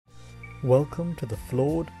Welcome to the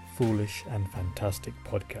Flawed, Foolish and Fantastic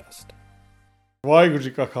podcast. Waheguru ji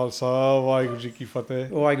ਕਾ ਖਾਲਸਾ, ਵਾਹਿਗੁਰੂ ਜੀ ਕੀ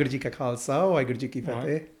ਫਤਿਹ. ਵਾਹਿਗੁਰੂ ਜੀ ਕਾ ਖਾਲਸਾ, ਵਾਹਿਗੁਰੂ ਜੀ ਕੀ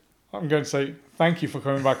ਫਤਿਹ. I'm going to say thank you for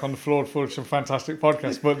coming back on the Flawed, Foolish and Fantastic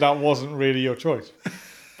podcast, but that wasn't really your choice.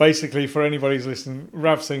 Basically, for anybody who's listening,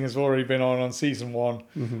 Rav Singh has already been on season one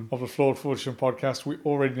of the Flawed, Foolish and podcast. We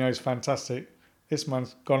already know he's fantastic. This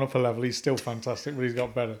man's gone up a level. He's still fantastic, but he's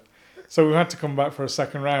got better. So we had to come back for a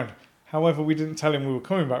second round. However, we didn't tell him we were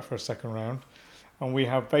coming back for a second round, and we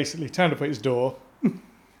have basically turned up at his door,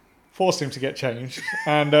 forced him to get changed,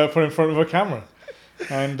 and put in front of a camera.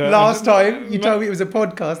 And last time you told me it was a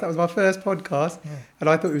podcast. That was my first podcast, and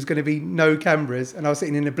I thought it was going to be no cameras. And I was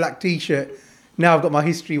sitting in a black T-shirt. Now I've got my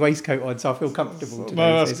history waistcoat on, so I feel comfortable today. No,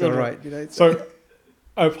 that's it's good. all right. You know, so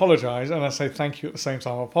I apologise, and I say thank you at the same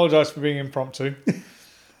time. I apologise for being impromptu.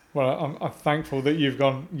 Well, I'm thankful that you've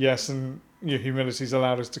gone yes, and your humility's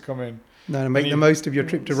allowed us to come in. No, make the most of your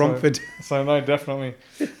trip to Romford. So no, definitely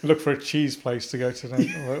look for a cheese place to go to.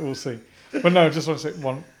 We'll see. But no, just want to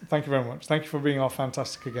say thank you very much. Thank you for being our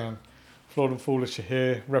fantastic again. Flawed and Foolish, you're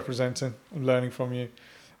here representing and learning from you.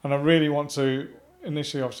 And I really want to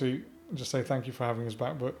initially, obviously, just say thank you for having us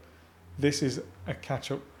back. But this is a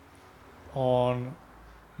catch up on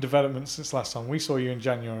developments since last time. We saw you in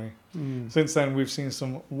January. Since then, we've seen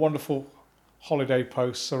some wonderful holiday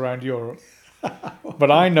posts around Europe.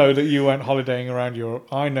 But I know that you went holidaying around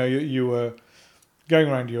Europe. I know that you were going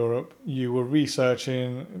around Europe. You were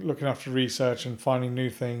researching, looking after research and finding new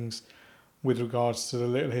things with regards to the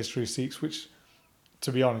little history of Sikhs, which,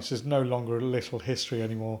 to be honest, is no longer a little history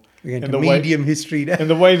anymore. We're into medium history now. In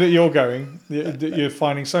the way that you're going, you're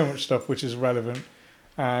finding so much stuff which is relevant,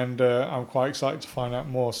 and I'm quite excited to find out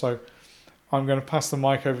more. So I'm going to pass the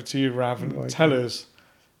mic over to you, Rav, and tell us,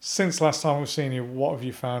 since last time we've seen you, what have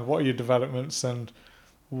you found? What are your developments, and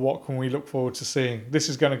what can we look forward to seeing? This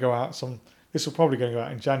is going to go out This will probably go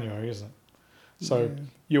out in January, isn't it? So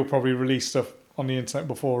you'll probably release stuff on the internet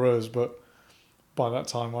before us, but by that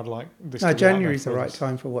time, I'd like this. No, January's the right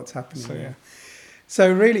time for what's happening.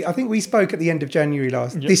 So really, I think we spoke at the end of January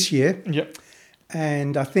this year. Yep.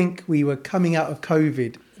 And I think we were coming out of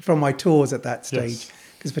COVID from my tours at that stage. Yes.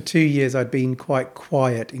 Because for 2 years I'd been quite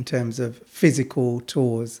quiet in terms of physical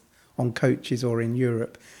tours on coaches or in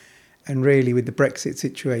Europe. And really with the Brexit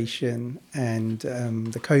situation and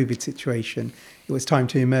the COVID situation, it was time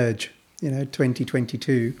to emerge,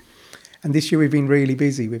 2022. And this year we've been really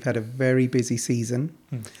busy. We've had a very busy season.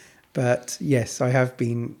 But yes, I have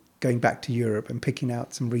been going back to Europe and picking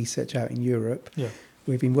out some research out in Europe. Yeah.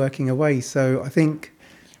 We've been working away. So I think...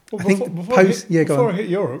 Before I hit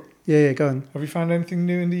Europe... Yeah, go on. Have you found anything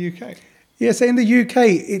new in the UK? Yeah, so in the UK,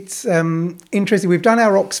 it's interesting. We've done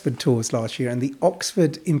our Oxford tours last year, and the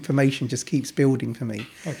Oxford information just keeps building for me.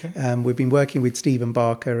 Okay. We've been working with Stephen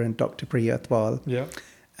Barker and Dr. Priya Athwal. Yeah.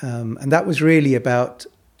 And that was really about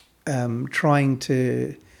trying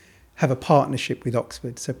to have a partnership with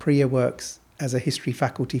Oxford. So Priya works as a history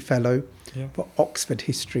faculty fellow for Oxford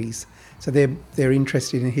Histories. So they're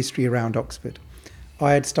interested in history around Oxford.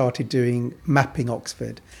 I had started doing mapping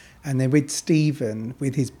Oxford. And then with Stephen,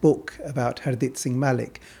 with his book about Hardeep Singh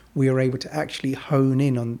Malik, we were able to actually hone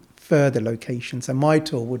in on further locations. So my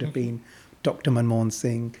tour would have been Dr. Manmohan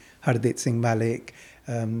Singh, Hardeep Singh Malik,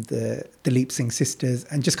 the Dalip Singh sisters,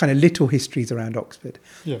 and just kind of little histories around Oxford.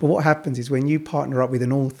 Yeah. But what happens is when you partner up with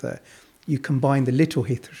an author, you combine the little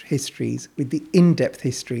histories with the in-depth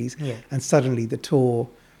histories, and suddenly the tour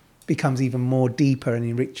becomes even more deeper and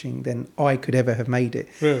enriching than I could ever have made it.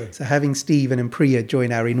 Really? So having Stephen and Priya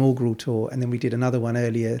join our inaugural tour, and then we did another one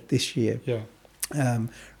earlier this year,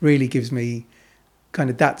 really gives me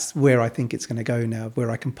that's where I think it's going to go now,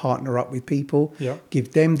 where I can partner up with people,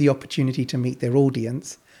 give them the opportunity to meet their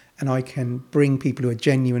audience, and I can bring people who are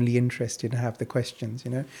genuinely interested and have the questions,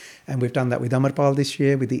 And we've done that with Amarpal this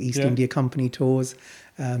year, with the East India Company tours,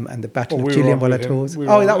 and the Battle of Jallianwala tours.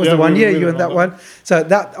 That was the one. You were that one. So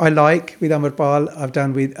that I like with Amarpal. I've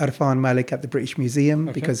done with Irfan Malik at the British Museum,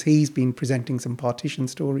 because he's been presenting some partition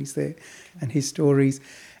stories there and his stories.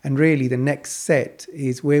 And really the next set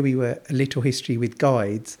is where we were a little history with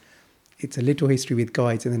guides. It's a little history with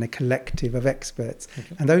guides and then a collective of experts.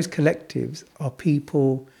 Okay. And those collectives are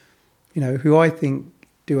people, who I think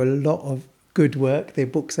do a lot of good work. Their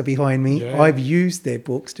books are behind me. Yeah. I've used their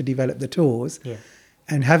books to develop the tours. Yeah.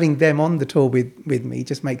 And having them on the tour with me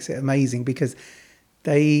just makes it amazing, because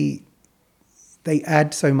they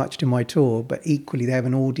add so much to my tour, but equally they have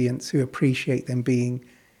an audience who appreciate them being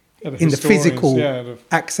in the physical,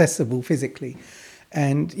 accessible physically.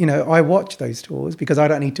 And, I watch those tours because I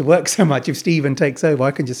don't need to work so much. If Stephen takes over,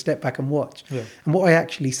 I can just step back and watch. Yeah. And what I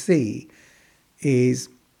actually see is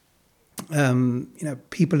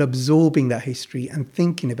people absorbing that history and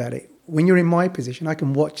thinking about it. When you're in my position, I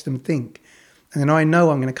can watch them think. And then I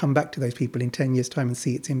know I'm going to come back to those people in 10 years' time and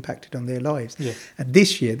see it's impacted on their lives. Yeah. And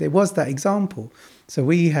this year, there was that example. So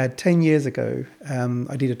we had 10 years ago,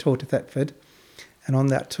 I did a tour to Thetford. And on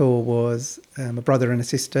that tour was a brother and a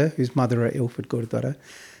sister whose mother are at Ilford Gurdwara.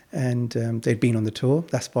 And they'd been on the tour.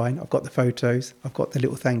 That's fine. I've got the photos. I've got the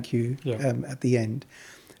little thank you at the end.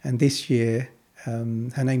 And this year, her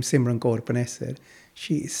name's Simran Gaur Panesar.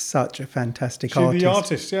 She is such a fantastic artist. She's the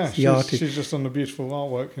artist, yeah. The artist. She's just done the beautiful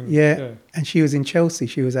artwork. And, and she was in Chelsea.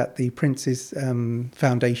 She was at the Prince's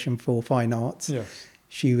Foundation for Fine Arts. Yes.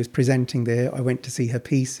 She was presenting there. I went to see her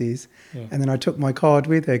pieces. Yeah. And then I took my card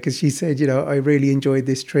with her because she said, I really enjoyed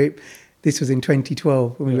this trip. This was in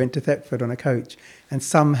 2012 when we went to Thetford on a coach. And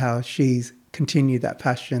somehow she's continued that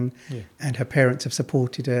passion and her parents have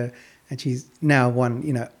supported her. And she's now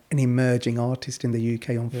an emerging artist in the UK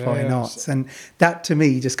on fine arts. And that, to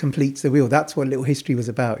me, just completes the wheel. That's what Little History was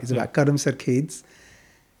about. It's about Karamsar kids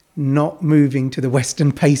not moving to the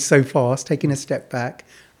Western pace so fast, taking a step back,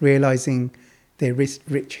 realising their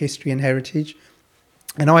rich history and heritage.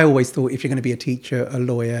 And I always thought if you're going to be a teacher, a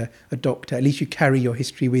lawyer, a doctor, at least you carry your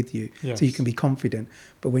history with you so you can be confident.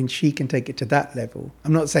 But when she can take it to that level,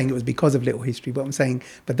 I'm not saying it was because of Little History, but I'm saying,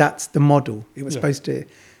 but that's the model. It was supposed to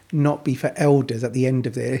not be for elders at the end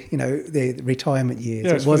of their retirement years.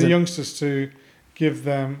 Yeah, it's for the youngsters to give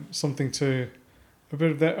them something a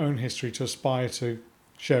bit of their own history to aspire to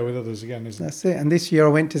share with others again, isn't it? That's it. And this year I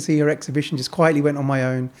went to see her exhibition, just quietly went on my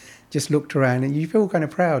own, just looked around, and you feel kind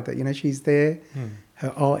of proud that, she's there.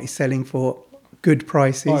 Her art is selling for good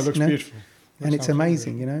prices. Oh, it looks beautiful. And it's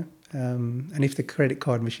amazing, and if the credit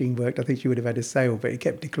card machine worked, I think she would have had a sale, but it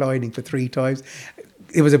kept declining for 3 times.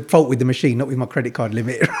 It was a fault with the machine, not with my credit card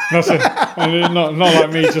limit. That's it. And not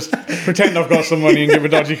like me, just pretend I've got some money and give a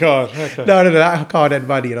dodgy card. Okay. No, that card had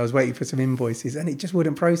money and I was waiting for some invoices and it just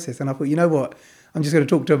wouldn't process. And I thought, you know what? I'm just going to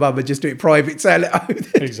talk to her mum and just do it private, sell it out.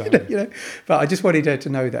 Exactly. But I just wanted her to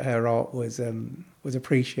know that her art was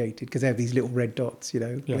appreciated because they have these little red dots,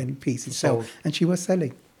 when pieces sell. And she was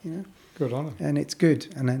selling, Good on her. And it's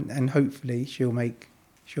good. And hopefully she'll make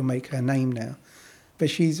her name now. But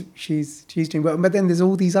she's doing well. But then there's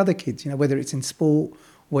all these other kids, whether it's in sport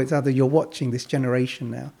or it's other, you're watching this generation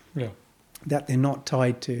now that they're not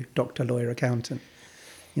tied to doctor, lawyer, accountant.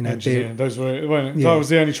 Those were that was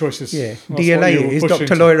the only choices. Yeah, DLA is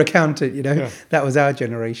doctor, lawyer, accountant. That was our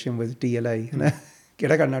generation with DLA.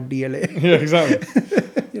 I got no DLA. Yeah, exactly.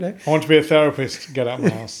 I want to be a therapist. Get out of my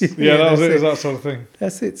house. That was it. That sort of thing.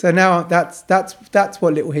 That's it. So now that's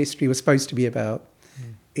what Little History was supposed to be about.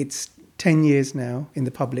 It's 10 years now in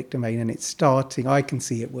the public domain and it's starting. I can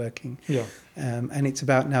see it working. Yeah. And it's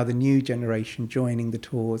about now the new generation joining the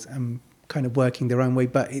tours and kind of working their own way.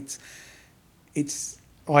 But it's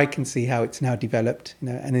I can see how it's now developed.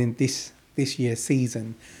 And in this year's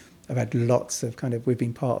season, I've had lots of we've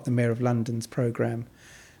been part of the Mayor of London's programme,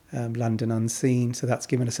 London Unseen. So that's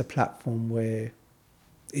given us a platform where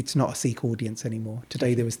it's not a Sikh audience anymore.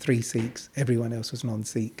 Today there was 3 Sikhs, everyone else was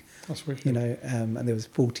non-Sikh. That's wicked. And there was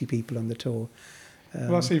 40 people on the tour.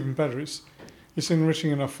 Well, that's even better. It's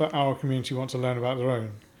enriching enough for our community who want to learn about their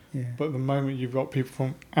own. Yeah. But the moment you've got people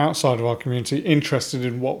from outside of our community interested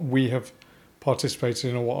in what we have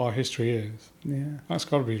participated in or what our history is, that's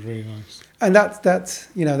got to be really nice. And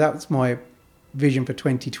that's my vision for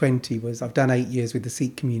 2020 was I've done 8 years with the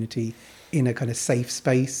Sikh community in a kind of safe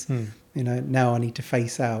space. Now I need to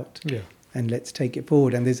face out and let's take it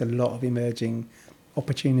forward. And there's a lot of emerging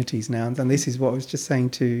opportunities now. And this is what I was just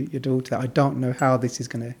saying to your daughter. I don't know how this is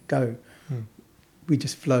going to go. We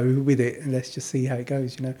just flow with it and let's just see how it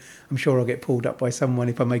goes. I'm sure I'll get pulled up by someone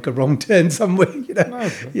if I make a wrong turn somewhere. No,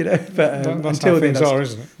 but that's until how then, things are,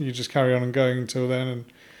 isn't it? You just carry on and going until then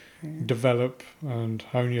and develop and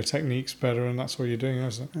hone your techniques better, and that's what you're doing,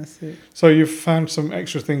 isn't it? That's it. So you've found some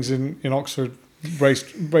extra things in Oxford,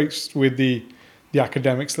 raced with the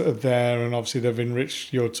academics that are there, and obviously they've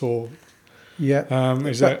enriched your tour. Yeah.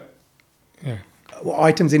 Well,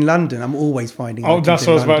 items in London, I'm always finding. Oh, that's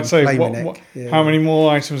what I was about to say. How many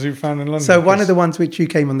more items have you found in London? So one of the ones which you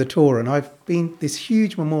came on the tour, and I've been this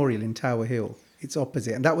huge memorial in Tower Hill. It's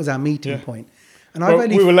opposite, and that was our meeting point. And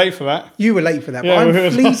we were late for that. You were late for that. Yeah, but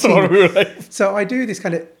I'm fleeting. We were late. So I do this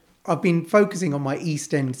I've been focusing on my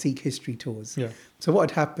East End Sikh history tours. Yeah. So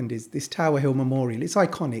what had happened is this Tower Hill Memorial, it's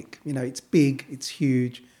iconic. It's big, it's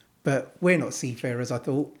huge, but we're not seafarers, I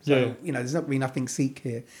thought. So, there's not really nothing Sikh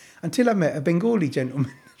here. Until I met a Bengali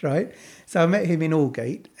gentleman, right? So I met him in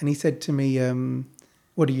Aldgate and he said to me,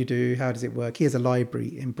 what do you do? How does it work? He has a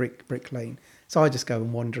library in Brick Lane. So I just go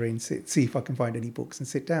and wander in, see if I can find any books and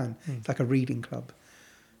sit down. It's like a reading club.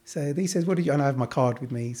 So he says, what did you... And I have my card with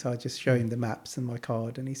me, so I just show him the maps and my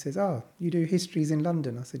card. And he says, you do histories in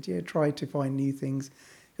London? I said, yeah, try to find new things.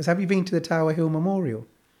 He goes, have you been to the Tower Hill Memorial?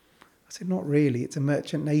 I said, not really. It's a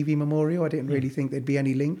Merchant Navy memorial. I didn't really think there'd be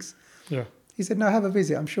any links. Yeah. He said, no, have a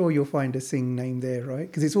visit. I'm sure you'll find a Singh name there, right?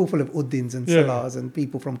 Because it's all full of Uddins and Salahs and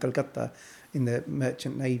people from Calcutta in the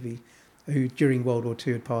Merchant Navy who during World War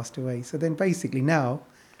II had passed away. So then basically now,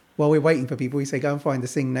 while we're waiting for people, we say, go and find the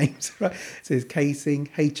Singh names, right? So there's K Singh,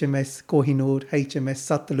 HMS Kohinoor, HMS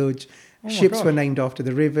Satluj. Ships were named after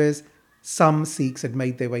the rivers. Some Sikhs had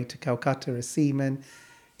made their way to Calcutta as seamen.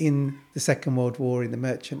 In the Second World War, in the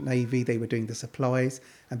Merchant Navy, they were doing the supplies.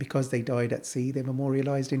 And because they died at sea, they're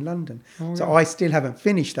memorialised in London. So I still haven't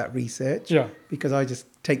finished that research because I just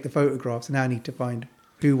take the photographs and now I need to find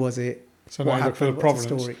who was it, so what happened, for the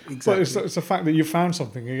provenance. Exactly. But it's the fact that you found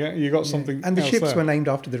something. You got something. And the ships there. were named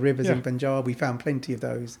after the rivers in Punjab. We found plenty of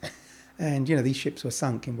those. And, these ships were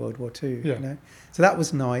sunk in World War II, So that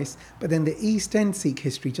was nice. But then the East End Sikh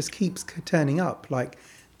history just keeps turning up. Like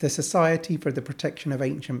the Society for the Protection of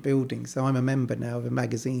Ancient Buildings. So I'm a member now of a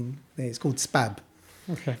magazine. It's called SPAB.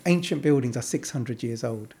 Okay. Ancient buildings are 600 years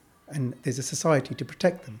old. And there's a society to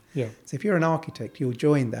protect them. Yeah. So if you're an architect, you'll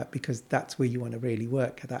join that because that's where you want to really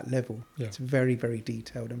work at that level. Yeah. It's very, very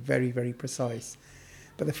detailed and very, very precise.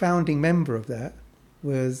 But the founding member of that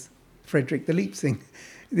was Frederick the Leap Singh.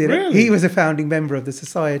 Really? He was a founding member of the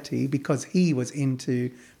society because he was into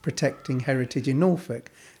protecting heritage in Norfolk.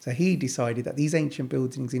 So he decided that these ancient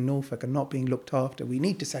buildings in Norfolk are not being looked after. We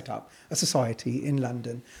need to set up a society in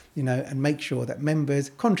London, and make sure that members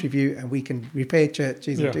contribute and we can repair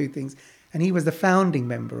churches and do things. And he was the founding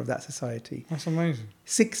member of that society. That's amazing.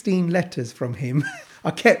 16 letters from him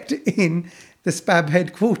are kept in the SPAB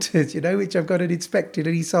headquarters, which I've got it inspected,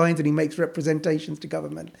 and he signs and he makes representations to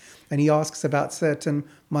government. And he asks about certain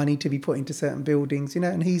money to be put into certain buildings,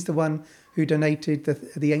 and he's the one who donated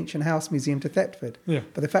the Ancient House Museum to Thetford. Yeah.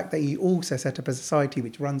 But the fact that he also set up a society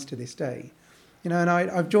which runs to this day, and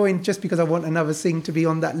I've joined just because I want another Singh to be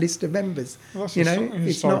on that list of members. Well, that's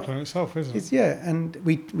it's not in itself, isn't it? and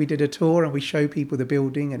we did a tour and we show people the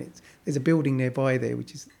building, and there's a building nearby there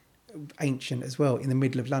which is ancient as well in the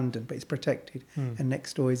middle of London, but it's protected, and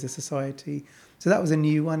next door is a society. So that was a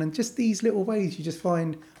new one, and just these little ways you just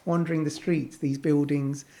find wandering the streets, these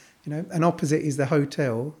buildings, and opposite is the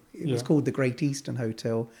hotel. It was called the Great Eastern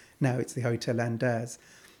Hotel. Now it's the Hotel Andaz.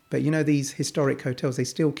 But these historic hotels, they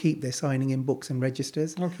still keep their signing in books and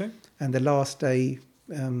registers. Okay. And the last day,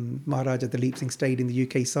 Maharaja the Leap Singh stayed in the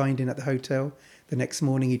UK, signed in at the hotel. The next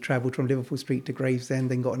morning he travelled from Liverpool Street to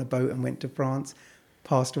Gravesend, then got on a boat and went to France,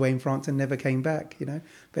 passed away in France and never came back,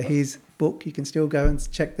 But his book, you can still go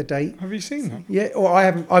and check the date. Have you seen that? Yeah, or I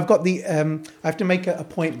haven't. I've got the, I have to make an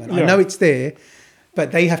appointment. Yeah. I know it's there,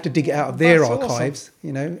 but they have to dig it out of their That's archives,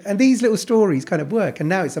 And these little stories kind of work. And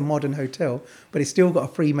now it's a modern hotel, but it's still got a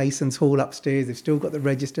Freemasons hall upstairs. They've still got the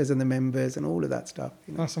registers and the members and all of that stuff.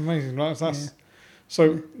 That's amazing.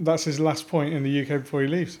 So that's his last point in the UK before he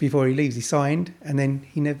leaves. Before he leaves, he signed, and then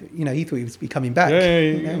he never, he thought he was coming back.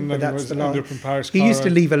 And but then that's he the ended last. up in Paris. He used to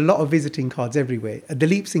leave a lot of visiting cards everywhere. The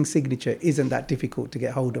Leap Singh signature isn't that difficult to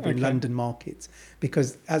get hold of in London markets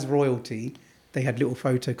because as royalty, they had little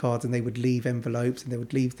photo cards and they would leave envelopes and they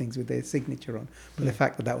would leave things with their signature on. But the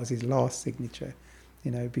fact that was his last signature,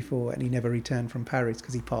 before, and he never returned from Paris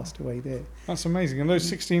because he passed away there. That's amazing. And those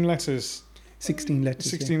 16 letters. 16 letters.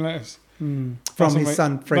 16 letters. From his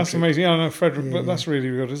son Frederick. That's amazing. Yeah, I know Frederick, but that's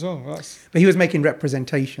really good as well. But he was making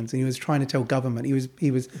representations and he was trying to tell government. He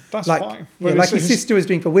was that's like, fine. like his sister was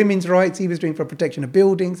doing for women's rights, he was doing for protection of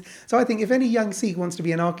buildings. So I think if any young Sikh wants to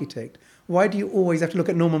be an architect, why do you always have to look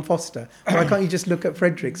at Norman Foster? Why can't you just look at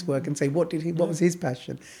Frederick's work and say what was his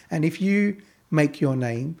passion? And if you make your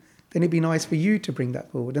name, then it'd be nice for you to bring that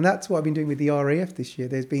forward. And that's what I've been doing with the RAF this year.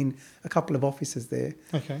 There's been a couple of officers there.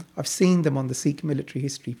 Okay. I've seen them on the Sikh Military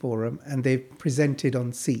History Forum and they've presented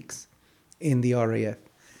on Sikhs in the RAF.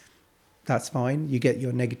 That's fine. You get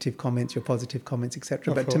your negative comments, your positive comments,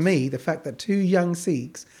 etc. But to me, the fact that two young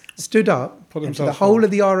Sikhs stood up and to the whole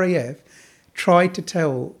of the RAF tried to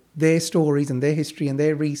tell their stories and their history and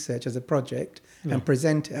their research as a project and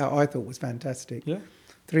present it out, I thought was fantastic. Yeah.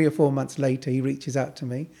 3 or 4 months later, he reaches out to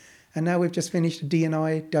me. And now we've just finished a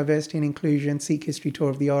D&I, Diversity and Inclusion, Sikh History Tour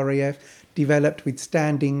of the RAF, developed with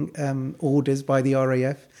standing orders by the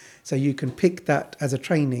RAF. So you can pick that as a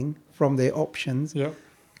training from their options. Yeah.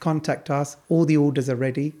 Contact us. All the orders are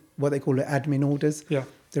ready, what they call admin orders. Yeah.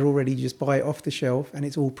 They're already, you just buy it off the shelf and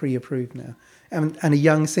it's all pre-approved now. And a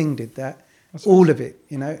young Singh did that. all of it,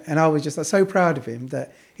 you know. And I was just so proud of him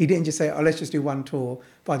that he didn't just say, "Oh, let's just do one tour.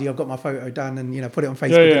 By the way, I've got my photo done, and you know, put it on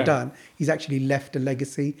Facebook and done." He's actually left a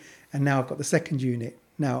legacy, and now I've got the second unit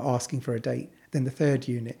now asking for a date, then the third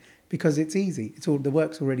unit, because it's easy. It's all the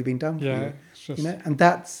work's already been done for you, you know. And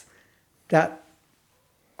that's that.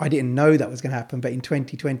 I didn't know that was going to happen, but in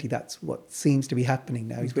 2020, that's what seems to be happening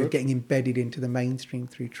now. We're getting embedded into the mainstream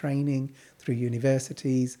through training, through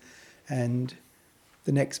universities, and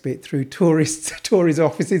the next bit through tourist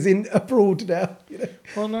offices in abroad now. You know?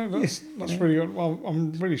 Well, no, that's really good. Well,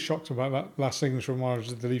 I'm really shocked about that last signature of Maharaj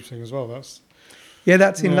Dalip Singh as well.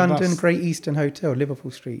 That's in London, Great Eastern Hotel, Liverpool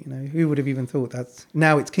Street. You know, who would have even thought that?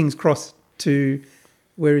 Now it's King's Cross to,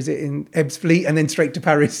 where is it, in Ebbsfleet, and then straight to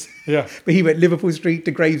Paris. Yeah. But he went Liverpool Street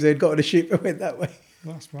to Gravesend, got on a ship and went that way.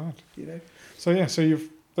 That's mad. You know. So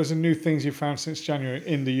those are new things you've found since January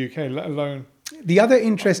in the UK, let alone. The other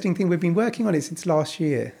interesting thing, we've been working on it since last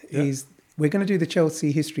year, is we're going to do the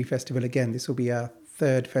Chelsea History Festival again. This will be our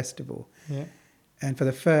third festival. Yeah. And for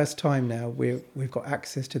the first time now, we've got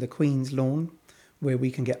access to the Queen's Lawn, where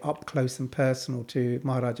we can get up close and personal to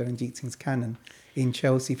Maharaja Ranjit Singh's cannon in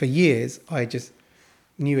Chelsea. For years, I just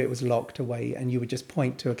knew it was locked away, and you would just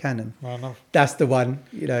point to a cannon. Well, no. That's the one,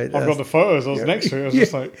 you know. I've got the photos. I was next to it. I was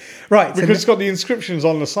just like, right, because it's got the inscriptions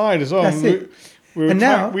on the side as well. That's it.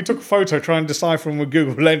 We took a photo trying to decipher them with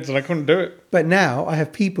Google Lens, and I couldn't do it. But now I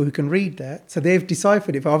have people who can read that, so they've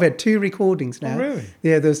deciphered it. I've had 2 recordings now. Oh, really?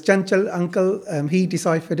 Yeah, there's Chanchal uncle. He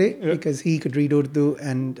deciphered it because he could read Urdu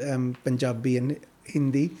and Punjabi and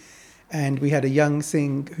Hindi, and we had a young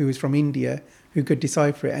Singh who was from India who could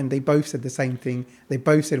decipher it, and they both said the same thing. They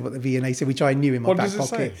both said what the V&A said, which I knew in my back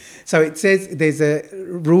pocket. So it says there's a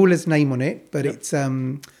ruler's name on it, but it's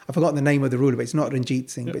I've forgotten the name of the ruler, but it's not Ranjit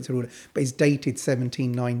Singh, but it's a ruler. But it's dated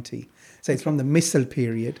 1790. So it's from the Missile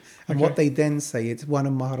period, and what they then say, it's one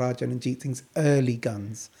of Maharaja Ranjit Singh's early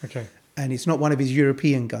guns. Okay. And it's not one of his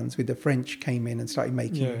European guns with the French came in and started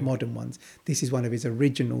making modern ones. This is one of his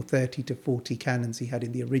original 30 to 40 cannons he had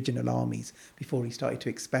in the original armies before he started to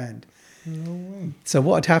expand. No way. So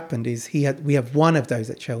what had happened is we have one of those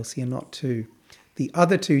at Chelsea and not 2. The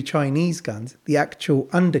other 2 Chinese guns, the actual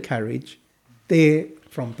undercarriage, they're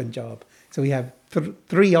from Punjab. So we have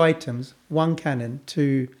 3 items, 1 cannon,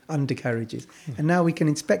 2 undercarriages. And now we can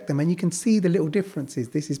inspect them and you can see the little differences.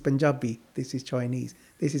 This is Punjabi, this is Chinese,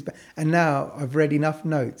 this is... And now I've read enough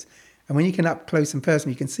notes. And when you can up close and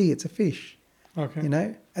personal, you can see it's a fish. Okay. You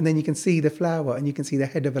know? And then you can see the flower and you can see the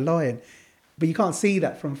head of a lion. But you can't see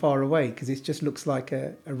that from far away because it just looks like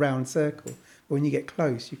a round circle. But when you get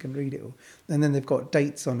close, you can read it all. And then they've got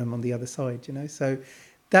dates on them on the other side, you know. So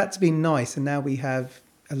that's been nice. And now we have,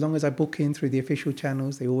 as long as I book in through the official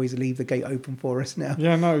channels, they always leave the gate open for us now.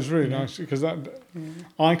 Yeah, no, it was really nice because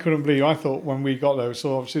I couldn't believe. I thought when we got there,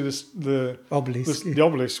 so obviously the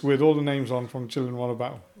obelisk with all the names on from Chillinwalla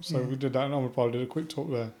Battle. So we did that, and Kamalpreet did a quick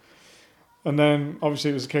talk there. And then, obviously,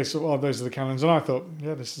 it was a case of, those are the cannons. And I thought,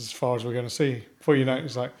 this is as far as we're going to see. Before you know it,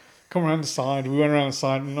 it's like, come around the side. We went around the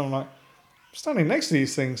side, and I'm like, standing next to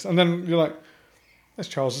these things. And then you're like, there's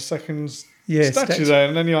Charles II's statue there.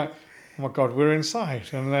 And then you're like, oh, my God, we're inside.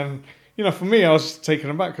 And then, for me, I was just taken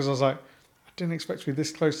aback because I was like, I didn't expect to be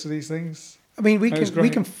this close to these things. I mean, we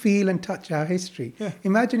can feel and touch our history. Yeah.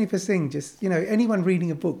 Imagine if a thing just, anyone reading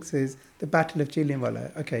a book says, the Battle of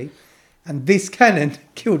Chillinwalla, okay, and this cannon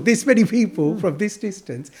killed this many people from this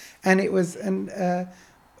distance. And it was, in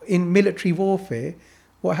military warfare,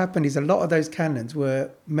 what happened is a lot of those cannons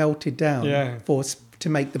were melted down to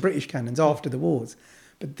make the British cannons after the wars.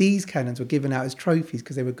 But these cannons were given out as trophies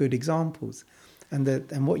because they were good examples.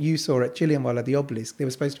 And what you saw at Chillinwalla, the obelisk, there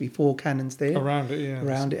were supposed to be 4 cannons there. Around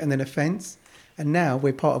it, and then a fence. And now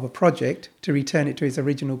we're part of a project to return it to its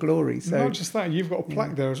original glory. So not just that, you've got a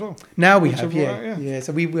plaque there as well. Now we have,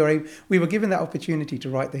 So we were given that opportunity to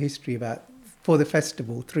write the history for the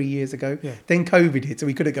festival 3 years ago. Yeah. Then COVID hit, so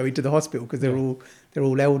we couldn't go into the hospital because they're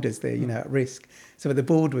all elders there, at risk. So the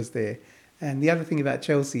board was there. And the other thing about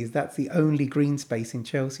Chelsea is that's the only green space in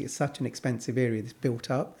Chelsea. It's such an expensive area that's built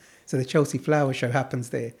up. So the Chelsea Flower Show happens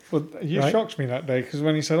there. Well, you shocked me that day because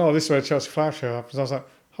when you said, this is where Chelsea Flower Show happens, I was like,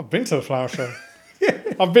 I've been to the flower show.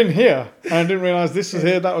 I've been here. And I didn't realise this was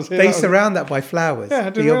here, that was here. They surround that by flowers. Yeah, I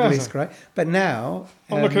didn't the obelisk, right? But now...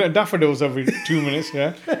 I'm looking at daffodils every 2 minutes,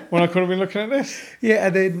 when I could have been looking at this. Yeah,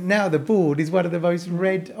 and then now the board is one of the most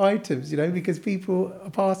read items, because people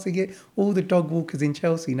are passing it. All the dog walkers in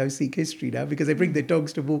Chelsea know Sikh history now because they bring their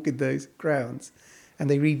dogs to walk in those grounds and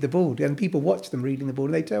they read the board. And people watch them reading the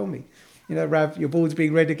board and they tell me, Rav, your board's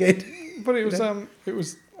being read again. But it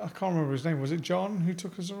was I can't remember his name. Was it John who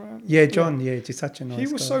took us around? Yeah, John. Yeah, just such a nice guy.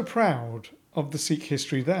 He was so proud of the Sikh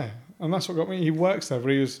history there. And that's what got me. He works there,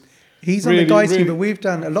 but He's really, on the guys team, really- but we've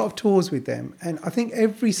done a lot of tours with them. And I think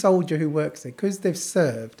every soldier who works there, because they've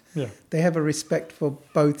served, they have a respect for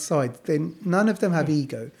both sides. Then none of them have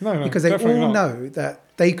ego. No, because they all definitely not. know that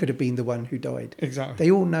they could have been the one who died. Exactly. They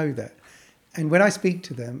all know that. And when I speak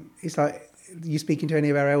to them, it's like you speaking to any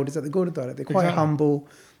of our elders at the Gurdwara. They're quite humble.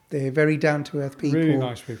 They're very down-to-earth people. Really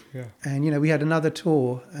nice people, yeah. And, we had another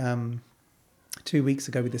tour 2 weeks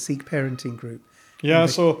ago with the Sikh parenting group. Yeah, I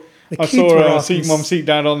saw Sikh Mum, Sikh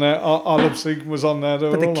Dad on there. Arab Sikh was on there.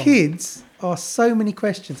 But the kids asked so many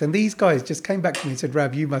questions. And these guys just came back to me and said,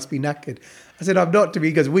 Rav, you must be knackered. I said, I'm not to me.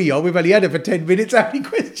 He goes, we are. We've only had it for 10 minutes. How many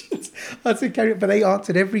questions? I said, carry on. But they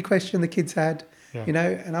answered every question the kids had, and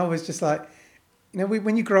I was just like,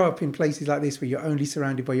 when you grow up in places like this where you're only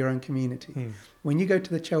surrounded by your own community, when you go to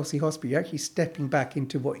the Chelsea Hospital, you're actually stepping back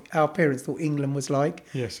into what our parents thought England was like.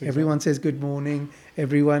 Yes, exactly. Everyone says good morning.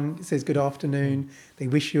 Everyone says good afternoon. They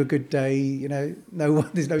wish you a good day.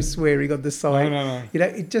 There's no swearing on the side. No.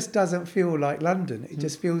 It just doesn't feel like London. It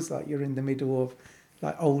just feels like you're in the middle of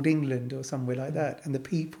like old England or somewhere like that. And the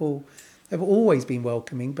people have always been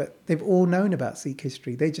welcoming, but they've all known about Sikh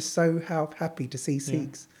history. They're just so happy to see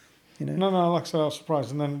Sikhs. No, like I said, I was surprised.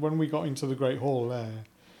 And then when we got into the Great Hall there,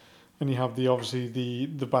 and you have obviously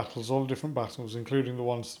the battles, all the different battles, including the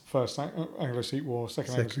ones first Anglo-Sikh War,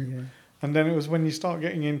 second Anglo-Sikh. Yeah. And then it was when you start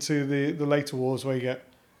getting into the later wars where you get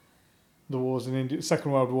the wars in India,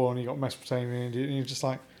 Second World War, and you got Mesopotamia and India, and you're just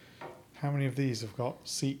like, how many of these have got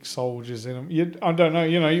Sikh soldiers in them? I don't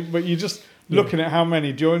know, but you're just looking at how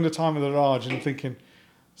many during the time of the Raj and thinking,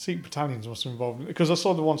 Sikh battalions must have involved, because I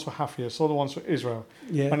saw the ones for Hafia, saw the ones for Israel,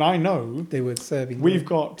 and I know they were serving. We've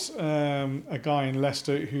got a guy in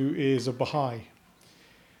Leicester who is a Baha'i,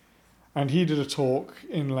 and he did a talk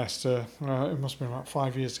in Leicester. It must have been about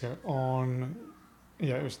 5 years ago.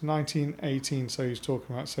 It was 1918. So he was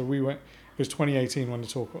talking about. So we went. It was 2018 when the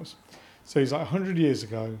talk was. So he's like 100 years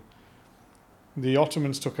ago. The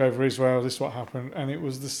Ottomans took over Israel. This is what happened, and it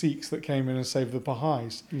was the Sikhs that came in and saved the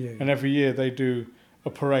Baha'is. And every year they do a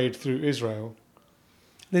parade through Israel.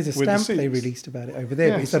 There's a stamp they released about it over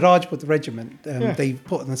there, but it's the Rajput regiment. They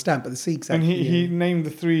put on the stamp, but the Sikhs... And he named the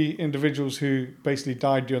 3 individuals who basically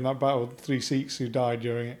died during that battle, the 3 Sikhs who died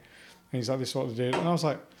during it. And he's like, this is what they did. And I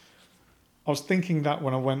was thinking that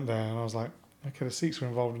when I went there, and I was like, okay, the Sikhs were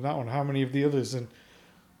involved in that one. How many of the others? And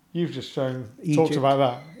you've just talked about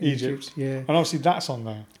that. Egypt. Yeah. And obviously that's on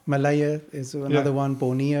there. Malaya is another one,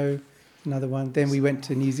 Borneo... Another one. Then we went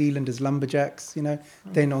to New Zealand as lumberjacks,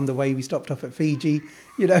 Then on the way we stopped off at Fiji,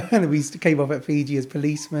 and we came off at Fiji as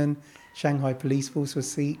policemen. Shanghai Police Force was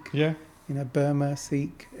Sikh. Yeah. Burma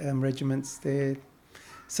Sikh regiments there.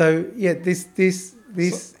 So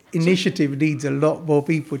this initiative needs a lot more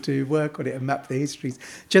people to work on it and map their histories.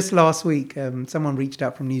 Just last week, someone reached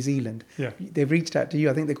out from New Zealand. Yeah. They've reached out to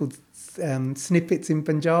you. I think they're called Snippets in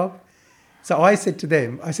Punjab. So I said to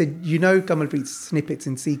them, Kamalpreet's Snippets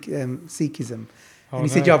in Sikhism. And he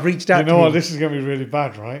said, I've reached out to him. You know what, this is going to be really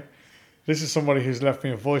bad, right? This is somebody who's left me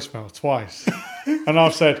a voicemail twice. And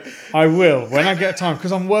I've said, I will, when I get time,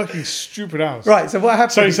 because I'm working stupid hours. Right, so what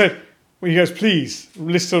happened? So he goes, please,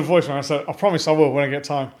 listen to the voicemail. I said, I promise I will when I get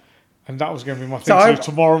time. And that was going to be my thing to do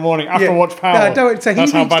tomorrow morning after I watch Power. So he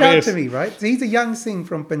reached out to me, right? So he's a young Singh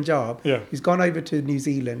from Punjab who's gone over to New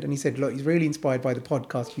Zealand, and he said, look, he's really inspired by the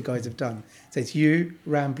podcast you guys have done. So it's you,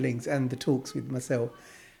 Ramblings, and the talks with myself.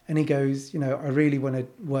 And he goes, I really want to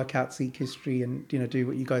work out Sikh history and, do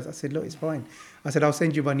what you guys... I said, look, it's fine. I said, I'll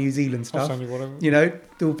send you my New Zealand stuff. I'll send you whatever.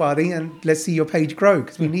 Do party, and let's see your page grow,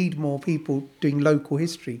 because we need more people doing local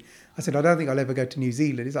history. I said, I don't think I'll ever go to New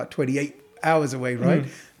Zealand. It's like 28 hours away, right?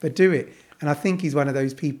 But do it. And I think he's one of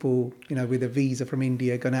those people, with a visa from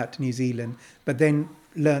India, gone out to New Zealand, but then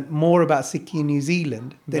learnt more about Sikh in New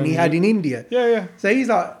Zealand than he had in India. Yeah. So he's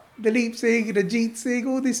like, Dalip Singh, Ajit Singh,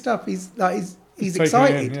 all this stuff. He's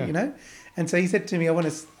excited, And so he said to me,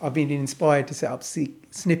 I've been inspired to set up Sikh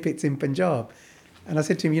Snippets in Punjab. And I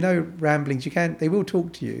said to him, Ramblings, they will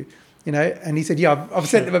talk to you. And he said, I've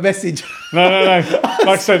sent them a message. No. Like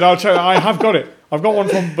I said, I'll tell you, I have got it. I've got one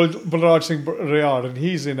from Balaraj Singh Riyad, and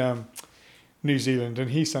he's in New Zealand,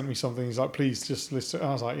 and he sent me something. He's like, please just listen. And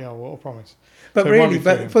I was like, yeah, well, I promise. But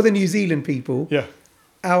so for the New Zealand people,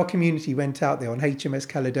 our community went out there on HMS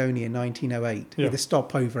Caledonia in 1908 with a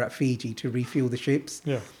stopover at Fiji to refuel the ships.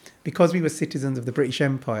 Yeah. Because we were citizens of the British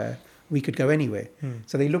Empire, we could go anywhere.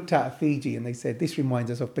 So they looked out at Fiji and they said, this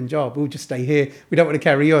reminds us of Punjab. We'll just stay here. We don't want to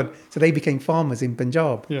carry on. So they became farmers in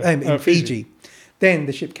Punjab, in Fiji. Then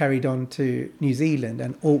the ship carried on to New Zealand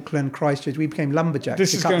and Auckland, Christchurch. We became lumberjacks.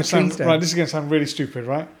 This is going to sound really stupid,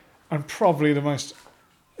 right? And probably the most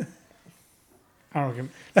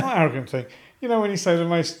arrogant. It's not an arrogant thing. You know when you say the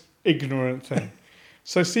most ignorant thing.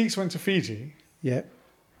 So Sikhs went to Fiji. Yeah.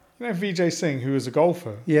 You know Vijay Singh, who was a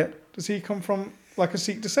golfer. Yeah. Does he come from like a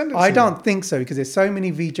Sikh descendant? I don't think so, because there's so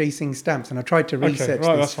many Vijay Singh stamps, and I tried to research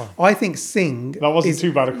right, this. that's fine. I think Singh. That wasn't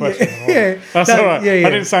too bad a question. Yeah, that's all right. Yeah, yeah. I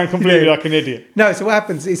didn't sound completely like an idiot. No, so what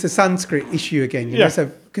happens? It's a Sanskrit issue again. You know? So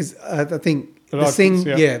because I think the Singh,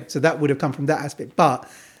 so that would have come from that aspect. But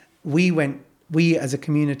we as a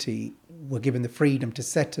community were given the freedom to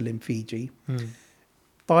settle in Fiji.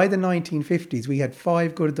 By the 1950s, we had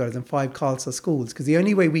 5 gurdwaras and 5 Khalsa schools, because the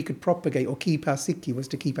only way we could propagate or keep our Sikhi was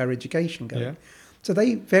to keep our education going. Yeah. So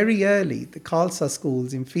they very early, the Khalsa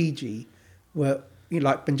schools in Fiji were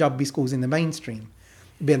like Punjabi schools in the mainstream.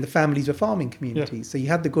 And the families were farming communities. So you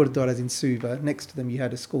had the gurdwaras in Suva, next to them you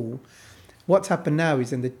had a school. What's happened now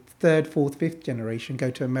is in the 3rd, 4th, 5th generation go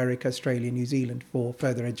to America, Australia, New Zealand for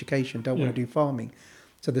further education, don't want to do farming.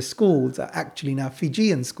 So the schools are actually now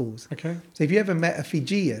Fijian schools. Okay. So if you ever met a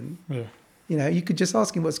Fijian, you could just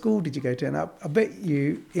ask him, what school did you go to? And I bet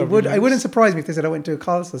you, it wouldn't surprise me if they said, I went to a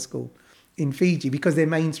Khalsa school in Fiji, because they're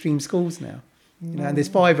mainstream schools now. And there's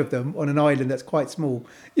 5 of them on an island that's quite small,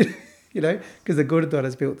 because the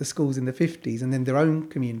Gurdwaras built the schools in the 50s, and then their own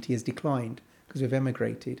community has declined because we've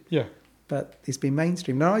emigrated. Yeah. But it's been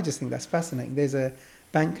mainstream. No, I just think that's fascinating. There's a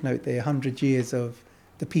banknote there, 100 years of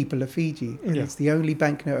the people of Fiji. And it's the only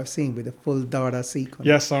banknote I've seen with a full Dara Sikh on it.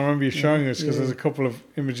 Yes, I remember you showing us, because there's a couple of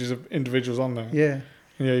images of individuals on there. Yeah.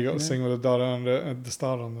 Yeah, you got to sing with a Dara and the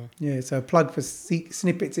start on there. Yeah, so a plug for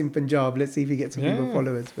snippets in Punjab. Let's see if you get some people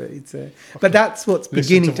followers. But it's but that's what's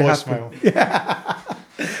beginning to happen. Yeah.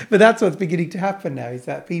 But that's what's beginning to happen now, is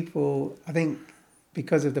that people, I think,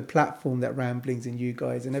 because of the platform that Ramblings and you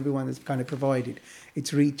guys and everyone has kind of provided,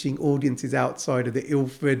 it's reaching audiences outside of the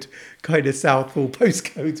Ilford kind of Southall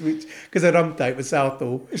postcodes, which, because at Rumta it was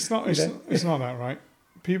Southall. It's not that, right?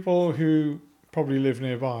 People who probably live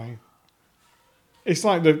nearby, it's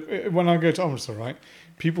like when I go to Amritsar, right?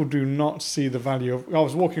 People do not see the value of. I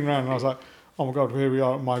was walking around and I was like, oh my God, here we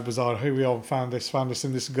are at my bazaar. Here we are, found this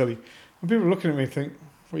in this gully. And people are looking at me and think,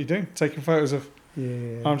 what are you doing? Taking photos of.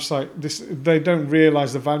 Yeah. I'm just like this. They don't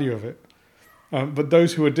realise the value of it. But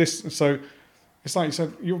those who are distant, so it's like you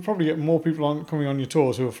said, you'll probably get more people coming on your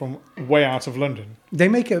tours who are from way out of London. They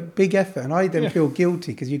make a big effort, and I then feel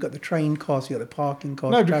guilty, because you've got the train costs, you've got the parking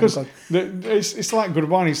costs. No, because it's like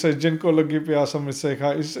Gurbani says, "Jinko lagi pyasa mein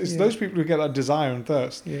sekha." It's those people who get that desire and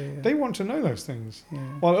thirst. Yeah. They want to know those things,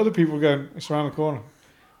 while other people go, "It's around the corner."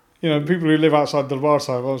 People who live outside the Darbar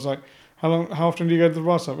Sahib, I was like, how often do you go to the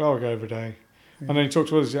Darbar Sahib? Oh, I go every day. Yeah. And then you talk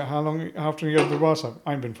to others, how often do you go to the Darbar Sahib?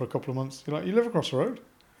 I ain't been for a couple of months. You're like, you live across the road.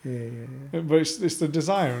 Yeah. But it's the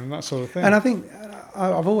desire and that sort of thing. And I think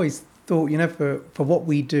I've always thought, for what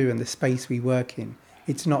we do and the space we work in,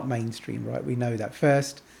 it's not mainstream, right? We know that.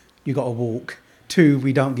 First, you got to walk. 2,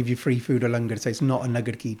 we don't give you free food or langar, so it's not a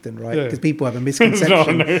nagar kirtan, right? Because people have a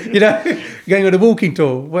misconception. Going on a walking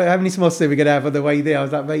tour, how many samosas are we going to have on the way there? I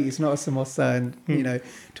was like, mate, it's not a samosa, and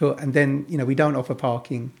tour. And then we don't offer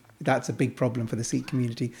parking. That's a big problem for the Sikh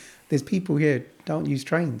community. There's people here don't use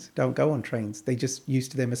trains, don't go on trains. They just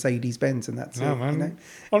used to their Mercedes Benz, and that's it. Man.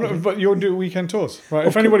 But you'll do weekend tours, right?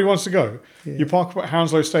 If anybody wants to go, you park at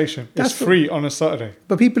Hounslow Station. It's free on a Saturday.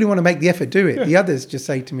 But people who want to make the effort do it. Yeah. The others just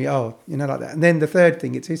say to me, like that. And then the third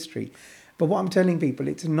thing, it's history. But what I'm telling people,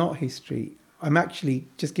 it's not history. I'm actually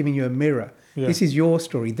just giving you a mirror. Yeah. This is your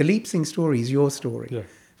story. The Leap Singh story is your story. Yeah.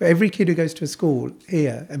 For every kid who goes to a school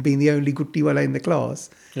here and being the only Guttiwala in the class,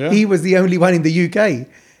 he was the only one in the UK.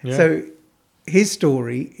 Yeah. So his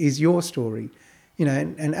story is your story.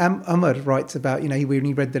 And Amar writes about, when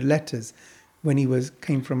he read the letters when he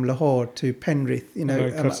came from Lahore to Penrith,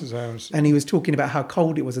 and he was talking about how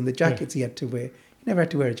cold it was and the jackets he had to wear. He never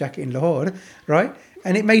had to wear a jacket in Lahore, right?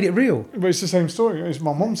 And it made it real. But it's the same story. It's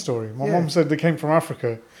my mum's story. My mum said they came from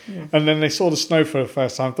Africa and then they saw the snow for the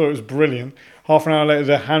first time, thought it was brilliant. Half an hour later,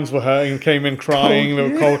 their hands were hurting and came in crying. They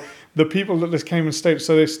were cold. The people that just came and stayed,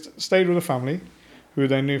 so they stayed with a family who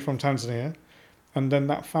they knew from Tanzania. And then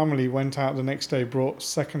that family went out the next day, brought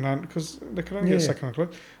second-hand, because they could only get second-hand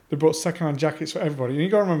clothes. They brought second-hand jackets for everybody. And you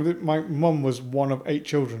got to remember that my mum was one of 8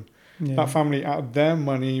 children. Yeah. That family, out of their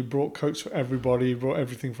money, brought coats for everybody, brought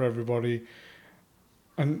everything for everybody.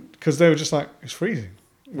 And because they were just like, it's freezing.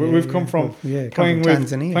 We've come from playing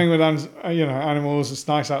with animals. It's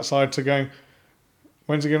nice outside to going,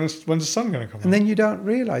 when's the sun going to come? And then you don't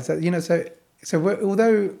realise that, so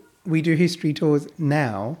although we do history tours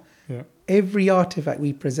now, every artefact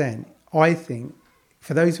we present, I think,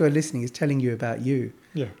 for those who are listening, is telling you about you.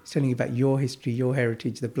 Yeah. It's telling you about your history, your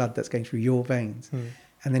heritage, the blood that's going through your veins.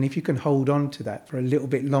 And then if you can hold on to that for a little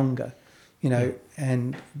bit longer, you know,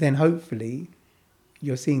 and then hopefully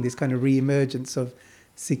you're seeing this kind of re-emergence of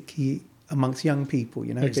Sikhi amongst young people,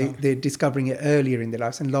 you know, Exactly. they're discovering it earlier in their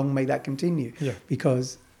lives, and long may that continue. Yeah.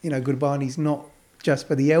 Because, you know, Gurbani's not just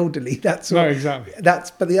for the elderly. That's No, what, exactly.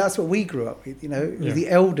 that's what we grew up with, you know. It was Yeah. the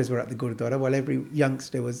elders were at the Gurdwara while every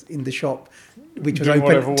youngster was in the shop, which was Doing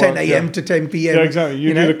whatever open 10 work, a.m. yeah. to 10 p.m. Yeah, exactly. You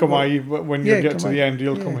do know, the Kamai, but when you get to Kamai, the end,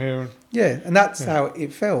 you'll yeah. come here. Yeah, and that's Yeah. how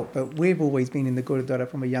it felt. But we've always been in the Gurdwara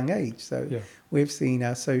from a young age. So Yeah. we've seen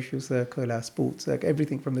our social circle, our sports circle,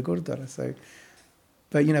 everything from the Gurdwara. So,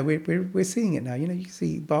 but, you know, we're seeing it now. You know, you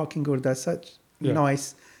see Barking Gurdwara, such Yeah.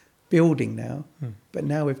 nice building now. Mm. But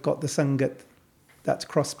now we've got the Sangat that's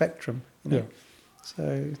cross spectrum. You know? Yeah.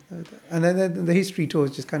 So, and then the history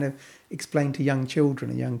tours just kind of explain to young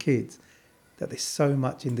children and young kids that there's so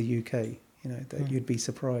much in the UK, you know, that you'd be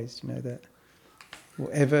surprised, you know, that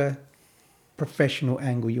whatever professional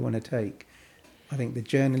angle you want to take, I think the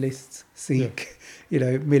journalists seek, you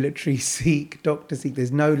know, military seek, doctors seek,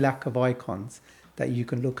 there's no lack of icons that you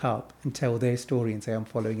can look up and tell their story and say, I'm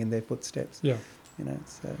following in their footsteps. Yeah. You know,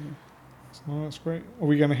 so Oh, that's great. Are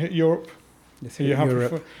we going to hit Europe? let's Are you hit happy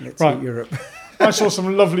Europe. Let's Right. hit Europe. I saw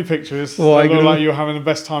some lovely pictures. Well, I They look agree. like you were having the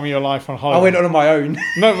best time of your life on holiday. I went on my own.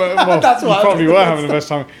 No, but, well, That's you what I probably was- were having the best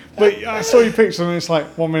time. But I saw your pictures, and it's like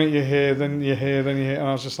 1 minute you're here, then you're here, then you're here, and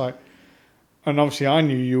I was just like, and obviously I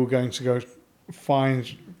knew you were going to go find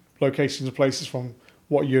locations of places from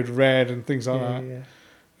what you'd read and things like that.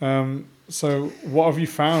 Yeah. So what have you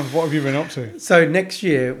found? What have you been up to? So next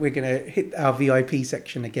year we're going to hit our VIP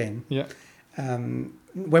section again. Yeah,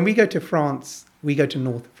 When we go to France, we go to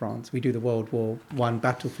North France. We do the World War I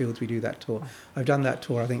battlefields. We do that tour. I've done that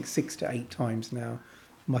tour, I think, 6 to 8 times now.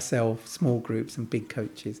 Myself, small groups and big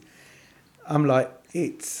coaches. I'm like,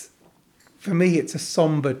 for me, it's a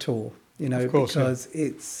somber tour, you know, Of course, because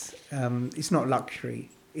it's not luxury.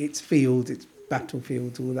 It's fields, it's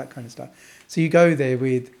battlefields, all that kind of stuff. So you go there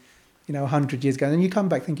with, you know, 100 years ago, and you come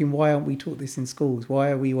back thinking, why aren't we taught this in schools? Why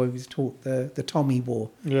are we always taught the Tommy War?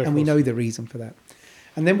 Yeah, of and we course. know the reason for that.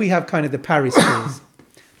 And then we have kind of the Paris tours.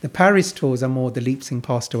 The Paris tours are more the Leap Singh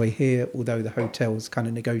passed away here, although the hotel's kind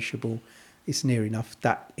of negotiable. It's near enough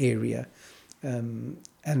that area. And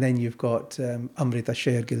then you've got Amrita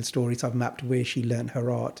Shergill stories. I've mapped where she learnt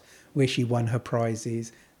her art, where she won her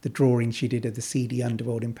prizes, the drawing she did of the seedy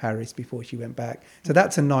underworld in Paris before she went back. So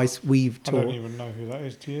that's a nice weave I tour. don't even know who that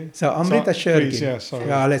is. Do you? So Amrita Please, Shergill. yeah, sorry.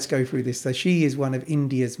 Let's go through this. So she is one of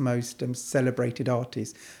India's most celebrated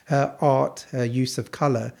artists. Her art, her use of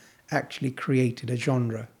colour, actually created a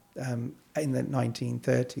genre in the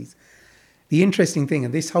 1930s. The interesting thing,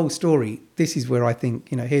 and this whole story, this is where I think,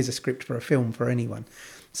 you know, here's a script for a film for anyone.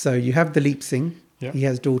 So you have the Leap Singh. Yeah. He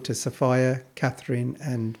has daughters Sophia, Catherine,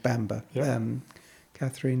 and Bamba. Yeah.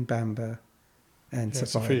 Catherine, Bamba, and Yeah,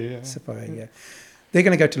 Sophia. Sophia, yeah. Yeah. They're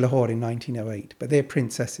going to go to Lahore in 1908, but they're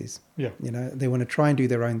princesses. Yeah. You know, they want to try and do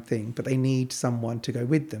their own thing, but they need someone to go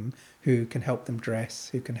with them who can help them dress,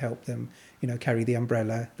 who can help them, you know, carry the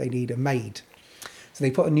umbrella. They need a maid. So they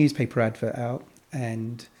put a newspaper advert out,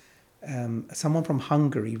 and someone from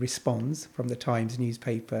Hungary responds from the Times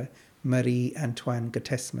newspaper, Marie Antoine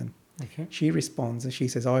Gottesman. Okay. She responds and she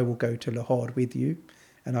says, I will go to Lahore with you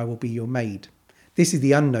and I will be your maid. This is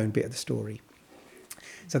the unknown bit of the story.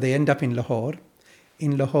 So they end up in Lahore.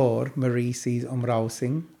 In Lahore, Marie sees Rav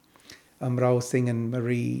Singh. Rav Singh and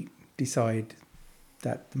Marie decide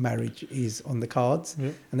that the marriage is on the cards, Yeah.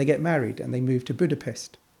 and they get married and they move to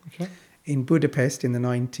Budapest. Okay. In Budapest in the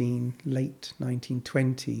late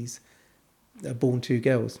 1920s, are born 2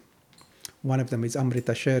 girls. One of them is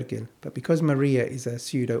Amrita Shergill. But because Maria is a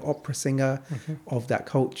pseudo opera singer of that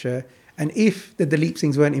culture, and if the Leap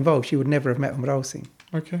Singhs weren't involved, she would never have met Rav Singh,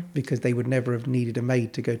 Okay. because they would never have needed a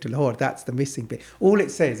maid to go to Lahore. That's the missing bit. All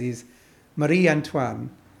it says is Marie Antoine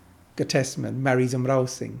Gottesman marries Rav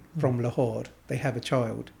Singh from Lahore. They have a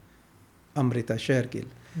child, Amrita Shergill.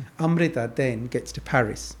 Amrita then gets to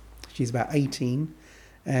Paris. She's about 18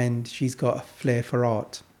 and she's got a flair for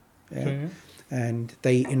art. Yeah? Okay, yeah. And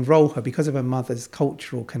they enroll her, because of her mother's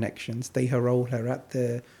cultural connections, they enroll her at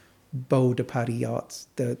the Beaux de Paris Arts,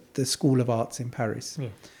 the School of Arts in Paris. Yeah.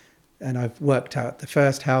 And I've worked out the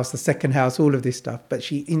first house, the second house, all of this stuff. But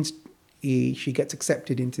she gets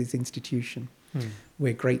accepted into this institution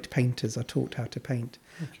where great painters are taught how to paint.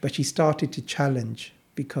 Okay. But she started to challenge,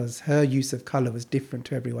 because her use of colour was different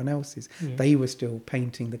to everyone else's. Yeah. They were still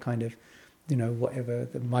painting the kind of, you know, whatever,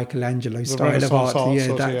 the Michelangelo The style of Renaissance art.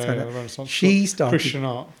 art, That yeah, kind the of. Renaissance She art. Christian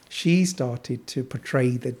art. She started to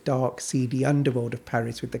portray the dark, seedy underworld of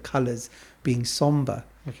Paris with the colours being sombre.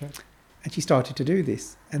 Okay. And she started to do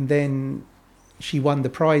this. And then, she won the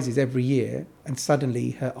prizes every year, and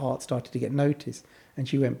suddenly her art started to get noticed, and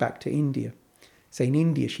she went back to India. So in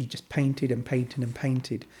India, she just painted and painted and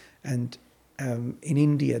painted. And in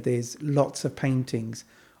India, there's lots of paintings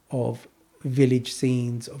of village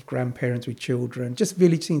scenes, of grandparents with children, just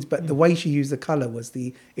village scenes. But the way she used the colour was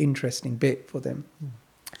the interesting bit for them.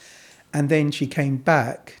 And then she came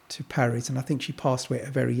back to Paris, and I think she passed away at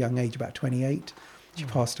a very young age, about 28. She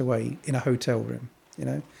passed away in a hotel room, you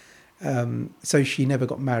know. So she never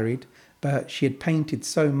got married, but she had painted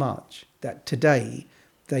so much that today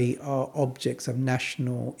they are objects of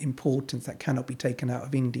national importance that cannot be taken out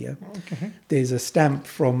of India. Okay. There's a stamp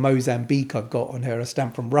from Mozambique I've got on her, a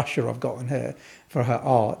stamp from Russia I've got on her for her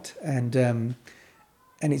art. And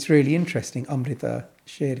it's really interesting, Amrita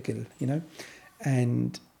Shergill, you know.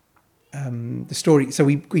 And the story, so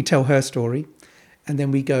we tell her story, and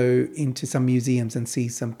then we go into some museums and see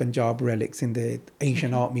some Punjab relics in the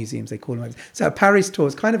Asian art museums, they call them. So a Paris tour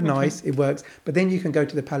is kind of nice, it works, but then you can go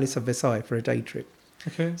to the Palace of Versailles for a day trip.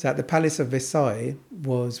 Okay. So at the Palace of Versailles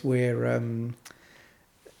was where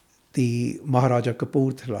the Maharaja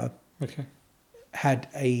Kapurthala had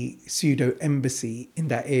a pseudo embassy in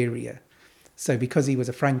that area. So because he was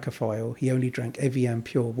a Francophile, he only drank Evian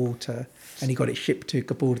pure water, and he got it shipped to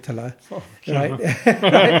Kapurthala,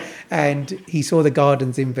 right? And he saw the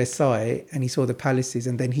gardens in Versailles, and he saw the palaces,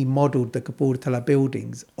 and then he modelled the Kapurthala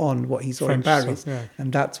buildings on what he saw French in Paris, stuff, yeah.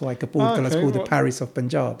 And that's why Kapurthala is called the Paris of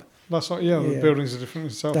Punjab. That's right, the buildings are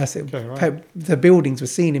different itself. That's it. Okay, right. The buildings were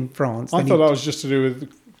seen in France. I thought that was just to do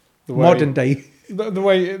with the way... Modern day. The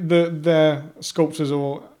way their sculptors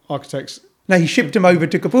or architects... No, he shipped them over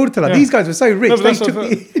to Kapurthala. Yeah. These guys were so rich. No, they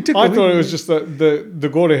took I thought it was just that the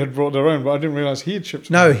Gaudet had brought their own, but I didn't realise he had shipped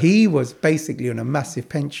them. No, he was basically on a massive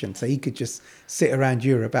pension, so he could just sit around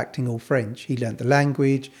Europe acting all French. He learnt the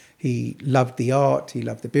language, he loved the art, he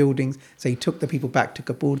loved the buildings, so he took the people back to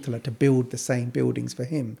Kapurthala to build the same buildings for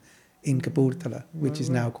him in Kapurthala, which is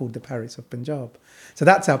now called the Paris of Punjab. So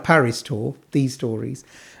that's our Paris tour, these stories.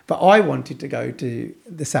 But I wanted to go to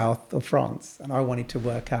the south of France, and I wanted to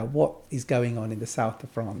work out what is going on in the south of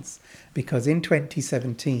France, because in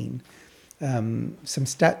 2017, some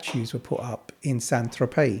statues were put up in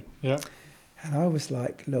Saint-Tropez. Yeah. And I was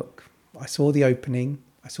like, look, I saw the opening,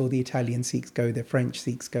 I saw the Italian Sikhs go there, French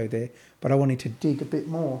Sikhs go there, but I wanted to dig a bit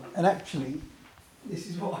more. And actually, this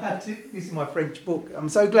is what I had to. This is my French book. I'm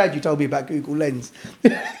so glad you told me about Google Lens.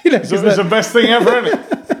 It's the best thing ever, isn't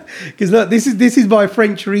it? Because look, this is my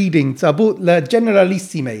French reading. So I bought Le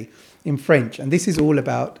Generalissime in French, and this is all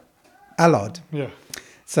about Allard. Yeah.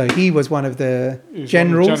 So he was one of the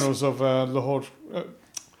generals. One of the generals of Lahore.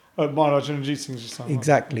 Maharaja Ranjit Singh's son.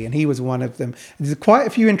 Exactly, and he was one of them. And there's quite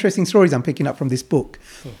a few interesting stories I'm picking up from this book.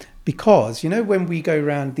 Yeah. Because, you know, when we go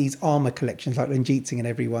around these armour collections like Ranjit Singh and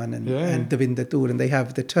everyone and Devinder Toor, and they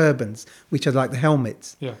have the turbans, which are like the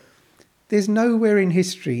helmets. Yeah. There's nowhere in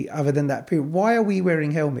history other than that period. Why are we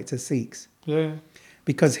wearing helmets as Sikhs? Yeah.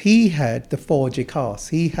 Because he had the Fauji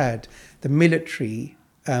caste. He had the military.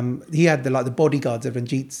 He had the bodyguards of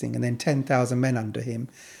Ranjit Singh, and then 10,000 men under him.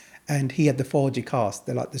 And he had the Fauji caste.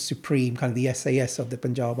 They're like the supreme kind of the SAS of the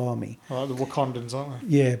Punjab army. Like the Wakandans, aren't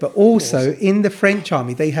they? Yeah, but also in the French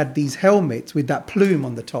army, they had these helmets with that plume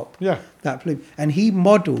on the top. Yeah. That plume. And he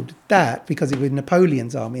modelled that because it was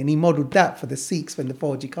Napoleon's army. And he modelled that for the Sikhs and the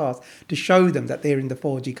Fauji caste to show them that they're in the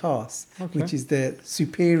Fauji caste, which is the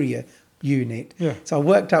superior unit. Yeah. So I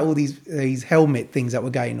worked out all these helmet things that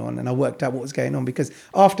were going on. And I worked out what was going on because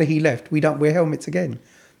after he left, we don't wear helmets again.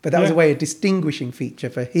 But that was a way, a distinguishing feature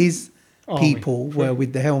for his people were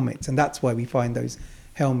with the helmets. And that's why we find those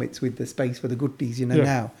helmets with the space for the goodies,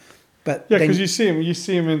 now. But because you see him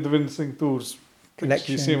in the Devinder Singh Toor's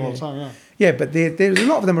collection. You see him all the time, Yeah, but there's a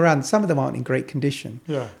lot of them around. Some of them aren't in great condition.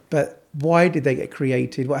 Yeah. But why did they get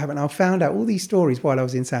created? What happened? I found out all these stories while I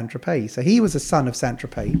was in Saint-Tropez. So he was a son of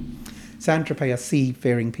Saint-Tropez. Saint-Tropez are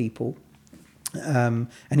seafaring people. And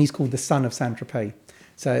he's called the son of Saint-Tropez.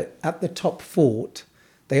 So at the top fort,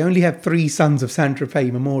 they only have 3 sons of Saint-Tropez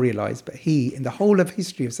memorialised, but he, in the whole of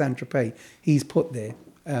history of Saint-Tropez, he's put there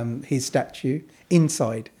his statue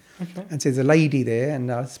inside. Okay. And so there's a lady there, and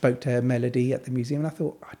I spoke to her, Melody, at the museum, and I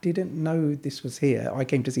thought, I didn't know this was here. I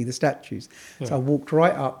came to see the statues. Yeah. So I walked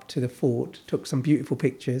right up to the fort, took some beautiful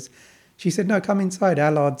pictures. She said, no, come inside.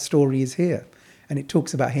 Allard's story is here. And it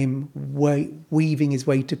talks about him weaving his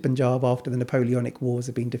way to Punjab after the Napoleonic Wars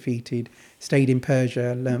had been defeated, stayed in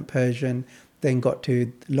Persia, learnt Persian, then got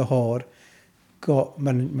to Lahore,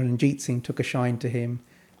 Ranjit Singh took a shine to him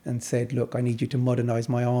and said, look, I need you to modernise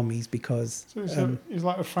my armies because... So he's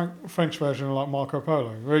like a French version of like Marco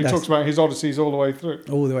Polo, where he talks about his odysseys all the way through.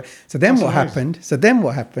 All the way. So then what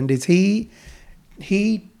happened is he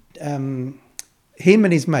him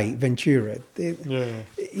and his mate Ventura.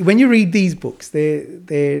 When you read these books,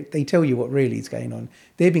 they tell you what really is going on.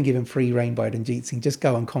 They've been given free rein by Ranjit Singh. Just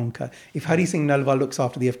go and conquer. If Hari Singh Nalwar looks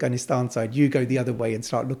after the Afghanistan side, you go the other way and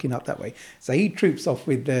start looking up that way. So he troops off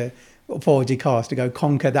with the Fauji cast to go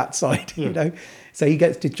conquer that side. You know. So he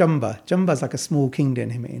gets to Chamba. Chamba's like a small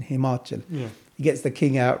kingdom in Himachal. Yeah. He gets the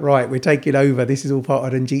king out. Right, we're taking over. This is all part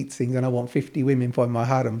of Ranjit Singh's, and I want 50 women for my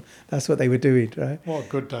harem. That's what they were doing, right? What a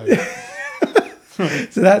good day.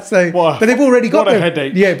 So that's so. But they've already got their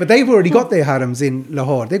headache. Yeah, but they've already got their harems in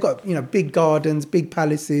Lahore. They've got big gardens, big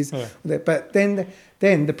palaces. Yeah. But then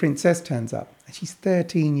the princess turns up, and she's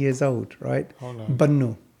 13 years old, right? Oh no.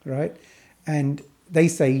 Bannu, right? And they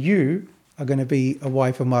say you are going to be a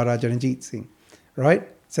wife of Maharaja Ranjit Singh, right?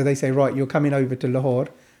 So they say, right, you're coming over to Lahore,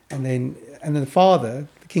 and then the father,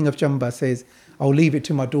 the king of Chamba, says, I'll leave it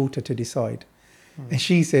to my daughter to decide. And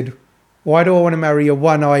she said, why do I want to marry a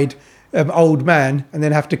one-eyed old man and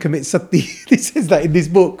then have to commit sati? This says that in this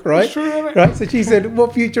book, right? Sure. Right. So she said,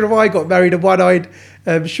 what future have I got? Married a one-eyed,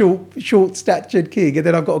 short-statured king, and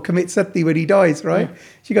then I've got to commit sati when he dies, right? Yeah.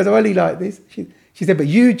 She goes, I only like this. She said, but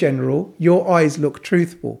you, general, your eyes look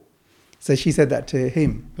truthful. So she said that to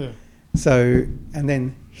him. Yeah. So, and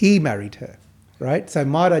then he married her, right? So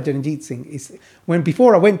Maharaja Ranjit Singh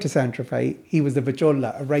before I went to Saint-Tropez, he was the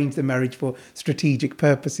Vajolla, arranged the marriage for strategic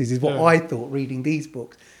purposes, is what I thought reading these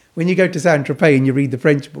books. When you go to Saint-Tropez and you read the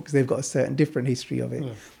French books, they've got a certain different history of it.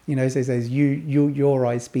 Yeah. So it says, your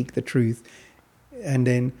eyes speak the truth. And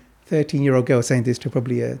then 13-year-old girl saying this to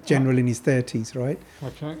probably a general in his 30s, right?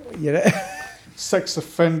 Okay. Sex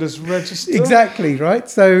offenders register. Exactly, right?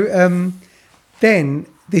 So then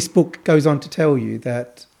this book goes on to tell you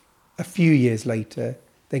that a few years later,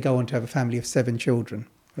 they go on to have a family of 7 children,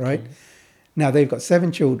 right? Okay. Now, they've got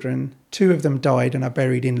 7 children. 2 of them died and are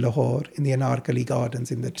buried in Lahore, in the Anarkali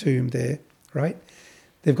Gardens, in the tomb there, right?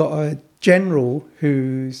 They've got a general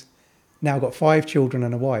who's now got 5 children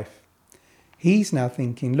and a wife. He's now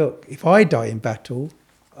thinking, look, if I die in battle,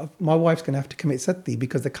 my wife's going to have to commit sati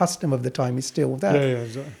because the custom of the time is still that. Yeah,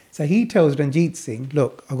 exactly. So he tells Ranjit Singh,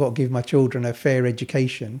 look, I've got to give my children a fair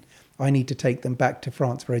education. I need to take them back to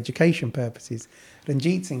France for education purposes.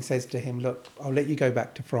 Ranjit Singh says to him, look, I'll let you go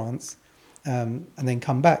back to France and then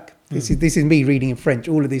come back. This is me reading in French,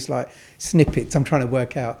 all of these like snippets I'm trying to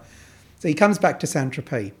work out. So he comes back to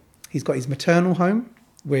Saint-Tropez. He's got his maternal home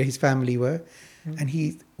where his family were.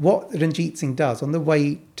 And what Ranjit Singh does on the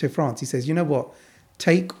way to France, he says, you know what?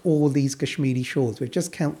 Take all these Kashmiri shawls. We've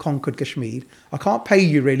just conquered Kashmir. I can't pay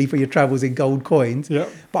you really for your travels in gold coins,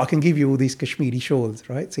 but I can give you all these Kashmiri shawls,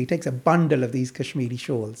 right? So he takes a bundle of these Kashmiri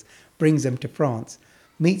shawls, brings them to France,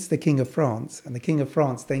 meets the King of France, and the King of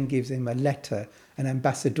France then gives him a letter, an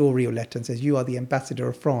ambassadorial letter, and says, you are the ambassador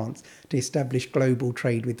of France to establish global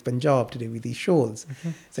trade with Punjab to do with these shawls.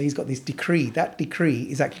 So he's got this decree. That decree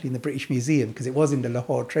is actually in the British Museum because it was in the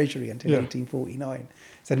Lahore Treasury until 1849.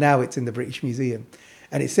 So now it's in the British Museum.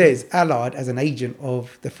 And it says, allied as an agent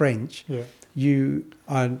of the French, you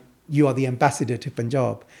are the ambassador to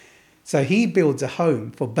Punjab. So he builds a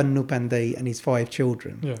home for Bannu Pandey and his 5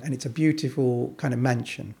 children. Yeah. And it's a beautiful kind of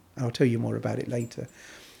mansion. I'll tell you more about it later.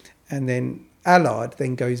 And then Allard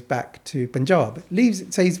then goes back to Punjab.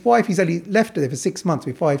 So his wife, he's only left there for 6 months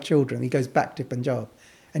with 5 children. He goes back to Punjab.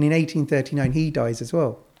 And in 1839, he dies as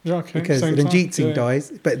well. Yeah, okay. Because Ranjit Singh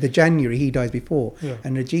dies, but the January he dies before. Yeah.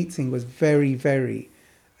 And Ranjit Singh was very, very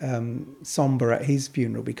somber at his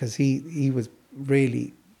funeral because he was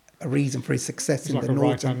really a reason for his success in the north.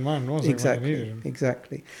 Like a right-hand man, wasn't he?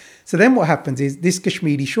 Exactly. So then what happens is this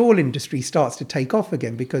Kashmiri shawl industry starts to take off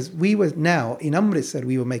again because we were now, in Amritsar,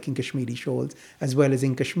 we were making Kashmiri shawls as well as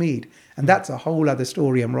in Kashmir. And that's a whole other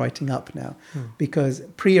story I'm writing up now because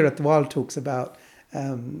Priya Atwal talks about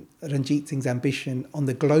Ranjit Singh's ambition on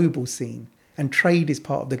the global scene, and trade is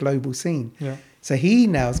part of the global scene. Yeah. So he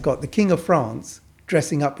now's got the King of France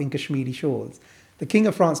dressing up in Kashmiri shawls, the King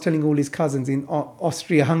of France telling all his cousins in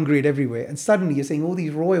Austria, Hungary and everywhere, and suddenly you're seeing all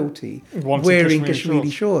these royalty wearing Kashmiri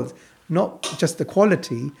shawls. Not just the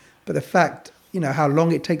quality, but the fact, how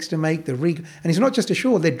long it takes to make the rig. And it's not just a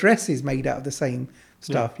shawl, their dress is made out of the same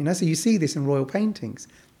stuff, so you see this in royal paintings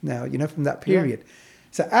now, from that period. Yeah.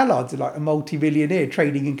 So Allard's like a multi-millionaire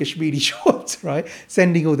trading in Kashmiri shawls, right?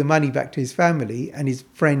 Sending all the money back to his family, and his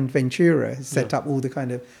friend Ventura has set up all the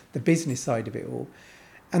kind of the business side of it all.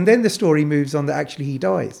 And then the story moves on that actually he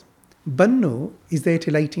dies. Bannu is there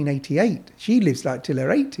till 1888. She lives like till her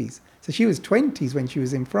 80s. So she was 20s when she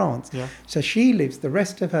was in France. Yeah. So she lives the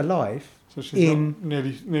rest of her life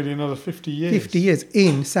nearly another 50 years. 50 years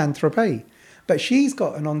in Saint-Tropez. But she's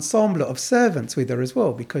got an ensemble of servants with her as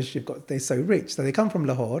well because they're so rich. So they come from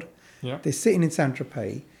Lahore. Yeah. They're sitting in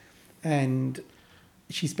Saint-Tropez, and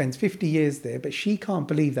she spends 50 years there, but she can't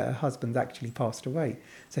believe that her husband's actually passed away.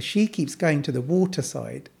 So she keeps going to the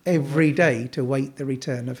waterside every day to wait the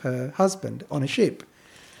return of her husband on a ship.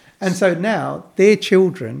 And so now their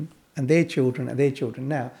children and their children and their children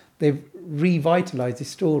now, they've revitalised this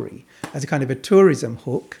story as a kind of a tourism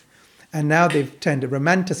hook. And now they've turned to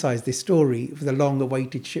romanticise this story for the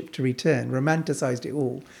long-awaited ship to return, romanticised it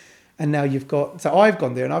all. And now so I've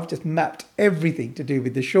gone there and I've just mapped everything to do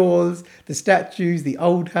with the shores, the statues, the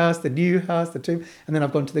old house, the new house, the tomb. And then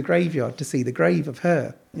I've gone to the graveyard to see the grave of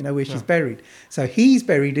her, where she's buried. So he's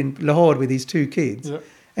buried in Lahore with his 2 kids. Yeah.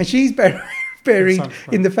 And she's buried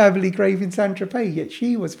in the family grave in Saint-Tropez. Yet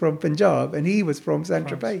she was from Punjab and he was from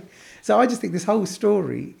Saint-Tropez. So I just think this whole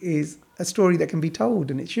story is a story that can be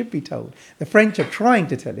told, and it should be told. The French are trying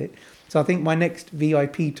to tell it. So I think my next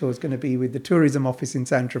VIP tour is going to be with the tourism office in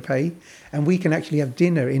Saint-Tropez, and we can actually have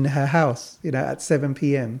dinner in her house, at 7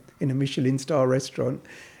 p.m. in a Michelin star restaurant.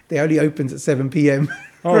 It only opens at 7 p.m.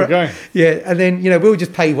 Oh, okay. Yeah, and then, we'll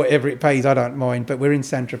just pay whatever it pays. I don't mind, but we're in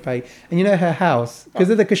Saint-Tropez. And her house, because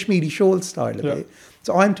of the Kashmiri shawl style of it.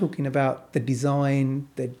 So I'm talking about the design,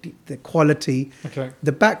 the quality. Okay.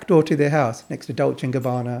 The back door to their house, next to Dolce &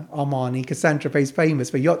 Gabbana, Armani, because Saint-Tropez is famous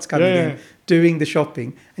for yachts coming in, doing the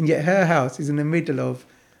shopping. And yet her house is in the middle of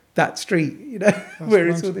that street, where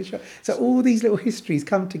it's all the shop. So all these little histories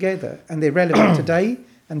come together, and they're relevant today,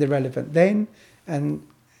 and they're relevant then. And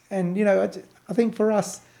I think for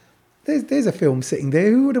us, there's a film sitting there.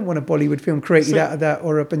 Who wouldn't want a Bollywood film created out of that,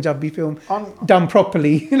 or a Punjabi film done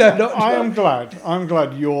properly? I'm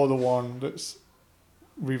glad you're the one that's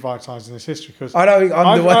revitalising this history, because I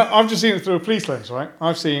know I've just seen it through a police lens, right?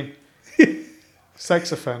 I've seen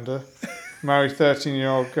sex offender, married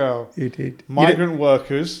 13-year-old girl. You did. Migrant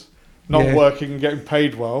workers not working and getting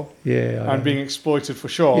paid well, and being exploited for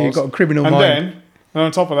shores. You've got a criminal mind. And then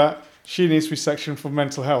on top of that, she needs to be sectioned for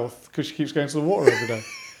mental health because she keeps going to the water every day.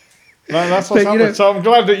 That's what's happened. So I'm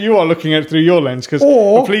glad that you are looking at it through your lens, because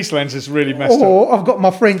the police lens is really messed up. Or I've got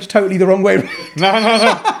my French totally the wrong way. No,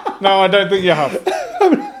 I don't think you have.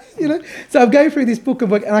 So I'm going through this book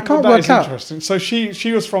and I can't work out. Interesting. So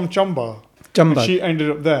she was from Chumba. She ended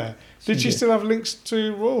up there. Did she still have links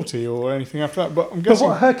to royalty or anything after that? But I'm guessing...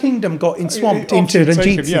 But her kingdom got swamped into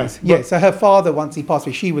Ranjit Singh. So her father, once he passed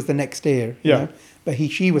away, she was the next heir. But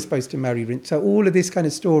she was supposed to marry Rinch. So all of this kind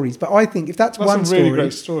of stories. But I think if that's one story... That's a really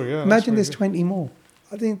great story, yeah. Imagine there's 20 more.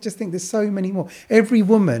 I think there's so many more. Every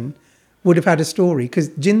woman would have had a story, because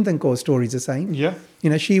Jindan Kaur's story is the same. Yeah.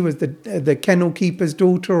 She was the kennel keeper's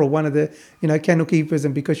daughter, or one of the, kennel keepers,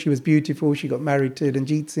 and because she was beautiful, she got married to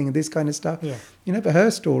Ranjit Singh and this kind of stuff. Yeah. But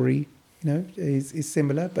her story, is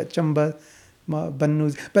similar. But Chamba,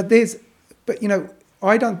 Bannu's...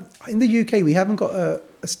 in the UK, we haven't got a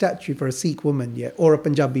statue for a Sikh woman yet, or a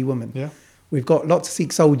Punjabi woman. Yeah. We've got lots of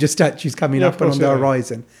Sikh soldier statues coming up and on the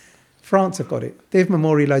horizon. France have got it. They've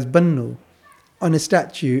memorialised Bannu on a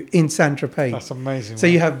statue in Saint-Tropez. That's amazing. So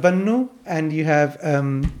you have Bannu and you have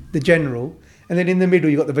the general, and then in the middle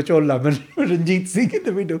you've got the Bachola and Ranjit Singh in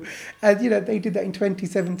the middle. And, they did that in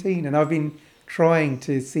 2017, and I've been trying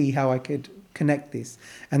to see how I could connect this.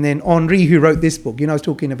 And then Henri, who wrote this book, I was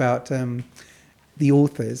talking about... the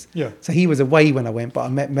authors. Yeah. So he was away when I went, but I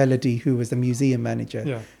met Melody, who was the museum manager.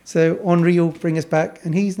 Yeah. So Henri will bring us back,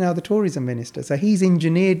 and he's now the tourism minister. So he's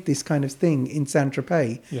engineered this kind of thing in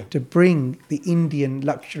Saint-Tropez to bring the Indian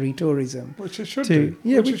luxury tourism. Which it should do.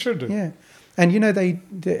 Yeah, which it should do. Yeah. And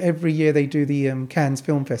every year they do the Cannes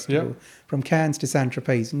Film Festival. Yeah. From Cannes to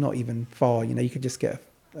Saint-Tropez, not even far. You could just get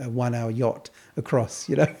a 1-hour yacht across,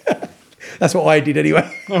 That's what I did anyway.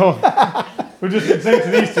 We're just saying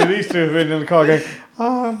to these two have been in the car going,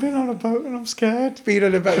 I've been on a boat and I'm scared. Been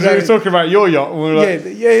on a boat. So we're talking about your yacht. And we're like,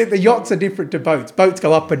 the yachts are different to boats. Boats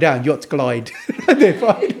go up and down, yachts glide. They're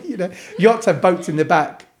fine, Yachts have boats in the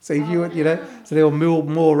back. So if so they'll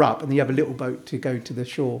moor up, and then you have a little boat to go to the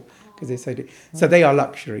shore, because they're so they are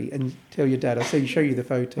luxury. And tell your dad, show you the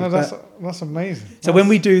photo. No, that's amazing. So when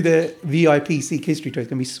we do the VIP Sikh history tour, it's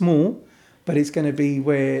going to be small, but it's going to be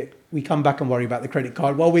where we come back and worry about the credit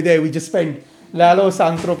card. While we're there, we just spend Lalo,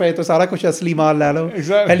 Saint-Tropez, to sara kuch asli maal Lalo.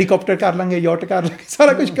 Exactly. Helicopter kar lange, yacht kar lange,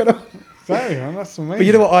 sara kuch karo. Exactly, man, that's amazing. But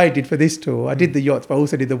you know what I did for this tour? I did the yachts, but I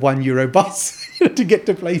also did the €1 bus to get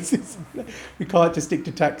to places. We can't just stick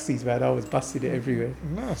to taxis, man. I was busting it everywhere.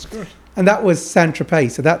 No, that's good. And that was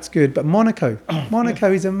Saint-Tropez, so that's good. But Monaco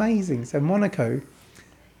is amazing. So Monaco,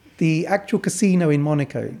 the actual casino in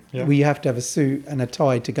Monaco, where you have to have a suit and a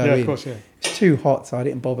tie to go in. Of course, It's too hot, so I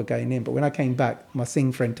didn't bother going in. But when I came back, my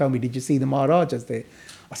Singh friend told me, "Did you see the Maharajas there?"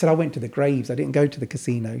 I said, "I went to the graves. I didn't go to the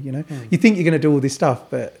casino." You know, you think you're going to do all this stuff,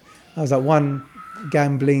 but I was like, one,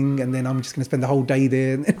 gambling, and then I'm just going to spend the whole day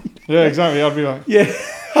there. And then, yeah, exactly. I'd be like, yeah,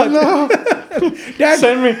 no. Dad,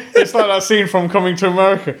 Send me. It's like that scene from Coming to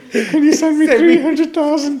America. Can you send me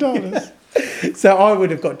 $300,000? So I would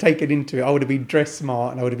have got taken into it. I would have been dressed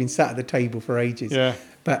smart and I would have been sat at the table for ages. Yeah.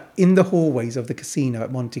 But in the hallways of the casino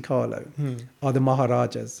at Monte Carlo are the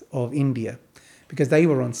Maharajas of India, because they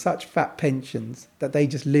were on such fat pensions that they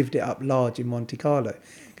just lived it up large in Monte Carlo.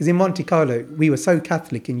 Because in Monte Carlo, we were so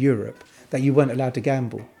Catholic in Europe that you weren't allowed to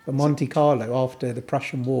gamble. But Monte Carlo, after the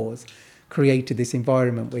Prussian Wars, created this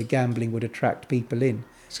environment where gambling would attract people in.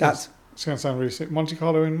 It's going to sound really sick. Monte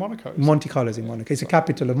Carlo in Monaco. Monte Carlo's in Monaco. It's the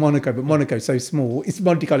capital of Monaco, but Monaco's so small.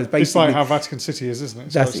 Monte Carlo's basically... It's like how Vatican City is, isn't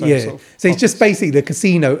it? That's, yeah. Sort of so it's just basically the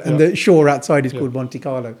casino, and the shore outside is called Monte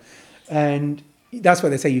Carlo. And that's why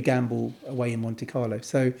they say you gamble away in Monte Carlo.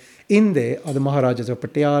 So in there are the Maharajas of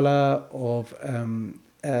Patiala, of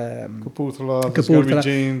Kapurthala. All that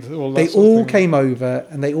they sort all of thing. came over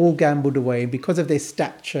and they all gambled away. And because of their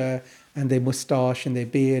stature and their moustache and their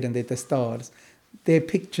beard and their stars, their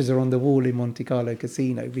pictures are on the wall in Monte Carlo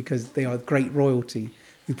Casino, because they are great royalty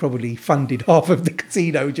who probably funded half of the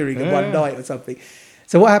casino during one night or something.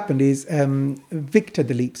 So what happened is Victor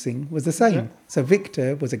Dalip Singh was the same. Yeah. So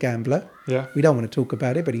Victor was a gambler. Yeah. We don't want to talk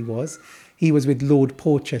about it, but he was. He was with Lord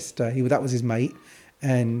Porchester. That was his mate.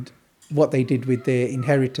 And what they did with their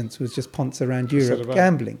inheritance was just ponce around Europe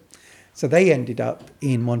gambling. So they ended up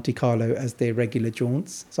in Monte Carlo as their regular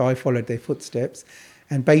jaunts. So I followed their footsteps.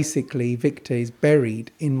 And basically, Victor is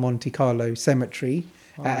buried in Monte Carlo Cemetery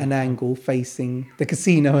at an angle facing the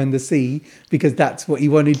casino and the sea, because that's what he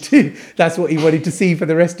wanted to. That's what he wanted to see for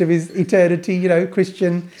the rest of his eternity,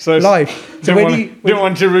 Christian life. So didn't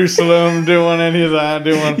want Jerusalem, didn't want any of that,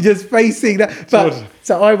 didn't want just facing that. But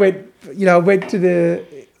so I went. I went to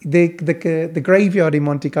the graveyard in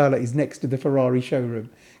Monte Carlo is next to the Ferrari showroom.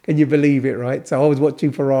 Can you believe it? Right. So I was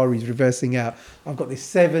watching Ferraris reversing out. I've got this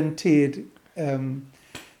 7-tiered.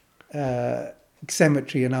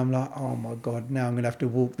 Cemetery, and I'm like, oh my god, now I'm gonna have to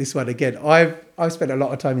walk this one again. I've spent a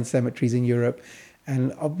lot of time in cemeteries in Europe,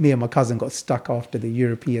 and me and my cousin got stuck after the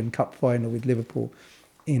European Cup final with Liverpool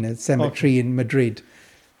in a cemetery in Madrid,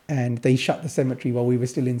 and they shut the cemetery while we were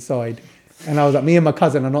still inside. And I was like, me and my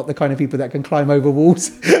cousin are not the kind of people that can climb over walls.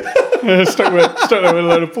 Stuck there with a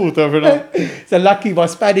load of pulled overnight. So lucky my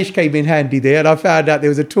Spanish came in handy there, and I found out there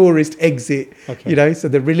was a tourist exit. So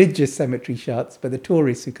the religious cemetery shuts, but the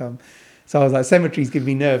tourists who come. So I was like, cemeteries give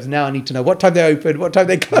me nerves. Now I need to know what time they open, what time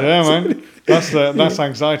they close. Yeah, man. That's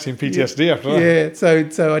anxiety and PTSD after that. Yeah,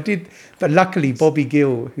 so I did. But luckily, Bobby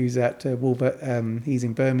Gill, who's at he's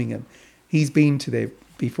in Birmingham, he's been to there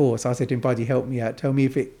before. So I said to him, buddy, help me out. Tell me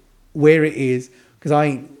where it is. Because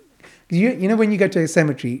when you go to a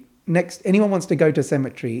cemetery, anyone wants to go to a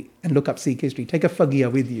cemetery and look up Sikh history, take a fuggia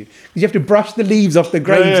with you, because you have to brush the leaves off the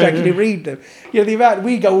graves to actually read them. The amount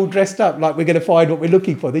we go all dressed up like we're going to find what we're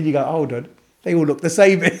looking for, then you go, hold on, they all look the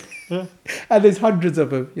same. And there's hundreds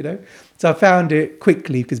of them. So I found it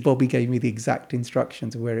quickly because Bobby gave me the exact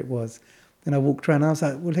instructions of where it was. Then I walked around and I was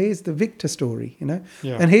like, well, here's the Victor story,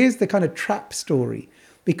 and here's the kind of trap story,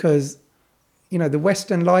 because the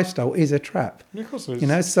Western lifestyle is a trap. Yeah, of course it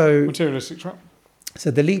is. So materialistic trap. So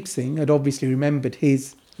Dalip Singh had obviously remembered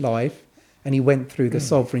his life, and he went through the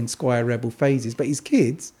sovereign, squire, rebel phases. But his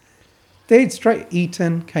kids, they'd straight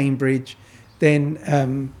Eton, Cambridge,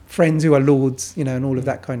 then friends who are lords, and all of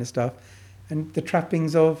that kind of stuff. And the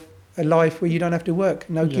trappings of a life where you don't have to work.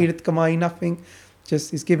 No kirat kamai, nothing.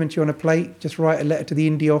 Just is given to you on a plate. Just write a letter to the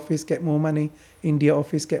India office, get more money. India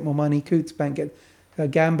office, get more money. Coots Bank,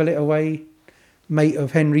 gamble it away. Mate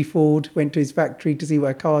of Henry Ford went to his factory to see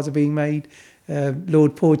where cars are being made.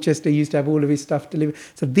 Lord Porchester used to have all of his stuff delivered.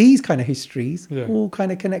 So these kind of histories all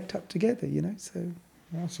kind of connect up together, So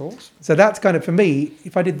that's awesome. So that's kind of, for me,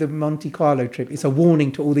 if I did the Monte Carlo trip, it's a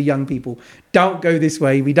warning to all the young people. Don't go this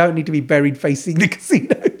way. We don't need to be buried facing the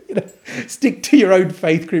casino. Stick to your own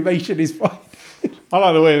faith. Cremation is fine. I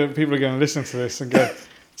like the way that people are going to listen to this and go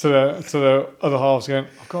to the other halves going,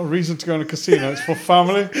 I've got a reason to go in a casino. It's for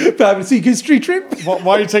family. Family Sikh history trip.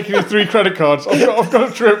 Why are you taking your 3 credit cards? I've got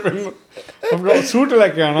a trip. I've got a suit to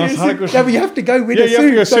let go. Yeah, but you have to go with a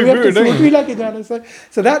suit.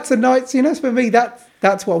 So that's a nice, for me,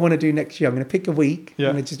 that's what I want to do next year. I'm going to pick a week. I'm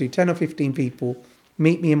going to just do 10 or 15 people.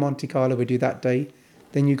 Meet me in Monte Carlo. We'll do that day.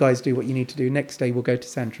 Then you guys do what you need to do. Next day, we'll go to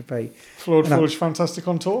Saint-Tropez. Flawed, Fantastic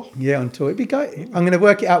on tour? Yeah, on tour. It'd be great. I'm going to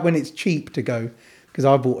work it out when it's cheap to go. because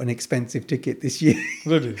I bought an expensive ticket this year.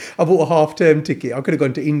 Really? I bought a half-term ticket. I could have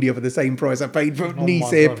gone to India for the same price I paid for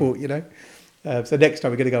Nice airport, you know. So next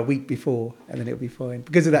time we're going to go a week before, and then it'll be fine.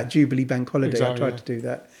 Because of that Jubilee Bank holiday, Exactly, I tried to do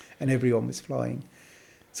that, and everyone was flying.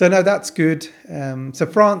 So no, that's good. So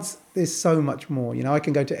France, there's so much more. You know, I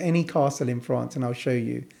can go to any castle in France, and I'll show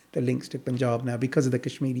you the links to Punjab now because of the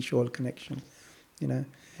Kashmiri shawl connection. You know,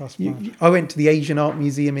 I went to the Asian Art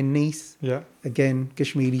Museum in Nice. Yeah. Again,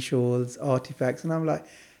 Kashmiri shawls, artifacts, and I'm like,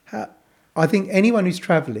 I think anyone who's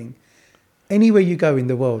traveling, anywhere you go in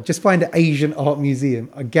the world, just find an Asian art museum.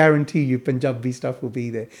 I guarantee you Punjabi stuff will be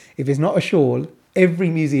there. If it's not a shawl, every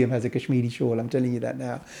museum has a Kashmiri shawl. I'm telling you that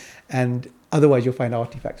now. And otherwise you'll find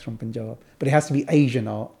artifacts from Punjab. But it has to be Asian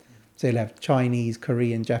art. So you'll have Chinese,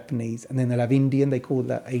 Korean, Japanese, and then they'll have Indian. They call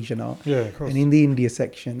that Asian art. Yeah, of course. And in the India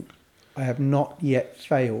section, I have not yet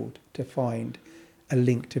failed to find a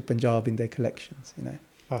link to Punjab in their collections, you know.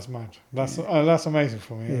 That's mad. That's amazing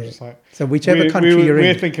for me. Yeah. Just like, so whichever country you're in.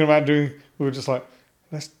 We're thinking about doing, we were just like,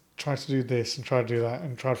 let's try to do this and try to do that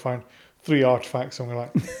and try to find 3 artifacts. And we're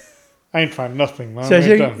like, I ain't found nothing, man. So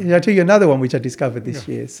I'll tell you another one which I discovered this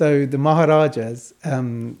year. So the Maharajas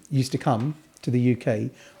used to come to the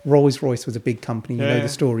UK. Rolls-Royce was a big company. You know the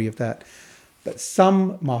story of that. But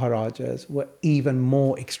some Maharajas were even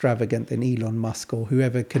more extravagant than Elon Musk or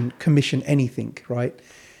whoever can commission anything, right?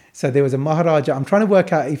 So there was a Maharaja. I'm trying to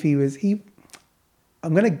work out if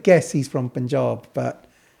I'm going to guess he's from Punjab, but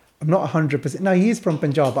I'm not 100%. No, he is from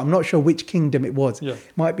Punjab, but I'm not sure which kingdom it was. Yeah.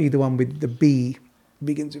 Might be the one with the B,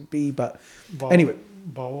 begins with B, but anyway.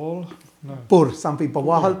 Bawal? No. Pur, something,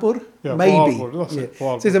 Bawalpur? Yeah, maybe.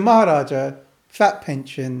 Bawalpur, So he's a Maharaja, fat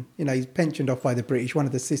pension, you know, he's pensioned off by the British, one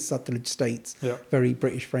of the Cis-Sutlej states, very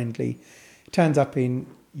British friendly. Turns up in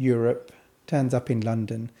Europe, turns up in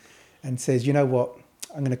London and says, you know what?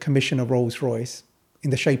 I'm going to commission a Rolls Royce in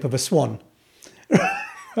the shape of a swan.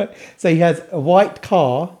 So he has a white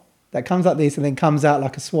car that comes like this and then comes out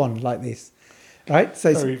like a swan, like this. Right?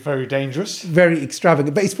 So very, very dangerous. Very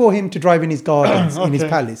extravagant. But it's for him to drive in his gardens, in his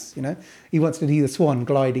palace, you know. He wants to see the swan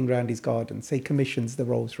gliding around his garden. So he commissions the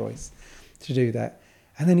Rolls Royce to do that.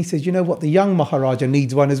 And then he says, you know what? The young Maharaja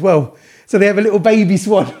needs one as well. So they have a little baby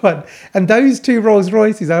swan one. And those 2 Rolls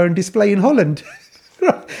Royces are on display in Holland.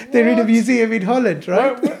 They're in a museum in Holland,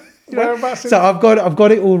 right? Whereabouts? So I've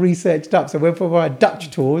got it all researched up. So we're for our Dutch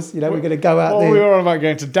tours. You know, we're going to go out there. We were on about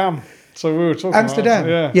going to Dam. So we were talking Amsterdam.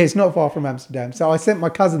 About, yeah, it's not far from Amsterdam. So I sent my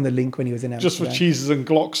cousin the link when he was in Amsterdam. Just for cheeses and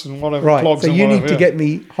glocks and whatever. Right. So you need to get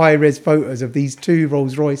me high-res photos of these 2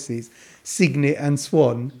 Rolls Royces, Signet and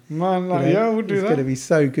Swan. Man, we'll do that. It's going to be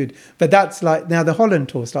so good. But that's like, now the Holland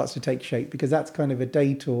tour starts to take shape because that's kind of a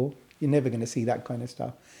day tour. You're never going to see that kind of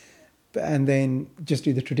stuff. And then just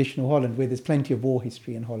do the traditional Holland, where there's plenty of war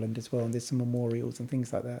history in Holland as well, and there's some memorials and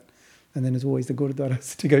things like that. And then there's always the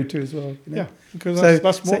Gurdwaras to go to as well. You know? Yeah, because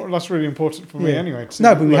that's really important for me anyway.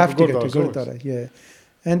 No, but we have to go to Gurdwara, yeah.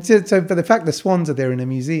 And so, but the fact the swans are there in a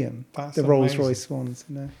museum, the Rolls Royce swans.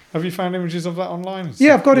 You know. Have you found images of that online?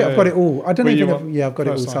 Yeah, I've got it. I've got it all. I don't even know. I've got it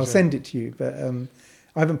all. So I'll send it to you, but.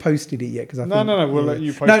 I haven't posted it yet because I think... No, we'll let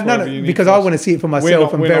you post it. No, because I want to see it for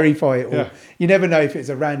myself and verify it all. Yeah. You never know if it's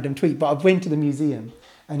a random tweet, but I've went to the museum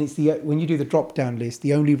and it's when you do the drop-down list,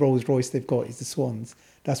 the only Rolls Royce they've got is the swans.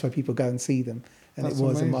 That's why people go and see them. And it was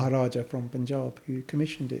amazing. A Maharaja from Punjab who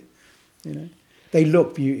commissioned it, you know. They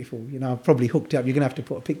look beautiful. You know, I've probably hooked up. You're going to have to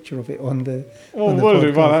put a picture of it on the... Well, we'll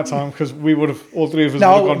do by that time because we would have, all 3 of us would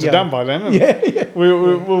have gone to Dam by then. Yeah.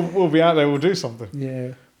 We'll be out there, we'll do something.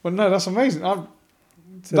 Yeah. Well, no, that's amazing.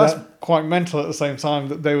 So that's quite mental at the same time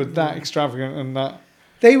that they were that extravagant and that...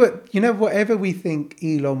 They were, you know, whatever we think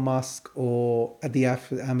Elon Musk or at the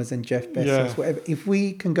Amazon Jeff Bezos, whatever, if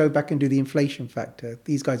we can go back and do the inflation factor,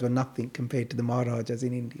 these guys were nothing compared to the Maharajas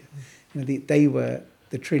in India. You know, they were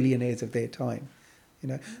the trillionaires of their time. You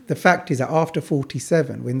know, the fact is that after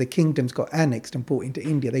 47, when the kingdoms got annexed and brought into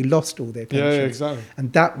India, they lost all their pensions. Yeah, exactly.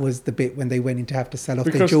 And that was the bit when they went in to have to sell off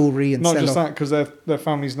their jewellery and not just that, because their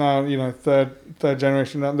families now, you know, third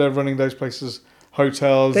generation, they're running those places,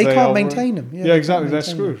 hotels. They can't maintain them. Yeah, exactly. They're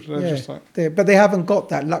screwed. They're just like... But they haven't got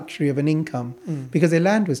that luxury of an income because their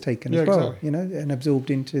land was taken as well, you know, and absorbed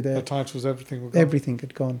into their titles, everything were gone. Everything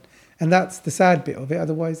had gone. And that's the sad bit of it.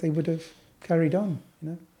 Otherwise, they would have carried on, you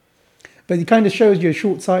know. But it kind of shows your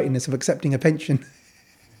short-sightedness of accepting a pension.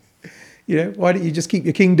 You know, why don't you just keep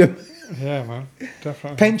your kingdom? Yeah, man,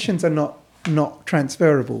 definitely. Pensions are not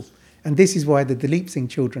transferable. And this is why the Dalip Singh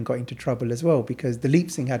children got into trouble as well, because Dalip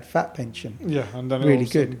Singh had fat pension. Yeah, and then really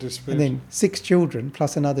good. And then 6 children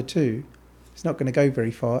plus another 2 It's not going to go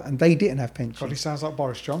very far. And they didn't have pensions. God, he sounds like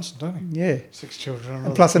Boris Johnson, doesn't he? Yeah. 6 children.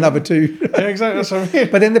 And plus another 2. Yeah, exactly. That's what I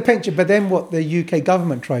mean. But then the pension, what the UK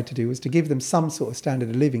government tried to do was to give them some sort of standard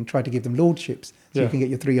of living, try to give them lordships. So you can get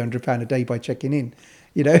your £300 a day by checking in,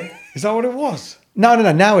 you know. Is that what it was? No.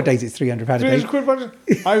 Nowadays it's £300 a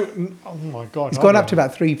day. Oh my God. It's gone up to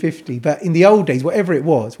about £350. But in the old days, whatever it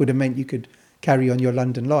was would have meant you could carry on your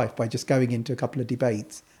London life by just going into a couple of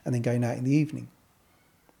debates and then going out in the evening.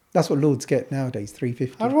 That's what lords get nowadays,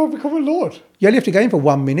 £350. How do I become a lord? You only have to go in for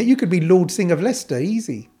 1 minute. You could be Lord Singh of Leicester,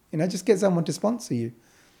 easy. You know, just get someone to sponsor you.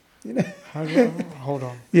 You know. Hold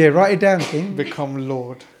on. Yeah, write it down, King. Become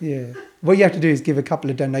lord. Yeah. What you have to do is give a couple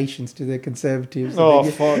of donations to the Conservatives.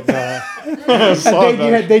 Fuck that.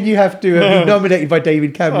 And then you have to be nominated by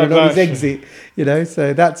David Cameron on his exit. You know,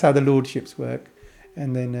 so that's how the lordships work.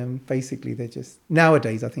 And then basically they're just...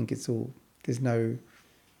 Nowadays, I think it's all... There's no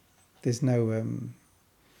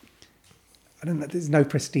I don't know. There's no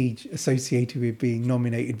prestige associated with being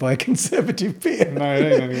nominated by a Conservative peer. No,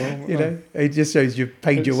 it ain't anymore. You know, it just shows you've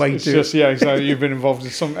paid your way to it. Yeah, exactly. You've been involved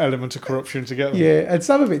in some element of corruption to get them. Yeah, and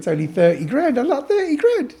some of it's only 30 grand. I'm like, 30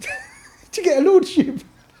 grand to get a lordship.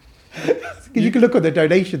 Because you can look on the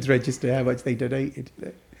donations register how much they donated.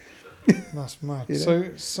 You know? That's mad. You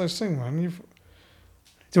know? So Singh, man,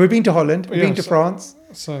 So we've been to Holland, we've been to France.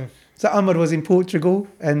 So Ahmad was in Portugal,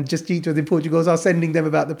 and Justine was in Portugal. So I was sending them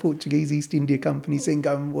about the Portuguese East India Company, saying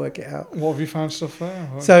go and work it out. What have you found stuff there?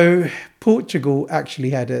 So Portugal actually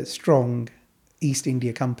had a strong East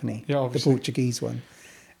India Company, the Portuguese one.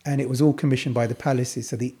 And it was all commissioned by the palaces.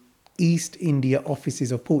 So the East India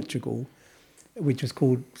offices of Portugal, which was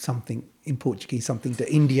called something in Portuguese, something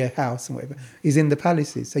the India House and whatever, is in the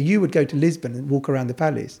palaces. So you would go to Lisbon and walk around the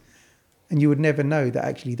palace, and you would never know that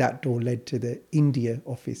actually that door led to the India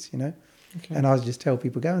office, you know. Okay. And I would just tell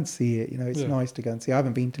people, go and see it. You know, it's nice to go and see. I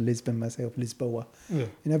haven't been to Lisbon myself, Lisboa. Yeah.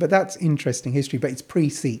 You know, but that's interesting history. But it's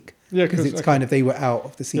pre-Sikh. Yeah, because it's kind of, they were out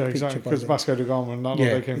of the Sikh picture. Exactly, because Vasco da Gama and that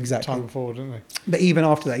they came time before, didn't they? But even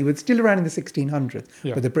after that, he was still around in the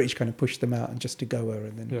 1600s, but the British kind of pushed them out and just to Goa.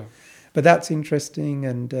 And then, But that's interesting.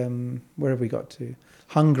 And where have we got to?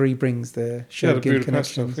 Hungary brings the Shurgin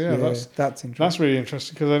connections. That's interesting. That's really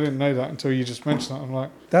interesting because I didn't know that until you just mentioned that. I'm like,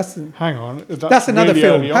 hang on, that's another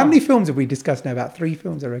film. How many films have we discussed now? About 3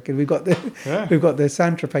 films, I reckon. We've got the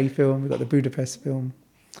Saint-Tropez film, we've got the Budapest film.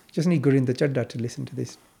 Just need Gurinder Chadda to listen to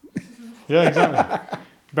this. Yeah, exactly.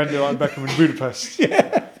 Bend it like Beckham in Budapest.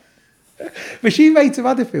 Yeah. But she made some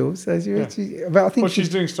other films. So I think she's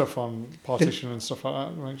doing stuff on partition and stuff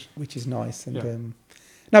like that, which is nice. And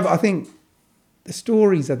no, but I think the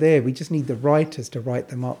stories are there. We just need the writers to write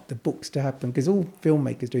them up, the books to happen, because all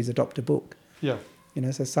filmmakers do is adopt a book. Yeah. You know,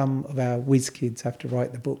 so some of our whiz kids have to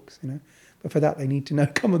write the books, you know. But for that, they need to know,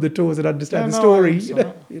 come on the tours and understand the story,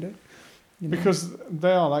 you know. Because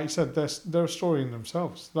they are, like you said, they're a story in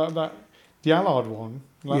themselves. That the Allard one,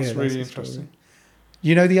 that's really interesting.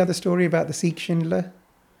 You know the other story about the Sikh Schindler?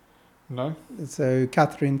 No. So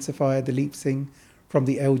Catherine Sophia the Leap Singh from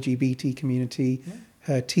the LGBT community,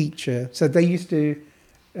 her teacher. So they used to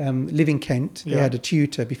live in Kent. They had a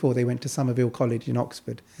tutor before they went to Somerville College in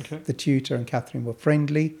Oxford. Okay. The tutor and Catherine were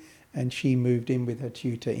friendly, and she moved in with her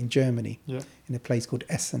tutor in Germany, in a place called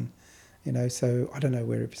Essen. You know, so I don't know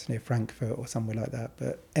where it's near Frankfurt or somewhere like that,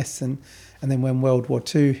 but Essen. And then when World War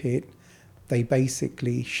II hit, they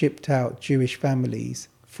basically shipped out Jewish families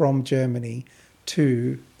from Germany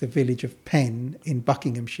to the village of Penn in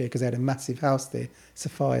Buckinghamshire, because they had a massive house there,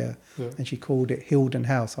 Sophia, and she called it Hilden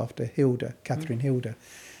House after Hilda, Catherine Hilda.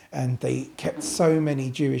 And they kept so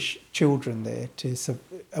many Jewish children there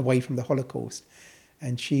away from the Holocaust.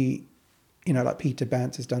 And she, you know, like Peter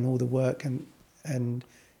Bance has done all the work, and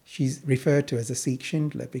she's referred to as a Sikh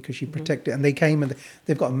Schindler because she protected. And they came and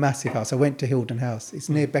they've got a massive house. I went to Hilden House. It's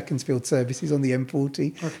near Beaconsfield Services on the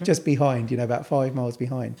M40, just behind, you know, about 5 miles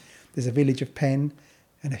behind. There's a village of Penn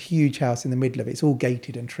and a huge house in the middle of it. It's all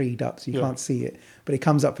gated and treed up, so you can't see it. But it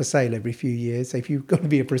comes up for sale every few years. So if you're going to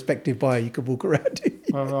be a prospective buyer, you could walk around it.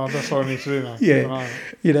 Well, that's what I need to do now. Yeah.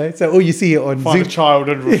 You know, so all you see it on Find a child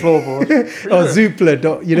under a floorboard. Or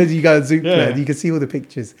Zoopla. You know, you go on Zoopla, you can see all the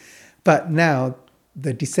pictures. But now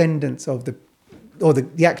the descendants of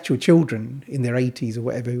the actual children in their 80s or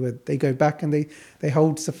whatever, they go back and they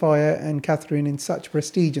hold Sophia and Catherine in such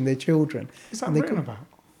prestige and their children. Is that written about?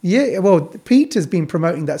 Yeah, well, Peter's been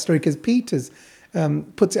promoting that story because Peter's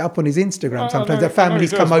puts it up on his Instagram sometimes. Their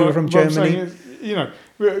families come over from Germany. You know,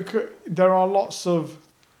 there are lots of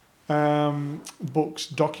books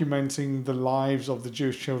documenting the lives of the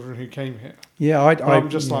Jewish children who came here. Yeah, I'm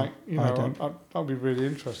just like, that'd be really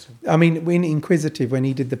interesting. I mean, when Inquisitive, when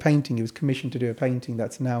he did the painting, he was commissioned to do a painting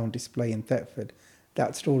that's now on display in Thetford.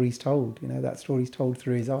 That story's told, that story's told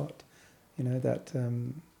through his art, that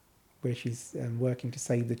where she's working to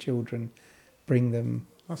save the children, bring them.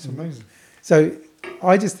 That's amazing. So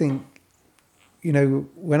I just think,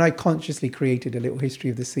 when I consciously created a little history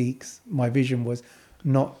of the Sikhs, my vision was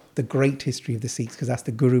not the great history of the Sikhs, because that's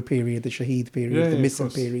the Guru period, the Shaheed period, the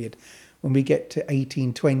Misl period. When we get to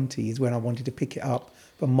 1820 is when I wanted to pick it up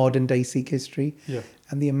for modern day Sikh history. Yeah.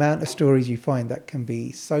 And the amount of stories you find that can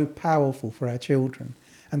be so powerful for our children,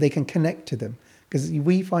 and they can connect to them. Because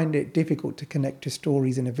we find it difficult to connect to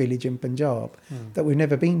stories in a village in Punjab that we've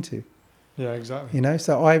never been to. Yeah, exactly.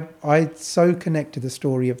 So I so connect to the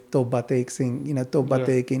story of Kamalpreet Singh,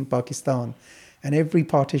 Kamalpreet in Pakistan. And every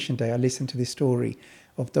partition day I listen to this story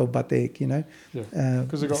of Kamalpreet, Yeah,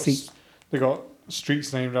 because they got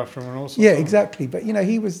streets named after him and all sorts. Yeah, exactly. But,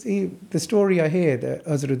 the story I hear that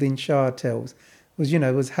Azharuddin Shah tells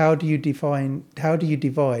was how do you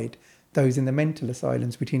divide those in the mental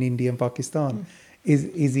asylums between India and Pakistan?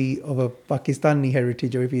 Is he of a Pakistani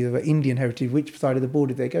heritage, or if he's of an Indian heritage, which side of the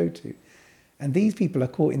border they go to? And these people are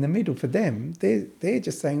caught in the middle. For them, they're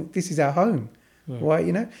just saying, this is our home. Yeah.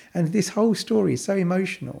 Why, And this whole story is so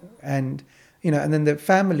emotional. And, and then the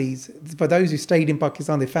families, for those who stayed in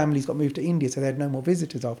Pakistan, their families got moved to India, so they had no more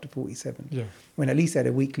visitors after 47. Yeah. When at least they had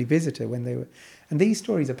a weekly visitor when they were... And these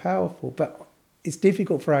stories are powerful, but it's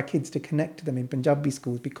difficult for our kids to connect to them in Punjabi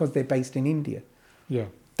schools because they're based in India. Yeah.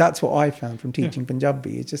 That's what I found from teaching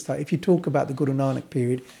Punjabi. It's just like, if you talk about the Guru Nanak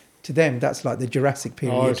period, to them, that's like the Jurassic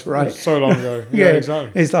period, right? It's so long ago. Yeah,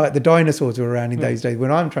 exactly. It's like the dinosaurs were around in those days.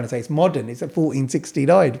 When I'm trying to say it's modern, it's at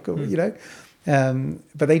 1469,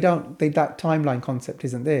 But that timeline concept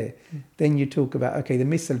isn't there. Then you talk about, the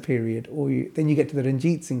Misl period, then you get to the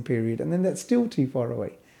Ranjit Singh period, and then that's still too far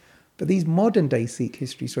away. But these modern day Sikh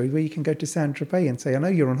history stories, where you can go to Saint Tropez and say, I know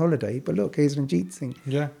you're on holiday, but look, here's Ranjit Singh.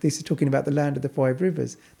 Yeah. This is talking about the land of the five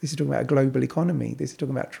rivers. This is talking about a global economy. This is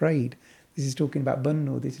talking about trade. This is talking about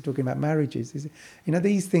bunno. This is talking about marriages.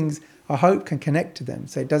 These things I hope can connect to them,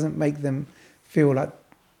 so it doesn't make them feel like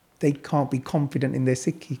they can't be confident in their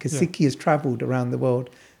Sikhi, because Sikhi has travelled around the world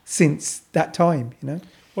since that time.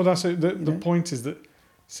 Well, that's it. The point is that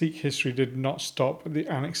Sikh history did not stop at the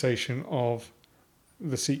annexation of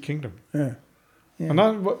the Sikh kingdom. Yeah. And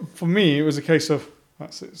that, for me, it was a case of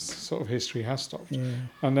that's it, sort of history has stopped. Yeah.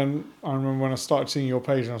 And then I remember when I started seeing your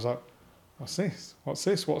page, and I was like, what's this? What's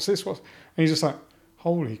this? What's this? And you're just like,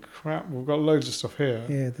 holy crap, we've got loads of stuff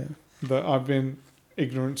here that I've been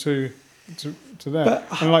ignorant to there.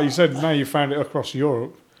 And like you said, now you found it across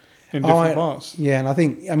Europe in different parts. Yeah, and I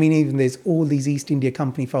think, even there's all these East India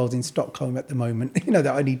Company files in Stockholm at the moment, that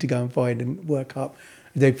I need to go and find and work up.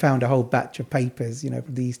 They've found a whole batch of papers,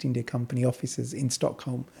 from the East India Company officers in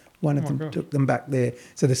Stockholm. One of them took them back there.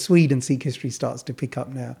 So the Sweden Sikh history starts to pick up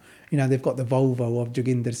now. They've got the Volvo of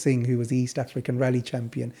Joginder Singh, who was the East African rally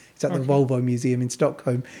champion. It's at the Volvo Museum in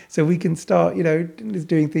Stockholm. So we can start,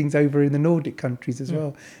 doing things over in the Nordic countries as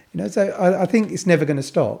well. So I think it's never going to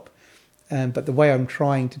stop. But the way I'm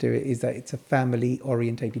trying to do it is that it's a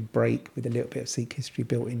family-orientated break with a little bit of Sikh history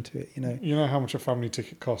built into it, You know how much a family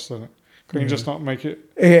ticket costs, doesn't it? Can you just not make it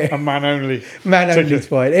a man-only? Man-only is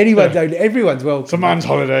fine. Everyone's welcome. It's a man's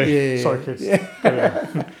holiday. Yeah. Sorry, kids.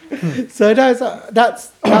 Yeah. So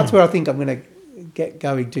that's where I think I'm going to get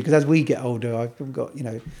going to, because as we get older, I've got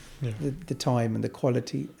the time and the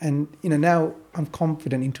quality, and now I'm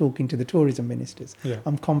confident in talking to the tourism ministers. Yeah.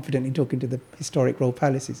 I'm confident in talking to the historic royal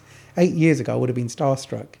palaces. 8 years ago, I would have been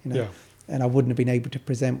starstruck, and I wouldn't have been able to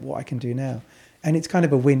present what I can do now. And it's kind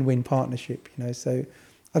of a win-win partnership, So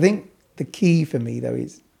I think the key for me, though,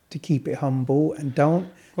 is to keep it humble and don't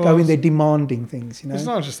go in there demanding things, It's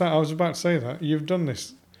not just that. I was about to say that. You've done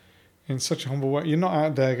this in such a humble way. You're not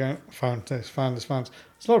out there going, found this, found this, found this.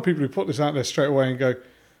 There's a lot of people who put this out there straight away and go,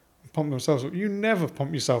 pump themselves up. You never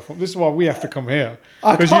pump yourself up. This is why we have to come here.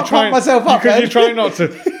 I can't pump myself up. Because you try not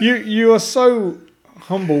to. You are so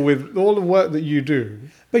humble with all the work that you do.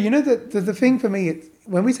 But the thing for me,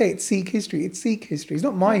 when we say it's Sikh history, it's Sikh history. It's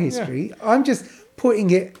not my history. Yeah. I'm just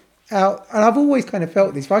putting it out, and I've always kind of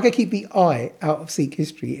felt this. If I could keep the I out of Sikh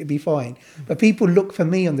history, it'd be fine. But people look for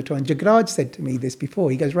me on the tour. And Jagraj said to me this before.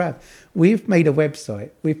 He goes, Rav, we've made a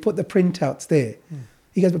website. We've put the printouts there.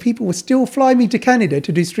 He goes, but people will still fly me to Canada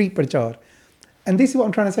to do street prachar. And this is what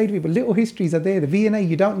I'm trying to say to people. Little histories are there. The V&A,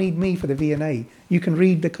 you don't need me for the V&A. You can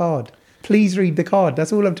read the card. Please read the card.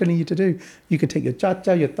 That's all I'm telling you to do. You can take your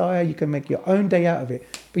chacha, your thaya, you can make your own day out of it.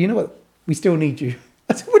 But you know what? We still need you.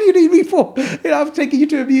 I said, what do you need me for? I'm taking you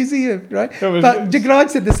to a museum, right? Yeah, but Jagraj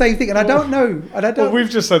said the same thing, and I don't know. And I don't. Well, we've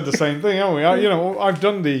just said the same thing, haven't we? I've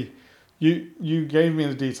done the. You gave me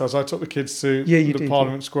the details. I took the kids to the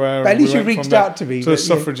Parliament Square. But at least you reached out to me. To the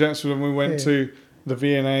suffragettes, and we went to the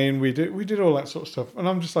V&A, and we did all that sort of stuff. And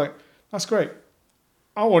I'm just like, that's great.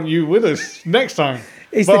 I want you with us next time.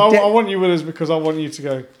 I want you with us because I want you to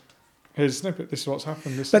go, here's a snippet, this is what's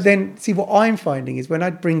happened. Then, see, what I'm finding is when I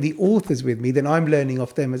bring the authors with me, then I'm learning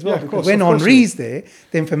off them as well. Yeah, because when Henri's there,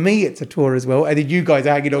 then for me it's a tour as well. And then you guys are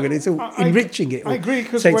hanging on and it's all enriching it. I agree.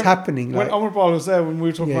 Because it's happening. When Amarbal was there, when we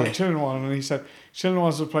were talking about Chillinwan, and he said, Chillinwan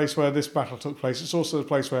is the place where this battle took place. It's also the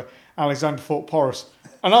place where Alexander fought Porus.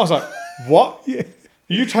 And I was like, what? Are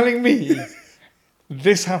you telling me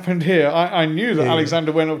this happened here? I knew that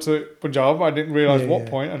Alexander went up to Punjab. I didn't realise what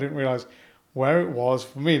point. I didn't realise where it was.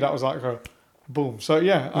 For me, that was like a boom. So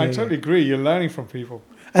I totally agree. You're learning from people.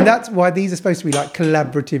 And that's why these are supposed to be like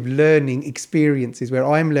collaborative learning experiences where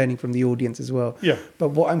I'm learning from the audience as well. Yeah. But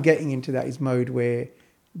what I'm getting into that is mode where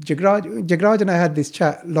Jagraj and I had this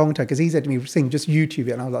chat long time because he said to me, Singh, just YouTube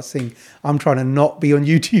it. And I was like, Singh, I'm trying to not be on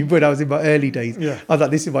YouTube when I was in my early days. Yeah. I was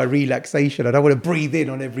like, this is my relaxation. I don't want to breathe in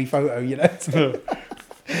on every photo, So,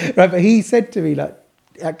 right, but he said to me, like,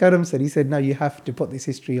 at Garam said, he said, no, you have to put this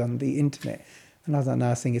history on the internet. And I was like,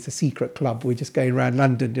 no, Singh, it's a secret club. We're just going around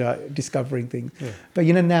London discovering things. Yeah. But,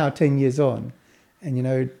 now 10 years on,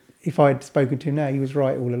 and, if I had spoken to him now, he was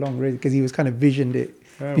right all along, really, because he was kind of visioned it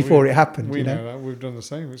before it happened. We know that. We've done the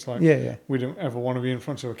same. It's like we don't ever want to be in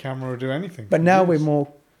front of a camera or do anything. But now we're more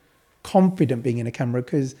confident being in a camera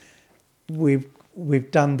because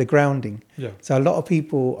we've done the grounding. Yeah. So a lot of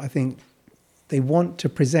people, I think, they want to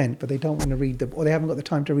present, but they don't want to read or they haven't got the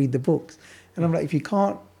time to read the books. And I'm like, if you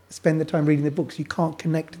can't spend the time reading the books, you can't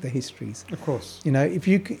connect the histories. Of course. If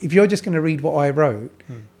you're just going to read what I wrote,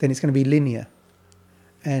 then it's going to be linear.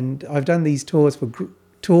 And I've done these tours for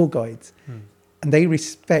tour guides, and they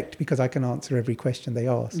respect because I can answer every question they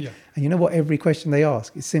ask. Yeah. And you know what? Every question they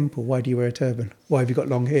ask is simple. Why do you wear a turban? Why have you got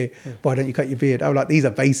long hair? Why don't you cut your beard? I'm like, these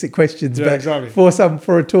are basic questions. Yeah, but exactly.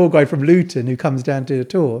 For a tour guide from Luton who comes down to the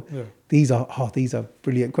tour, these are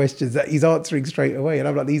brilliant questions that he's answering straight away. And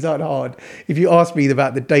I'm like, these aren't hard. If you ask me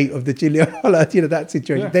about the date of the Gillian, that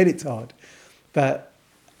situation, then it's hard.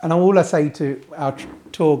 And all I say to our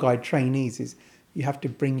tour guide trainees is, you have to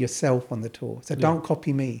bring yourself on the tour. So don't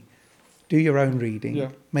copy me. Do your own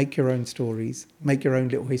reading, make your own stories, make your own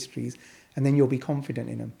little histories, and then you'll be confident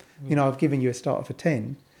in them. I've given you a start of a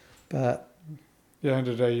 10, but end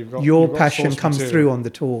of the day, your passion comes through on the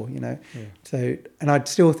tour, So, and I'd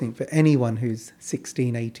still think for anyone who's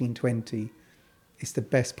 16, 18, 20, it's the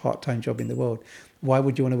best part-time job in the world. Why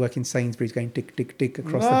would you want to work in Sainsbury's going dick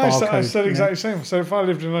across the barcode? I said exactly the same. So if I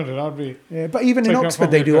lived in London, I'd be... Yeah, but even in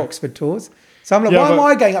Oxford, they do Oxford tours. So I'm like, why am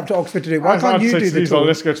I going up to Oxford to do it? Why can't you do the tour?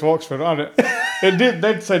 Let's go to Oxford.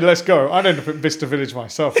 They'd say, let's go. I'd end up at Bicester Village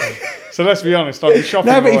myself. So let's be honest, I'd be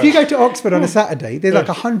shopping. No, but if you go to Oxford on a Saturday, there's like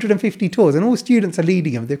 150 tours and all students are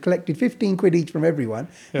leading them. They've collected 15 quid each from everyone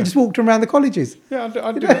and just walked around the colleges. Yeah, I'd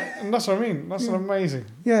do that. And that's what I mean. That's amazing.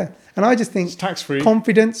 Yeah. And I just think it's tax-free.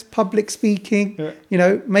 Confidence, public speaking,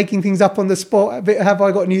 making things up on the spot. A bit, have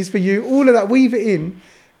I got news for you? All of that, weave it in.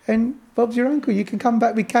 And Bob's your uncle. You can come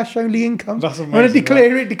back with cash-only income. That's amazing. Want to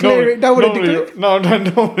declare it. Don't want to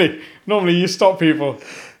declare it. Normally you stop people,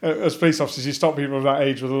 as police officers, you stop people of that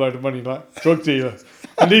age with a load of money, like drug dealer.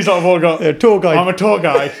 And these lot have all got, tour guide. I'm a tour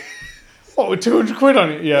guide. What, with 200 quid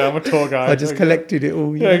on it? Yeah, I'm a tour guide. I just collected it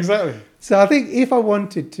all. Yeah, exactly. So I think if I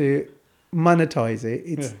wanted to monetize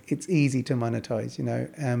it, it's easy to monetize,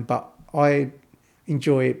 but I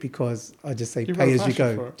enjoy it because I just say pay as you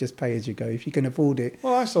go. Just pay as you go. If you can afford it.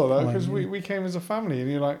 Well, I saw that because we came as a family and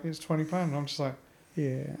you're like, it's £20. And I'm just like,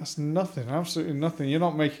 that's nothing, absolutely nothing. You're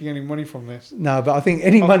not making any money from this. No, but I think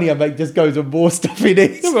any money I make just goes on more stuff in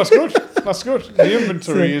it. Yeah, that's good. That's good. The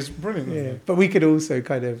inventory is brilliant. Yeah, but we could also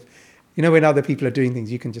kind of, when other people are doing things,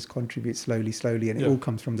 you can just contribute slowly, and it all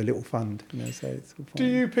comes from the little fund. So it's all fine. Do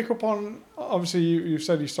you pick up on? Obviously, you've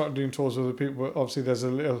said you started doing tours with other people, but obviously there's a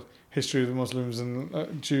little history of the Muslims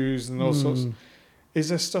and Jews and all sorts. Is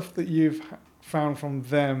there stuff that you've found from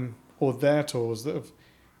them or their tours that have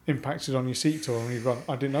impacted on your Sikh tour and you've gone,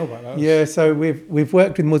 I didn't know about that? Yeah, so we've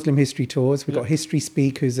worked with Muslim history tours. We've got History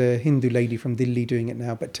Speak, who's a Hindu lady from Delhi doing it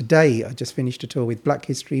now. But today I just finished a tour with Black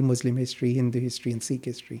history, Muslim history, Hindu history and Sikh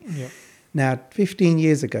history. Yeah. Now, 15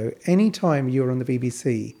 years ago, any time you were on the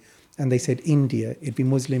BBC and they said India, it'd be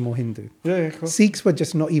Muslim or Hindu. Yeah, of course. Sikhs were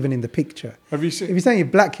just not even in the picture. Have you seen? If you're saying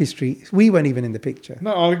Black history, we weren't even in the picture.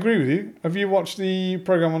 No, I'll agree with you. Have you watched the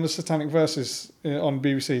programme on the Satanic Verses on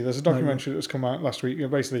BBC? There's a documentary that was come out last week.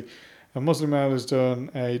 Basically, a Muslim male has done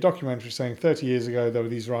a documentary saying 30 years ago there were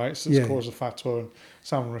these riots that caused a fatwa and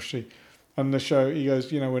Salman Rushdie. And the show, he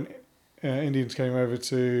goes, when Indians came over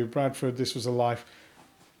to Bradford, this was a life.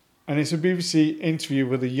 And it's a BBC interview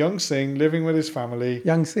with a young Singh living with his family.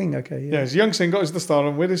 Young Singh, okay. Yeah, his young Singh got to the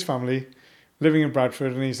stardom with his family, living in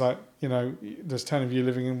Bradford, and he's like, there's 10 of you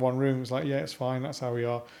living in one room. It's like, yeah, it's fine, that's how we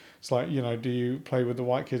are. It's like, do you play with the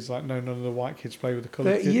white kids? Like, no, none of the white kids play with the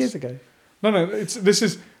coloured kids. 30 years ago? No, this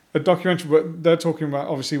is a documentary, but they're talking about,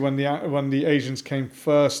 obviously, when the Asians came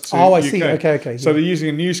first to I UK. see, okay. So they're using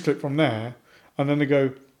a news clip from there, and then they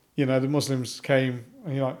go, the Muslims came,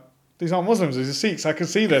 and you're like, these aren't Muslims, these are Sikhs. I can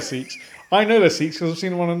see they're Sikhs. I know they're Sikhs because I've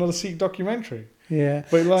seen them on another Sikh documentary. Yeah.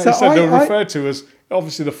 But like I said, they were referred to as,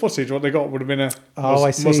 obviously the footage, what they got would have been a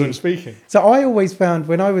Muslim speaking. So I always found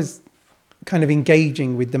when I was kind of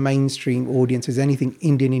engaging with the mainstream audiences, anything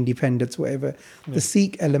Indian independence, whatever, the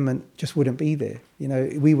Sikh element just wouldn't be there.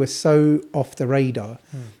 We were so off the radar,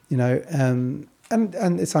 and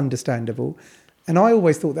it's understandable. And I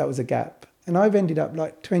always thought that was a gap. And I've ended up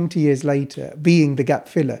like 20 years later being the gap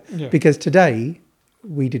filler because today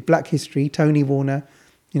we did Black History, Tony Warner,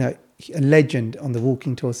 a legend on the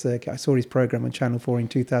walking tour circuit. I saw his program on Channel 4 in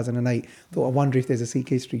 2008. Thought, I wonder if there's a Sikh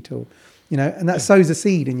history tour, and that sows a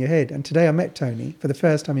seed in your head. And today I met Tony for the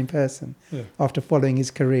first time in person after following his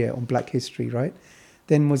career on Black History, right?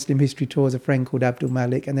 Then Muslim history tours, a friend called Abdul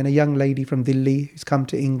Malik, and then a young lady from Delhi who's come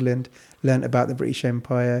to England, learnt about the British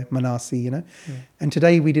Empire, Manasi, And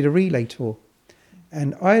today we did a relay tour.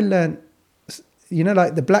 And I learnt,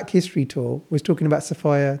 like the Black History tour was talking about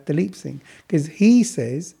Sophia Dalip Singh, because he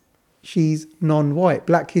says she's non-white.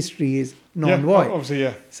 Black history is non-white. Yeah, obviously,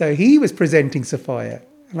 yeah. So he was presenting Sophia,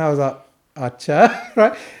 and I was like, acha,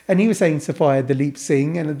 right? And he was saying Sophia Dalip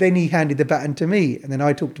Singh, and then he handed the baton to me, and then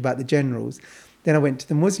I talked about the generals. Then I went to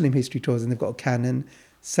the Muslim history tours, and they've got a canon,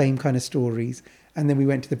 same kind of stories. And then we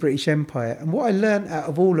went to the British Empire. And what I learned out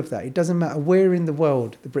of all of that, it doesn't matter where in the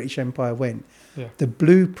world the British Empire went, the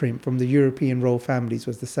blueprint from the European royal families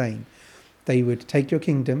was the same. They would take your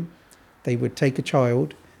kingdom, they would take a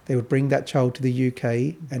child, they would bring that child to the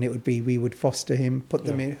UK, and it would be, we would foster him, put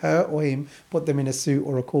them in, her or him, put them in a suit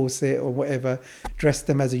or a corset or whatever, dress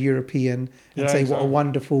them as a European, and say what a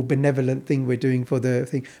wonderful, benevolent thing we're doing for the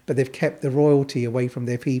thing. But they've kept the royalty away from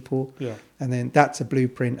their people. Yeah. And then that's a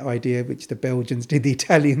blueprint idea, which the Belgians did, the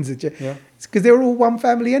Italians. It's because they were all one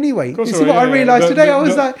family anyway. You see what I realised today? I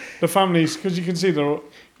was like... The families, because you can see they're all...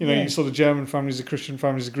 you saw the German families, the Christian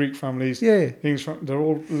families, the Greek families. Yeah. They're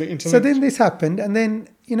all interlinked. So then this happened, and then,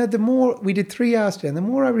 the more... We did 3 hours today, and the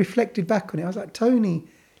more I reflected back on it, I was like, Tony,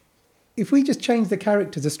 if we just change the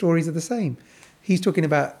characters, the stories are the same. He's talking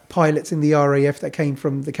about pilots in the RAF that came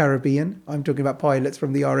from the Caribbean. I'm talking about pilots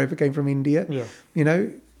from the RAF that came from India. Yeah.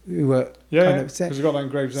 Who were kind of... because we've got that in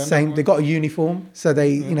Gravesend. Same, they got a uniform, so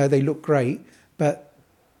they, they look great, but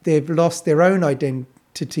they've lost their own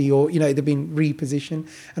identity, or they've been repositioned.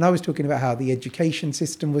 And I was talking about how the education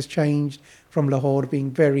system was changed from Lahore being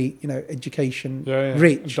very education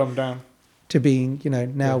rich, dumbed down, to being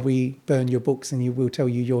now we burn your books and we'll tell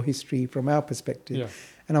you your history from our perspective.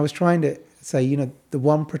 And I was trying to say the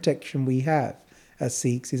one protection we have as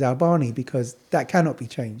Sikhs is our Bani, because that cannot be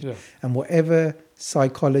changed. And whatever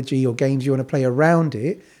psychology or games you want to play around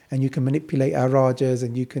it, and you can manipulate our Rajas,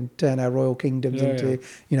 and you can turn our royal kingdoms into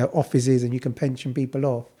offices, and you can pension people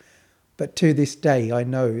off. But to this day, I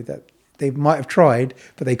know that they might have tried,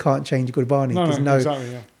 but they can't change Gurbani.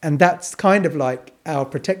 Exactly, and that's kind of like our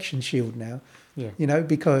protection shield now.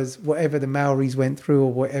 Because whatever the Maoris went through,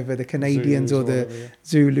 or whatever the Canadians or the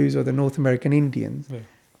Zulus or the North American Indians,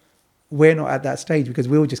 we're not at that stage, because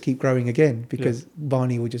we'll just keep growing again, because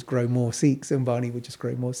Barney will just grow more Sikhs, and Barney will just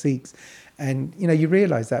grow more Sikhs. And, you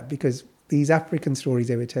realise that, because these African stories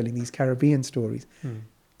they were telling, these Caribbean stories,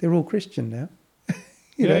 they're all Christian now.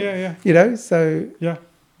 So...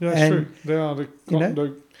 it's true. They are.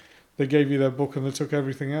 They gave you their book and they took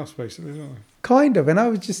everything else, basically, didn't they? Kind of. And I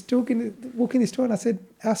was just walking this tour, and I said,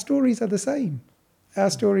 our stories are the same. Our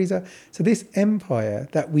stories are... So this empire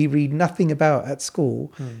that we read nothing about at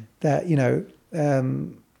school, that,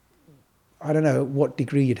 I don't know what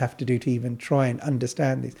degree you'd have to do to even try and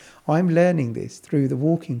understand this. I'm learning this through the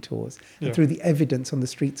walking tours and through the evidence on the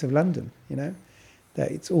streets of London, that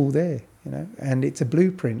it's all there, and it's a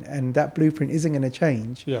blueprint, and that blueprint isn't going to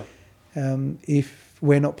change if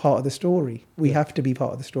we're not part of the story. We have to be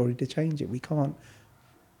part of the story to change it. We can't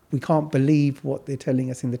believe what they're telling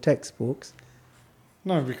us in the textbooks.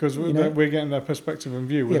 No, because we're getting their perspective and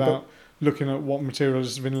view without looking at what material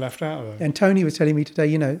has been left out of there. And Tony was telling me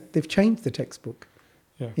today, they've changed the textbook.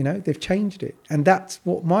 Yeah. You know, they've changed it. And that's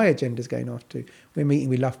what my agenda is going off to. We're meeting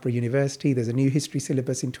with Loughborough University. There's a new history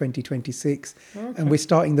syllabus in 2026. Okay. And we're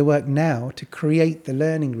starting the work now to create the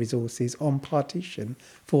learning resources on partition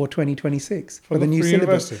for 2026 for the new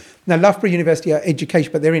syllabus. University? Now, Loughborough University are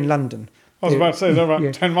education, but they're in London. I was about to say, they're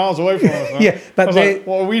about 10 miles away from us. Huh? Yeah, but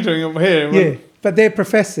what are we doing over here? Yeah, but their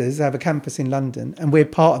professors have a campus in London, and we're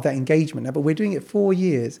part of that engagement now. But we're doing it 4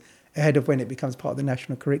 years ahead of when it becomes part of the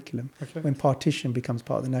national curriculum, when partition becomes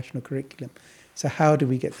part of the national curriculum. So how do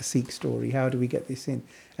we get the Sikh story? How do we get this in?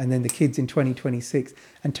 And then the kids in 2026.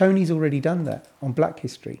 And Tony's already done that on Black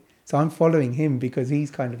history. So I'm following him because he's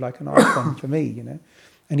kind of like an icon for me, you know.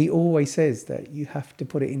 And he always says that you have to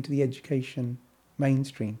put it into the education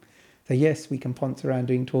mainstream. So yes, we can ponce around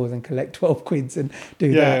doing tours and collect 12 quids and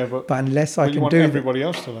do that. But unless I can do it. Everybody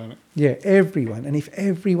else to learn it. Yeah, everyone. And if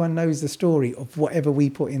everyone knows the story of whatever we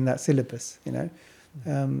put in that syllabus, you know,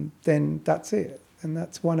 then that's it. And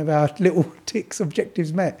that's one of our little ticks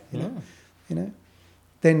objectives met, you know.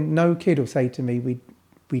 Then no kid will say to me,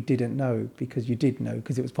 we didn't know, because you did know,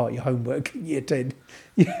 because it was part of your homework in year 10.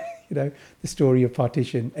 You know, the story of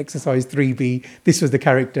partition, exercise 3B, this was the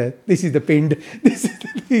character, this is the pind, this is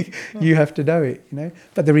the thing. You have to know it, you know.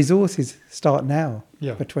 But the resources start now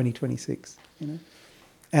for 2026, you know.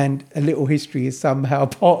 And a little history is somehow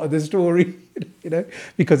part of the story, you know,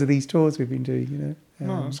 because of these tours we've been doing, you know.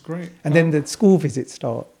 No, that's great. And then the school visits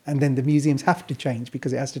start, and then the museums have to change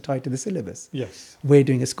because it has to tie to the syllabus. Yes. We're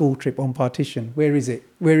doing a school trip on partition. Where is it?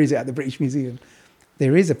 Where is it at the British Museum?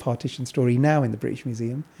 There is a partition story now in the British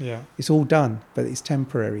Museum. Yeah. It's all done, but it's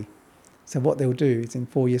temporary. So what they'll do is in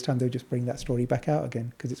 4 years' time, they'll just bring that story back out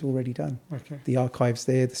again because it's already done. Okay. The archive's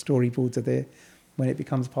there, the storyboards are there. When it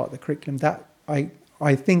becomes part of the curriculum, that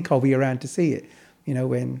I think I'll be around to see it. You know,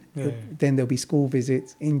 when then there'll be school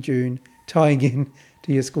visits in June, tying in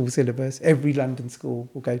to your school syllabus. Every London school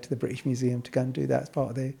will go to the British Museum to go and do that as part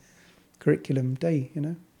of their curriculum day, you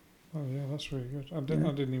know. Oh, yeah, that's really good. I didn't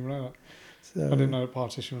even know that. So, I didn't know that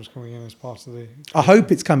partition was coming in as part of the... I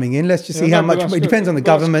hope it's coming in. Let's just see how much... It depends on the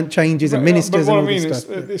government changes and ministers and all this stuff. But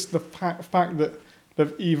what I mean is, it's the fact that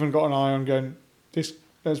they've even got an eye on going,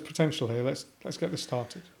 there's potential here, let's get this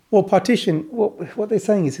started. Well, partition, what they're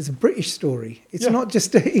saying is it's a British story. It's not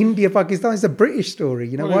just India, Pakistan, it's a British story.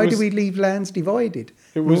 You know, why do we leave lands divided?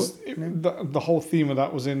 It was... The whole theme of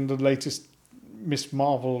that was in the latest Miss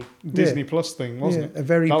Marvel Disney Plus thing, wasn't it? A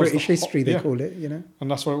very British history, they call it, you know. And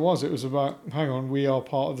that's what it was. It was about, hang on, we are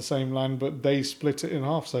part of the same land, but they split it in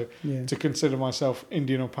half. So to consider myself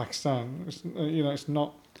Indian or Pakistan, it's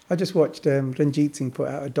not... I just watched Ranjit Singh put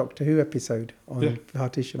out a Doctor Who episode on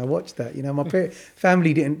partition. I watched that. You know, my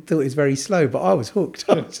family thought it was very slow, but I was hooked.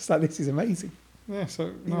 I was just like, this is amazing. Yeah,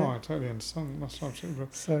 I totally understand. That's absolutely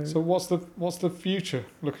right. So what's the future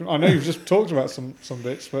looking? I know you've just talked about some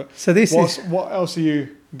bits, but what else are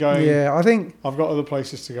you going? Yeah, I think I've got other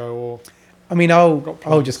places to go. Or I mean,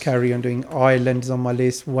 I'll just carry on doing Ireland's on my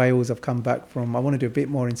list. Wales, I've come back from. I want to do a bit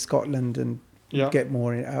more in Scotland and get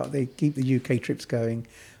more out there. Keep the UK trips going.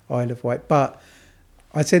 Isle of Wight. But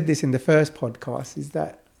I said this in the first podcast, is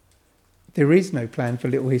that there is no plan for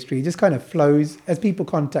Little History. It just kind of flows. As people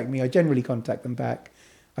contact me, I generally contact them back.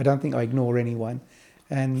 I don't think I ignore anyone.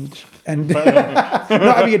 And not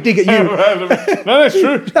having a dig at you. No, that's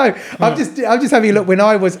true. No, I'm just having a look. When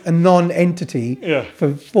I was a non-entity,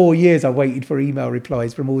 for 4 years I waited for email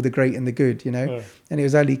replies from all the great and the good, you know. Yeah. And it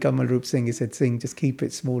was only Kamalpreet Singh who said, Singh, just keep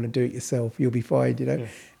it small and do it yourself. You'll be fine, you know. Yeah.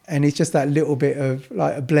 And it's just that little bit of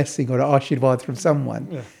like a blessing or an ashirwad from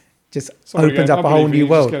someone. Just opens up a whole new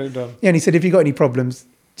world. Yeah, and he said, if you've got any problems,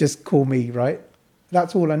 just call me, right?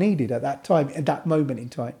 That's all I needed at that time, at that moment in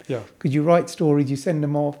time. Yeah. Because you write stories, you send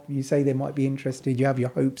them off, you say they might be interested, you have your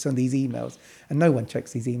hopes on these emails, and no one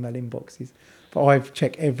checks these email inboxes. But I've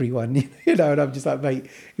checked everyone, you know, and I'm just like, mate,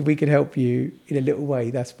 if we can help you in a little way,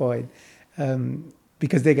 that's fine.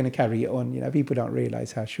 Because they're going to carry it on, you know. People don't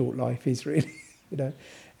realise how short life is, really, you know.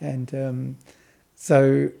 And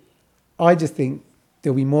so I just think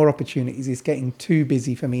there'll be more opportunities. It's getting too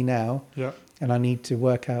busy for me now. Yeah. And I need to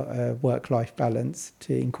work out a work-life balance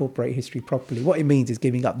to incorporate history properly. What it means is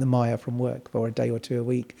giving up the Maya from work for a day or two a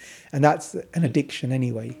week. And that's an addiction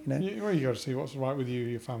anyway, you know. You got to see what's right with you,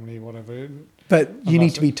 your family, whatever. But you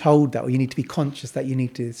need to be told that, or you need to be conscious that you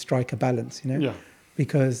need to strike a balance, you know. Yeah.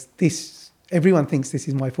 Because everyone thinks this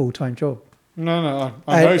is my full-time job. No,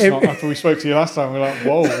 I know it's not. After we spoke to you last time, we're like,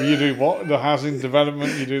 whoa, you do what? The housing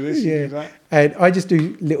development, you do this, you do that. And I just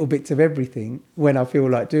do little bits of everything when I feel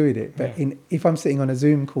like doing it. But if I'm sitting on a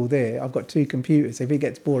Zoom call there, I've got 2 computers. So if it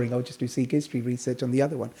gets boring, I'll just do Sikh history research on the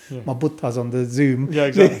other one. Yeah. My butta's on the Zoom. Yeah,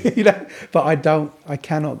 exactly. But I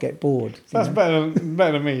cannot get bored. That's better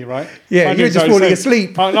than me, right? Yeah, you're just falling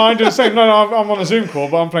asleep. No, I do the same. No, I'm on a Zoom call,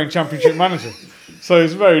 but I'm playing Championship Manager. So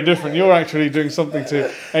it's very different. You're actually doing something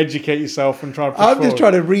to educate yourself and try to push forward. Just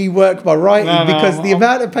trying to rework my writing because the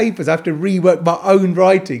amount of papers I have to rework my own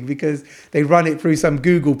writing because they run it through some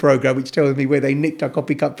Google program which tells me where they nicked, I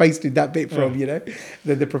copy, cut, pasted that bit from, Then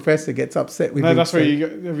the professor gets upset with me. No, that's where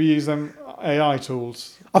you use them AI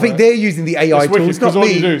tools. I think they're using the AI tools, not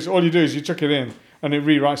me. All you do is you chuck it in and it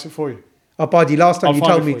rewrites it for you. Oh, Buddy, last time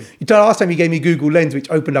last time you gave me Google Lens, which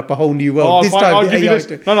opened up a whole new world. I'll give you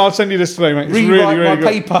this. No, I'll send you this today, mate. It's rewrite really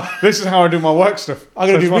my paper. This is how I do my work stuff. I'm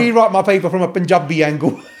going to rewrite my paper from a Punjabi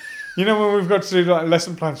angle. You know when we've got to do like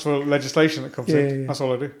lesson plans for legislation that comes in? That's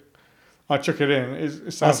all I do. I chuck it in.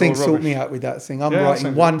 It sounds all rubbish. Sort me out with that thing. I'm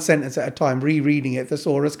writing one sentence at a time, rereading it.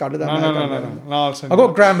 Thesaurus, No, I'll send I've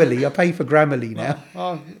got Grammarly. I pay for Grammarly now.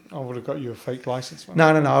 I would have got you a fake license. No.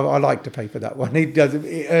 I like to pay for that one. It does.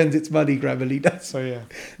 It earns its money. Grammarly does. So yeah.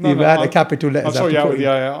 The amount of capital letters. I'll sort you out with the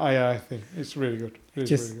AI thing. It's really good. Really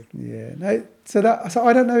good. Yeah. No. So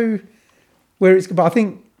I don't know where it's. But I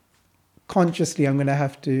think consciously I'm going to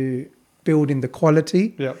have to build in the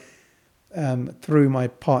quality. Yeah. Through my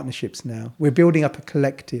partnerships now. We're building up a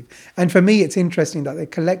collective. And for me, it's interesting that the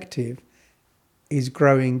collective is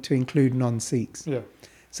growing to include non-Sikhs. Yeah.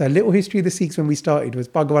 So a little history of the Sikhs when we started was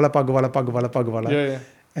Bhagwala, Bhagwala, Bhagwala, Bhagwala. Yeah.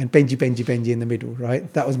 And Benji, Benji, Benji in the middle,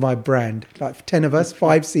 right? That was my brand. Like 10 of us,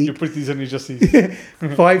 5 Sikhs. You put these in, you just see.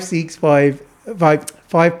 5 Sikhs, 5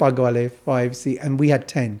 Bhagwale, 5 Sikhs, and we had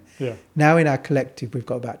 10. Yeah. Now in our collective, we've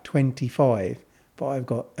got about 25. But I've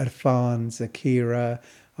got Irfan, Zakira,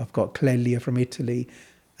 I've got Clelia from Italy.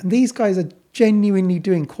 And these guys are genuinely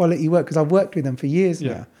doing quality work because I've worked with them for years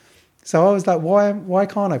now. So I was like, why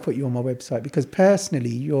can't I put you on my website? Because personally,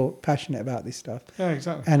 you're passionate about this stuff. Yeah,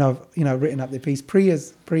 exactly. And I've written up the piece.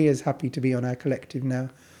 Priya's happy to be on our collective now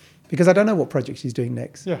because I don't know what project she's doing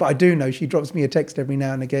next. Yeah. But I do know she drops me a text every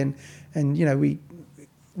now and again. And,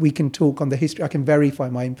 we can talk on the history. I can verify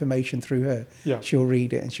my information through her. Yeah. She'll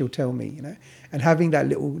read it and she'll tell me, And having that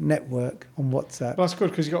little network on WhatsApp. That's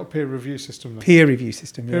good because you've got a peer review system. Peer review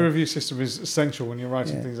system, Peer review system is essential when you're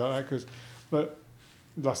writing things like that because the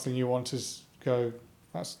last thing you want is go,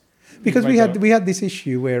 that's... Because we had this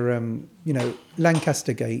issue where,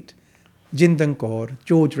 Lancaster Gate, Jindan Kaur,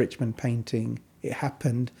 George Richmond painting, it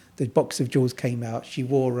happened. The box of jewels came out. She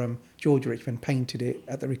wore them. George Richmond painted it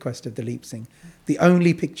at the request of Dalip Singh. The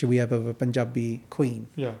only picture we have of a Punjabi queen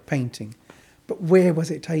painting. But where was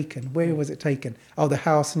it taken? Where was it taken? Oh, the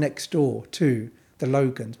house next door to the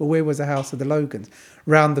Logans. Well, where was the house of the Logans?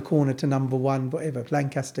 Round the corner to number 1, whatever,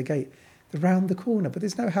 Lancaster Gate. Round the corner. But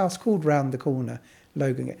there's no house called Round the Corner,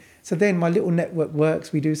 Logan Gate. So then my little network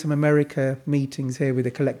works. We do some America meetings here with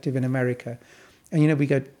a collective in America. And,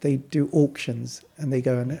 they do auctions and they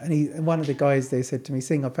go and one of the guys there said to me,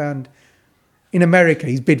 Singh, I found in America,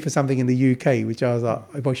 he's bid for something in the UK, which I was like,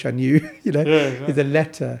 I wish I knew, It's a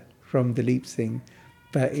letter from Dalip Singh,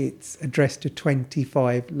 but it's addressed to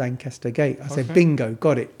 25 Lancaster Gate. I said, bingo,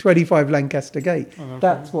 got it. 25 Lancaster Gate.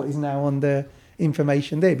 That's what is now on the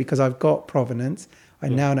information there because I've got provenance. I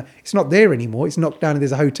now know it's not there anymore. It's knocked down and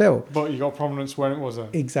there's a hotel. But you got provenance when it was there.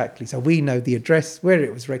 Exactly. So we know the address where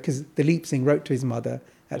it was read because Dalip Singh wrote to his mother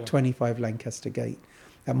at 25 Lancaster Gate.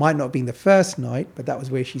 That might not have been the first night, but that was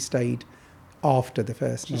where she stayed after the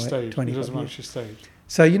first night. She stayed. 25 it doesn't matter. Years. She stayed.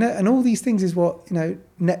 So, and all these things is what,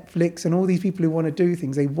 Netflix and all these people who want to do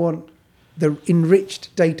things, they want the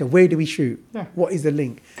enriched data. Where do we shoot? Yeah. What is the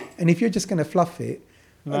link? And if you're just going to fluff it,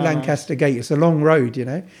 Lancaster Gate, it's a long road,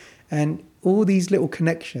 and all these little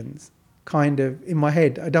connections kind of in my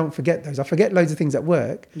head, I don't forget those. I forget loads of things at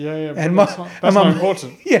work. Yeah. And that's not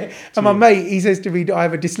important. Yeah. And my mate, he says to me, I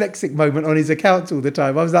have a dyslexic moment on his accounts all the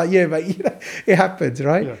time. I was like, yeah, mate, it happens,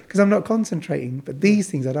 right? Because I'm not concentrating. But these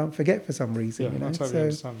things I don't forget for some reason. Yeah, I totally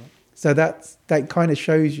understand that. So that kind of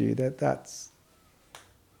shows you that that's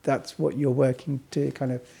what you're working to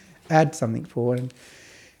kind of add something for. And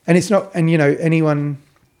it's not, and anyone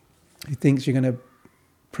who thinks you're going to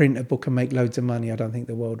print a book and make loads of money, I don't think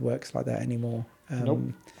the world works like that anymore.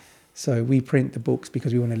 Nope. So we print the books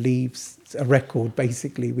because we want to leave a record,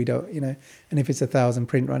 basically. We don't, and if it's 1,000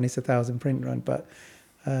 print run, it's 1,000 print run. But,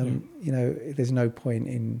 there's no point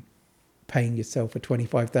in paying yourself a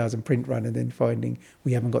 25,000 print run and then finding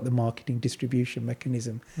we haven't got the marketing distribution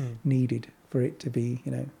mechanism needed for it to be,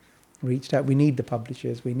 reached out. We need the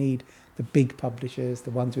publishers. We need the big publishers,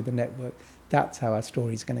 the ones with the network. That's how our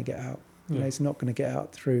story is going to get out. You know, it's not going to get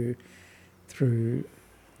out through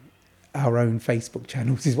our own Facebook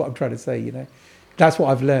channels, is what I'm trying to say. You know, that's what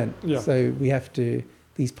I've learned. Yeah. So we have to,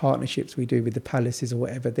 these partnerships we do with the palaces or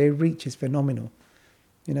whatever, their reach is phenomenal.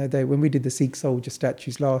 You know, when we did the Sikh soldier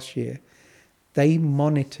statues last year, they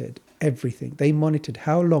monitored everything. They monitored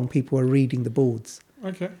how long people were reading the boards.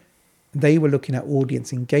 Okay. They were looking at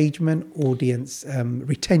audience engagement, audience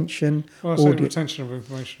retention. Retention of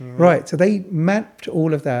information. Right. So they mapped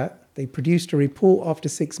all of that. They produced a report after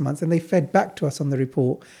 6 months and they fed back to us on the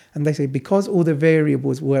report. And they say, because all the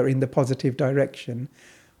variables were in the positive direction,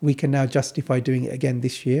 we can now justify doing it again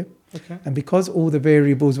this year. Okay. And because all the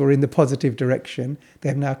variables were in the positive direction, they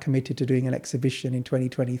have now committed to doing an exhibition in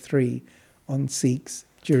 2023 on Sikhs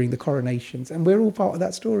during the coronations. And we're all part of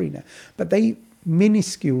that story now. But they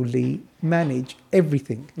minusculely manage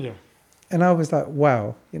everything. Yeah. And I was like,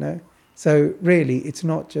 wow, you know. So really, it's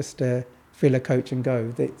not just a fill a coach and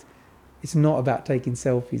go. It's not about taking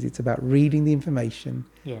selfies. It's about reading the information,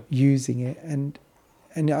 using it. And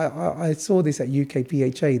I saw this at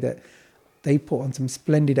UKPHA that they put on some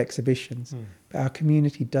splendid exhibitions, but our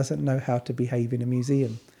community doesn't know how to behave in a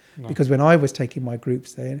museum. No. Because when I was taking my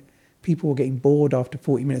groups there, people were getting bored after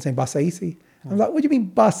 40 minutes saying, bus AC. I'm like, what do you mean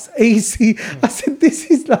bus AC? I said,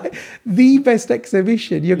 this is like the best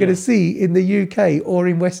exhibition you're going to see in the UK or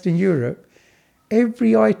in Western Europe.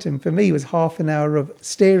 Every item for me was half an hour of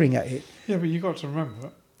staring at it. Yeah, but you got to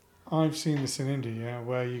remember, I've seen this in India,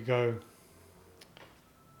 where you go,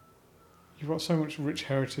 you've got so much rich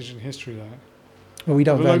heritage and history there. Well, we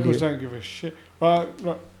don't value locals it. don't give a shit. But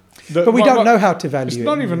we don't know how to value it. It's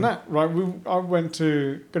not even that, right? I went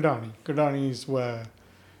to Gadani. Gadani is where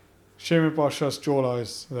Shamir Pasha's Jola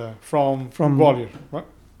is there, from Gwalior, right?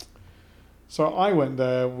 So I went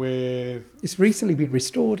there with... It's recently been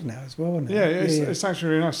restored now as well. Now. Yeah, it's actually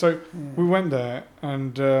really nice. So we went there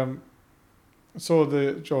and saw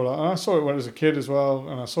the Jola. And I saw it when I was a kid as well,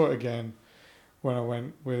 and I saw it again when I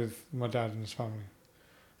went with my dad and his family.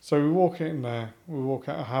 So we walk in there,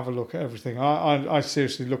 have a look at everything. I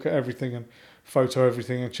seriously look at everything and photo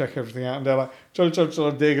everything and check everything out. And they're like, Chola,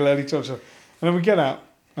 Degaleli, Chola. And then we get out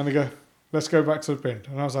and they go, let's go back to the print.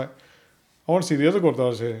 And I was like, I want to see the other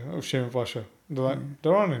Gurdwaras here of Shamir Pasha. They're like,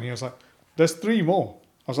 there aren't any. I was like, there's 3 more.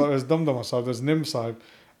 I was like, there's Damdama Sahib, there's Nim Sahib,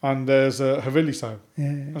 and there's Haveli Sahib.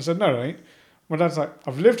 I said, no, there ain't. My dad's like,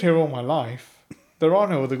 I've lived here all my life. There are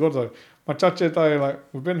no other Gurdwaras. My chacha tai, like,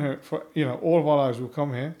 we've been here for, all of our lives. We'll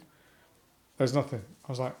come here. There's nothing.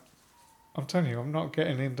 I was like, I'm telling you, I'm not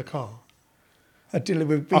getting in the car. I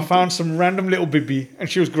found some random little bibi, and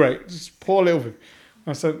she was great. Just poor little bibi.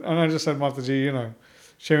 I just said, Mataji,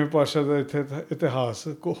 Shamir Pasha, itihas,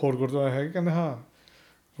 Hor Gurdwara hai, kehande haan.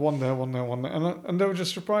 One there. And they were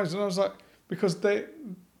just surprised. And I was like, because they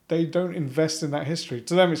don't invest in that history.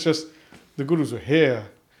 To them, it's just the Gurus were here.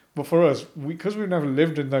 But for us, because we've never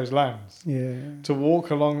lived in those lands, to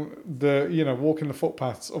walk along walk in the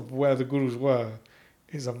footpaths of where the Gurus were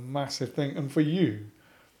is a massive thing. And for you,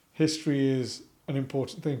 history is an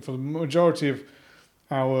important thing. For the majority of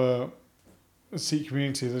our Sikh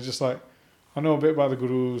community, they're just like, I know a bit about the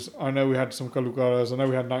Gurus, I know we had some Kalukaras, I know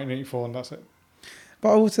we had 1984, and that's it. But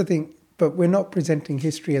I also think, we're not presenting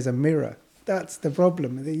history as a mirror. That's the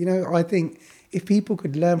problem. I think if people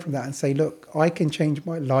could learn from that and say, look, I can change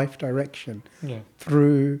my life direction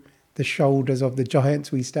through the shoulders of the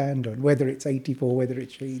giants we stand on, whether it's 84, whether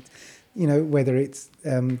it's Shahid, whether it's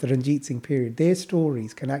the Ranjit Singh period, their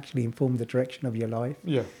stories can actually inform the direction of your life.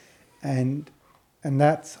 Yeah. And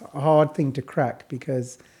that's a hard thing to crack,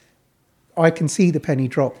 because I can see the penny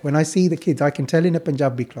drop. When I see the kids, I can tell in a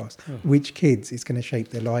Punjabi class which kids is going to shape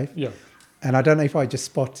their life. Yeah. And I don't know if I just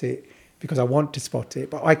spot it because I want to spot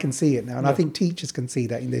it, but I can see it now. And I think teachers can see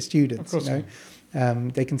that in their students. Of course.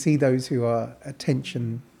 They can see those who are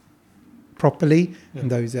attention properly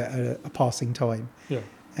and those that are a passing time. Yeah.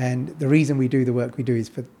 And the reason we do the work we do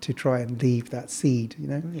is to try and leave that seed,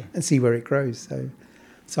 and see where it grows.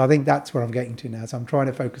 So I think that's where I'm getting to now. So I'm trying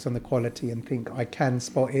to focus on the quality and think I can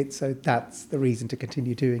spot it. So that's the reason to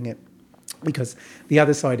continue doing it. Because the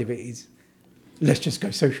other side of it is, let's just go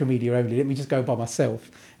social media only. Let me just go by myself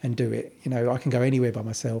and do it. I can go anywhere by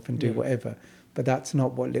myself and do whatever. But that's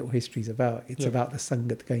not what Little History is about. It's about the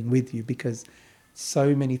Sangat going with you, because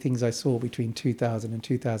so many things I saw between 2000 and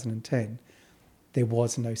 2010, there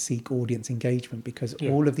was no Sikh audience engagement, because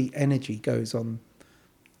all of the energy goes on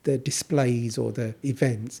the displays or the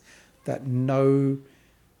events that no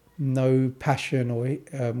passion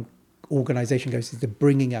organisation goes into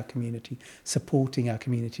bringing our community, supporting our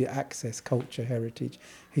community, access, culture, heritage,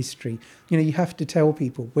 history. You know, you have to tell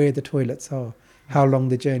people where the toilets are, how long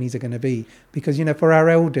the journeys are going to be, because, you know, for our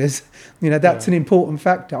elders, you know, that's an important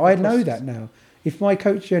factor. I know that now. If my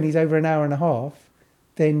coach journey is over an hour and a half,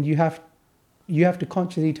 then you have to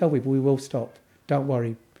consciously tell people, we will stop. Don't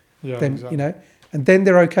worry. Yeah, then exactly. you know, and then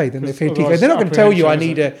they're okay. Then they're feeling. They're not going to tell you I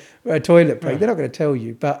need a toilet break. They're not going to tell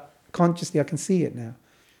you, but consciously I can see it now.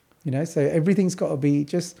 You know, so everything's got to be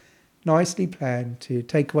just nicely planned to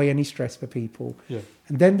take away any stress for people,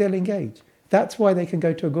 and then they'll engage. That's why they can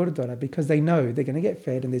go to a Gurdwara, because they know they're going to get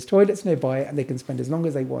fed and there's toilets nearby and they can spend as long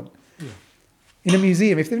as they want. Yeah. In a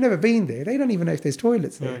museum, if they've never been there, they don't even know if there's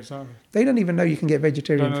toilets there. Yeah, exactly. They don't even know you can get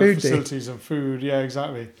vegetarian food there. Facilities and food, yeah,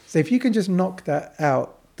 exactly. So if you can just knock that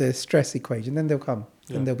out, the stress equation, then they'll come.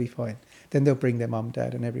 Then they'll be fine. Then they'll bring their mum,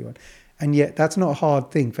 dad and everyone. And yet that's not a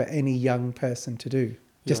hard thing for any young person to do,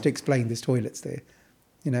 just to explain there's toilets there.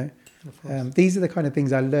 You know, these are the kind of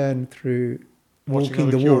things I learned through walking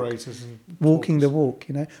the walk. Walking the walk,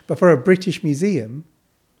 you know. But for a British museum,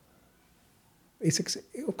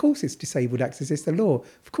 of course it's disabled access, it's the law.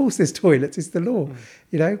 Of course there's toilets, it's the law.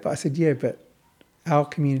 You know, but I said, but our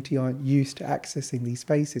community aren't used to accessing these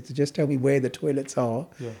spaces. To just tell me where the toilets are,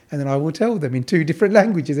 and then I will tell them in 2 different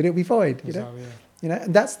languages and it'll be fine, you know. You know,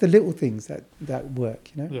 and that's the little things that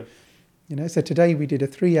work, you know. You know, so today we did a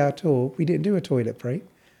 3-hour tour. We didn't do a toilet break,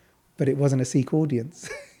 but it wasn't a Sikh audience.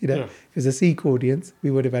 You know, if it was a Sikh audience, we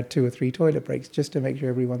would have had 2 or 3 toilet breaks just to make sure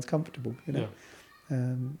everyone's comfortable, you know.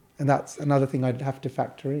 And that's another thing I'd have to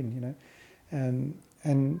factor in, you know.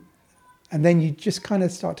 And then you just kind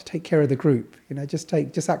of start to take care of the group, you know, just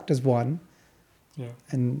act as one.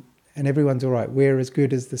 And everyone's all right. We're as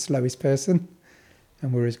good as the slowest person,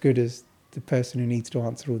 and we're as good as the person who needs to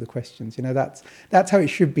answer all the questions. You know, that's how it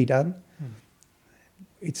should be done.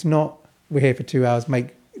 It's not, we're here for 2 hours,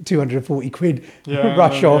 make 240 quid,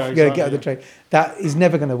 rush off, exactly, get on the train. That is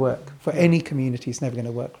never going to work. For any community, it's never going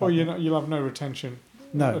to work. Well, you'll have no retention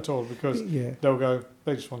at all, because they'll go,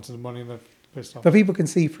 they just wanted the money and they're pissed off. But people can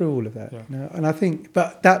see through all of that. You know? And I think,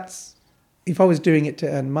 but that's, if I was doing it to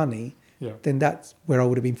earn money, then that's where I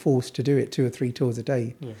would have been forced to do it 2 or 3 tours a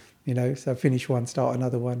day. You know, so finish one, start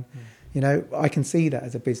another one. You know, I can see that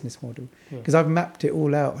as a business model, because I've mapped it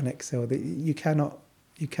all out on Excel that you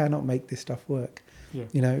cannot make this stuff work.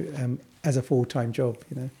 You know, as a full-time job.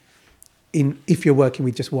 You know, if you're working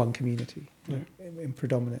with just one community, in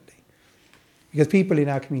predominantly, because people in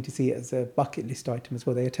our community see it as a bucket list item as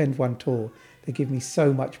well. They attend one tour, they give me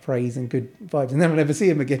so much praise and good vibes, and then I'll never see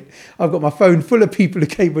them again. I've got my phone full of people who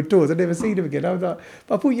came on tours. I've never seen them again. I was like,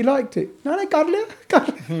 but I thought you liked it. No, God.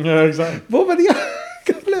 Yeah, exactly. What about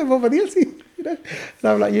the else? You know?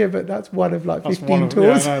 So I'm like, but that's one of like 15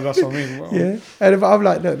 tours. Yeah, no, that's what I mean. Well, and I'm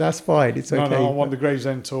like, look, that's fine. It's okay. No, I want the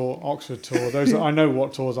Gravesend tour, Oxford tour. Those I know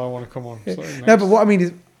what tours I want to come on. So no, but what I mean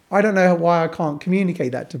is, I don't know why I can't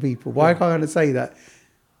communicate that to people. Why can't I say that?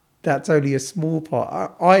 That's only a small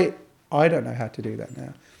part. I don't know how to do that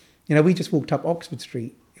now. You know, we just walked up Oxford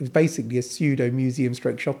Street. It was basically a pseudo museum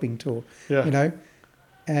stroke shopping tour. You know.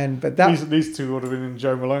 But these 2 would have been in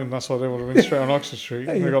Joe Malone. That's why they would have been straight on Oxford Street.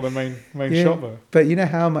 They got the main shop there. But you know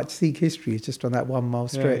how much Sikh history is just on that 1 mile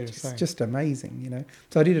stretch. It's just amazing, you know.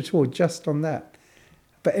 So I did a tour just on that.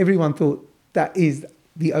 But everyone thought that is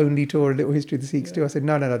the only tour, a little history of the Sikhs do. I said,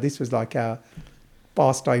 no, this was like our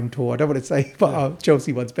pastime tour. I don't want to say, but our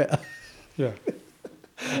Chelsea one's better.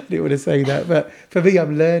 I didn't want to say that, but for me,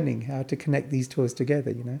 I'm learning how to connect these tours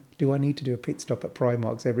together, you know. Do I need to do a pit stop at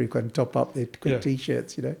Primark so everyone can top up their quick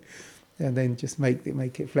T-shirts, you know, and then just make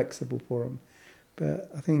it flexible for them.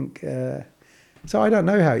 But I think, so I don't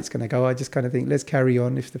know how it's going to go. I just kind of think, let's carry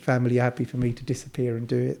on. If the family are happy for me to disappear and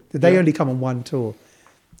do it. They only come on one tour.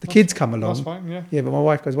 The kids come along. That's fine, yeah, but my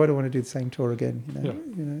wife goes, why do I want to do the same tour again, you know?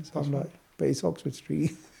 You know, so I'm like, but it's Oxford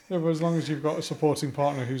Street. Yeah, but as long as you've got a supporting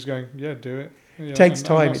partner who's going, do it. It takes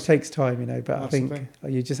time, you know, but I think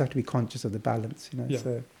you just have to be conscious of the balance, you know,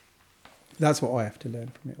 so that's what I have to learn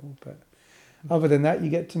from it all. But other than that, you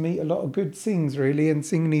get to meet a lot of good Singhs, really, and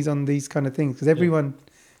Singhnis on these kind of things, because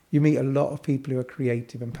you meet a lot of people who are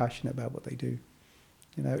creative and passionate about what they do,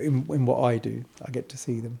 you know, in what I do. I get to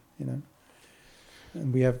see them, you know,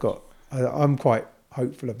 and we have got, I'm quite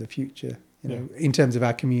hopeful of the future, you know, in terms of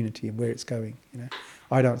our community and where it's going, you know.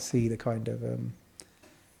 I don't see the kind of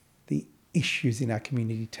the issues in our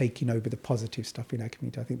community taking over the positive stuff in our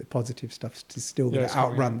community. I think the positive stuff is still going to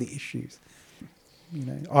outrun the issues. You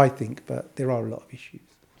know, I think, but there are a lot of issues.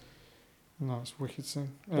 No, it's wicked thing.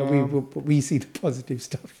 But we see the positive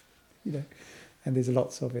stuff, you know, and there's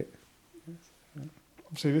lots of it.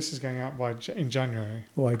 obviously this is going out in January.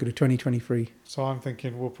 Well, I go to 2023. So I'm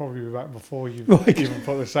thinking we'll probably be back before you Right. even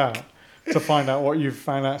put this out to find out what you've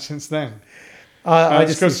found out since then.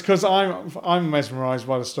 Because I'm mesmerised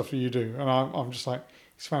by the stuff that you do, and I'm just like,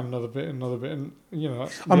 he's found another bit, and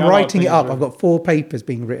I'm writing it up. I've got 4 papers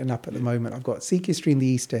being written up at the moment. I've got Sikh history in the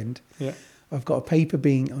East End. Yeah. I've got a paper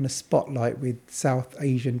being on a spotlight with South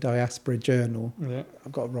Asian Diaspora Journal. Yeah.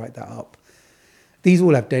 I've got to write that up. These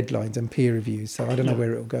all have deadlines and peer reviews, so I don't know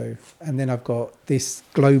where it'll go. And then I've got this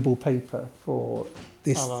global paper for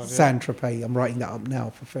this Saint-Tropez. I'm writing that up now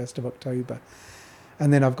for 1st of October.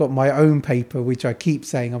 And then I've got my own paper, which I keep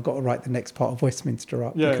saying I've got to write the next part of Westminster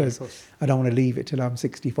up because I don't want to leave it till I'm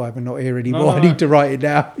 65 and not here anymore. I need to write it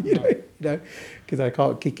now, you know, because I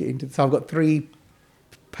can't kick it into. So I've got 3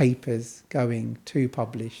 papers going, 2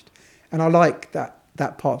 published, and I like that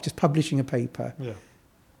part of just publishing a paper. Yeah.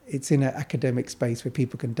 It's in an academic space where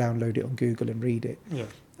people can download it on Google and read it. Yeah.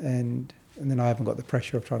 And then I haven't got the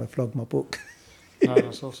pressure of trying to flog my book. No,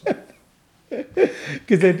 that's awesome.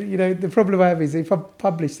 Because then, the problem I have is if I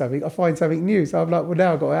publish something, I find something new. So I'm like, well,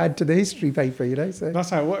 now I've got to add to the history paper, So That's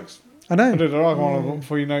how it works. I know. I did an Argyle book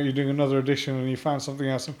before you're doing another edition and you found something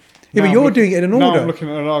else. Yeah, but you're doing it in an order. Now I'm looking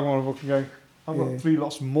at an Argyle book and going, I've got 3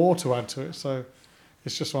 lots more to add to it. So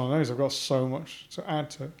it's just one of those. I've got so much to add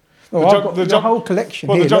to it. The whole collection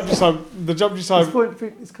here. The job decide.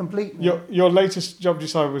 It's complete. Your latest job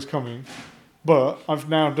decide was coming, but I've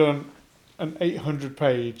now done an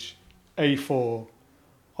 800-page A4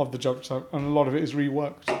 of the job decide, and a lot of it is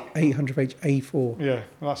reworked. 800-page A4. Yeah,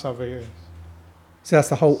 that's how big it is. So that's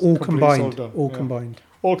the whole, all combined.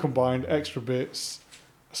 All combined, extra bits,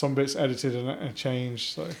 some bits edited and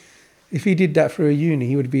changed. So if he did that for a uni,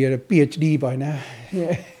 he would be at a PhD by now.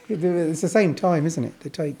 Yeah. It's the same time, isn't it?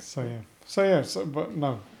 It takes. But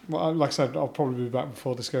no. Well, like I said, I'll probably be back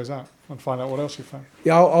before this goes out and find out what else you found.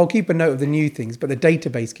 Yeah, I'll keep a note of the new things, but the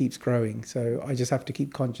database keeps growing, so I just have to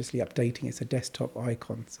keep consciously updating. It's a desktop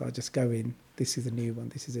icon, so I just go in. This is a new one.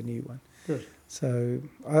 This is a new one. Good. So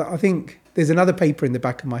I think there's another paper in the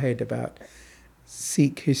back of my head about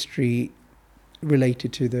Sikh history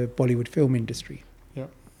related to the Bollywood film industry. Yeah.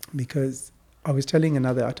 Because I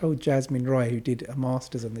told Jasmine Roy, who did a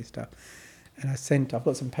master's on this stuff, and I've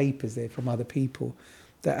got some papers there from other people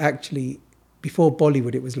that actually, before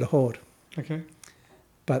Bollywood, it was Lahore. Okay.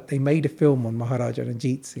 But they made a film on Maharaja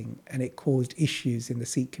Ranjit Singh and it caused issues in the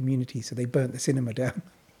Sikh community, so they burnt the cinema down,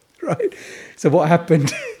 right? So what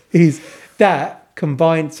happened is that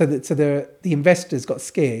combined, so the investors got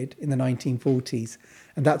scared in the 1940s,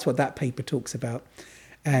 and that's what that paper talks about.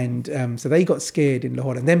 And so they got scared in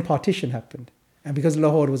Lahore, and then partition happened. And because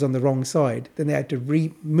Lahore was on the wrong side, then they had to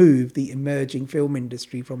remove the emerging film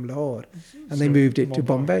industry from Lahore, and they moved it to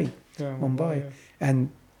Bombay. Yeah, Mumbai. Yeah.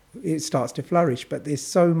 And it starts to flourish. But there's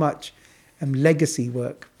so much legacy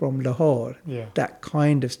work from Lahore that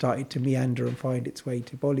kind of started to meander and find its way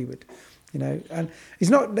to Bollywood. And it's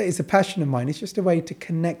not that it's a passion of mine, it's just a way to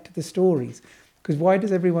connect the stories. Because why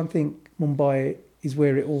does everyone think Mumbai is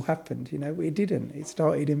where it all happened? It didn't. It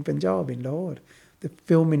started in Punjab, in Lahore. The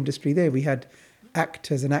film industry there, we had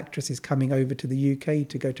actors and actresses coming over to the UK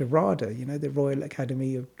to go to RADA, the Royal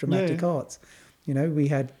Academy of Dramatic Arts. We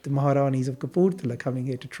had the Maharanis of Kapurthala coming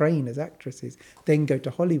here to train as actresses, then go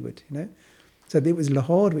to Hollywood, So it was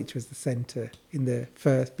Lahore which was the centre in the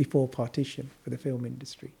first, before partition, for the film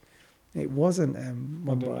industry. It wasn't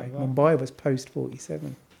Mumbai. Mumbai was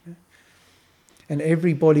post-47. And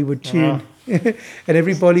every Bollywood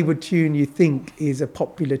tune, you think is a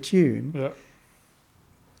popular tune.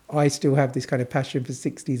 I still have this kind of passion for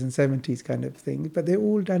 60s and 70s kind of thing, but they're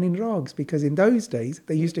all done in rags, because in those days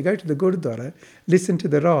they used to go to the Gurdwara, listen to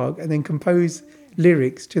the rag, and then compose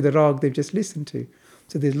lyrics to the rag they've just listened to.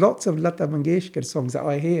 So there's lots of Lata Mangeshkar songs that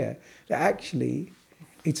I hear that actually,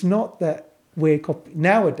 it's not that we're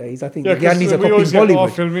nowadays, I think the Gyanis are copying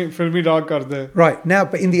Bollywood. Filmi rag karde. Right, now,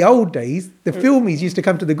 but in the old days, the filmies used to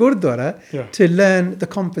come to the Gurdwara to learn the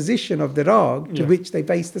composition of the rag to which they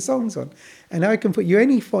based the songs on. And I can put you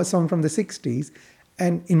any song from the 60s,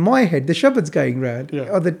 and in my head, the shabad's going round.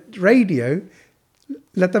 On the radio,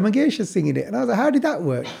 Lata Mangeshkar's singing it. And I was like, how did that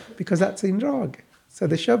work? Because that's in rag. So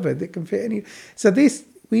the shabad, that can fit any... So this,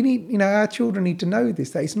 we need, our children need to know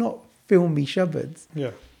this, that it's not filmy shabads.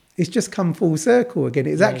 Yeah. It's just come full circle again.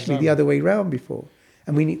 It's actually the other way round before.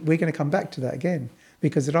 And we're going to come back to that again,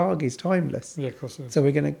 because rag is timeless. Yeah, of course it is. So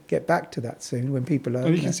we're going to get back to that soon when people are...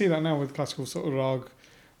 And you can see that now with classical sort of rag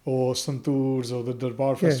or Santoors or the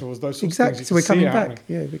Darbar festivals, those sorts exactly. of things. So we're coming back. Happening.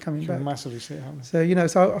 Yeah, we're coming You back. can massively see it happening. So,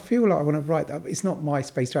 so I feel like I want to write that. It's not my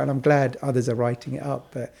space, and I'm glad others are writing it up.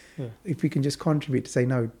 But if we can just contribute to say,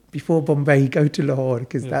 no, before Bombay, go to Lahore,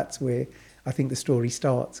 because that's where I think the story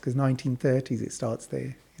starts, because 1930s, it starts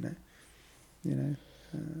there,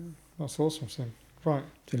 That's awesome, Sim. Right.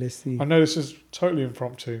 So let's see. I know this is totally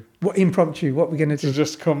impromptu. What impromptu? What we're going to do? To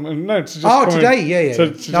just come and to just oh, come today, in, yeah.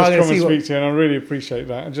 To just come and speak to you, and I really appreciate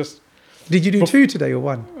that. And just did you do two today or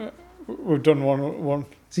one? We've done one.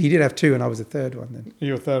 So you did have two, and I was the third one then.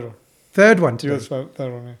 You were third one. Third one today. You were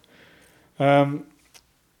third one. Yeah.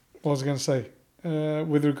 What was I going to say?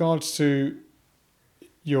 With regards to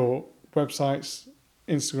your websites,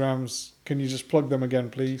 Instagrams, can you just plug them again,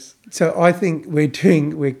 please? So I think we're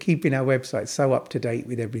keeping our website so up to date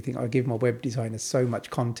with everything. I give my web designers so much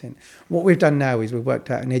content. What we've done now is we've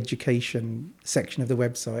worked out an education section of the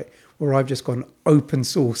website where I've just gone open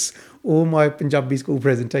source. All my Punjabi school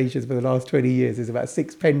presentations for the last 20 years, there's about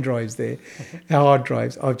 6 pen drives there, hard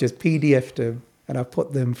drives. I've just PDF'd them and I've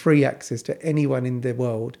put them free access to anyone in the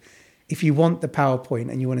world. If you want the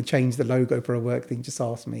PowerPoint and you want to change the logo for a work thing, just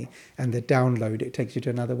ask me. And the download, it takes you to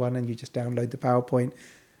another one and you just download the PowerPoint.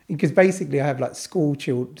 Because basically I have like school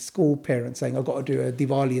parents saying, I've got to do a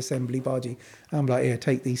Diwali assembly, Baji. I'm like, yeah,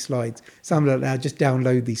 take these slides. So I'm like, now just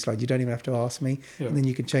download these slides. You don't even have to ask me. Yeah. And then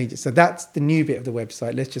you can change it. So that's the new bit of the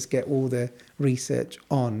website. Let's just get all the research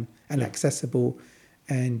on and accessible.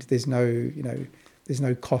 And there's no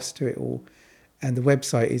cost to it all. And the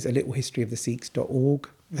website is alittlehistoryofthesikhs.org.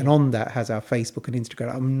 And on that has our Facebook and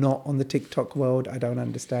Instagram. I'm not on the TikTok world. I don't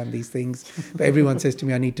understand these things. But everyone says to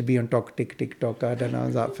me, I need to be on TikTok. I don't know. I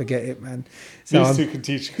was like, forget it, man. So these two can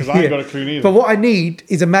teach, because I ain't got a clue either. But what I need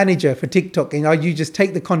is a manager for TikTok. And you just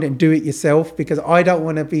take the content and do it yourself, because I don't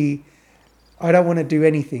want to do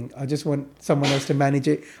anything. I just want someone else to manage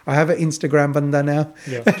it. I have an Instagram banda now.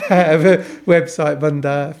 Yeah. I have a website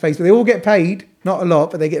banda, Facebook. They all get paid. Not a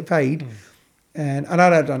lot, but they get paid. And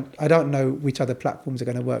I don't know which other platforms are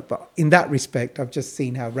going to work, but in that respect, I've just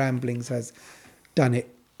seen how Ramblings has done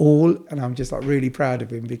it all, and I'm just like really proud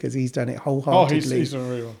of him because he's done it wholeheartedly. He's done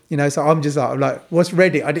really well. So I'm like, what's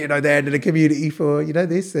Reddit? I didn't know they had a community for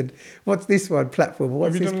this, and what's this one platform?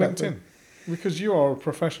 What's Have you this done platform? LinkedIn? Because you are a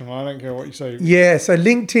professional, I don't care what you say. Yeah, so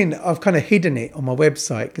LinkedIn, I've kind of hidden it on my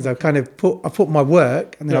website because I've kind of put my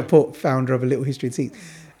work, and then I put founder of A Little History of the Sikhs.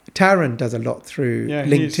 Taran does a lot through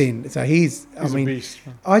LinkedIn. So he's a beast.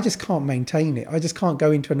 I just can't maintain it. I just can't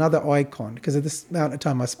go into another icon because of the amount of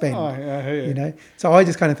time I spend. Oh, yeah, I hear you. So I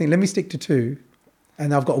just kind of think, let me stick to 2.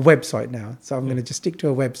 And I've got a website now. So I'm going to just stick to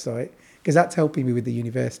a website because that's helping me with the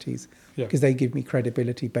universities because they give me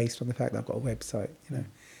credibility based on the fact that I've got a website,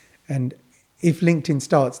 And if LinkedIn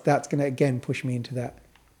starts, that's going to again push me into that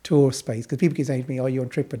tour space, because people keep saying to me, are you on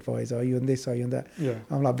TripAdvisor, are you on this, are you on that?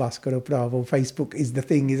 I'm like, Baskar Bravo, Facebook is the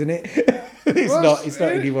thing, isn't it? It's not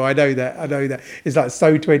anymore. I know that it's like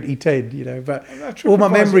so 2010, but all my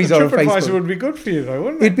memories are on Facebook. TripAdvisor would be good for you though,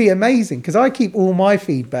 wouldn't it? It'd be amazing because I keep all my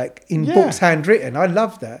feedback in books handwritten. I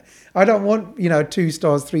love that. I don't want 2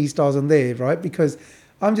 stars, 3 stars on there, right? Because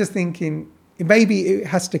I'm just thinking maybe it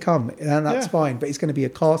has to come, and that's fine, but it's going to be a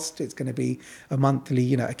cost, it's going to be a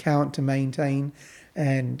monthly account to maintain.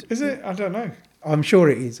 And is it? I don't know. I'm sure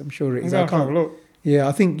it is. I can't have a look. Yeah,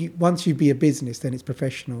 I think once you be a business, then it's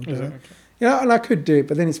professional. Is it? Okay. And I could do it,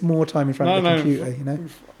 but then it's more time in front of the computer.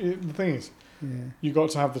 The thing is, you got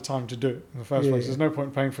to have the time to do it in the first place. There's no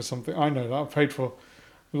point paying for something. I know that. I've paid for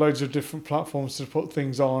loads of different platforms to put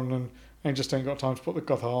things on, and just ain't got time to put the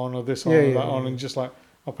Gatha on or this on or that on, and just like,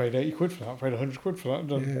 I paid 80 quid for that. I paid 100 quid for that.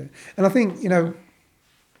 Yeah. And I think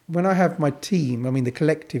when I have my team, the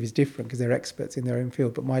collective is different because they're experts in their own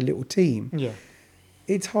field, but my little team,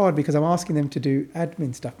 it's hard because I'm asking them to do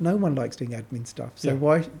admin stuff. No one likes doing admin stuff. So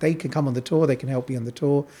why they can come on the tour, they can help me on the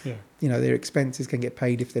tour. Yeah. Their expenses can get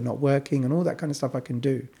paid if they're not working and all that kind of stuff I can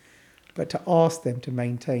do. But to ask them to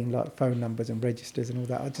maintain like phone numbers and registers and all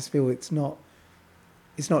that, I just feel it's not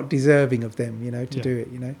deserving of them, to do it,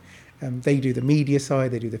 They do the media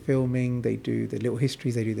side, they do the filming, they do the little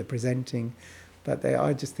histories, they do the presenting. But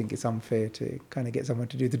I just think it's unfair to kind of get someone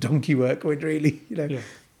to do the donkey work when really,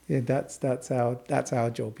 that's our job. That's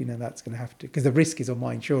going to have to, because the risk is on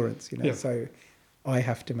my insurance. So I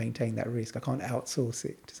have to maintain that risk. I can't outsource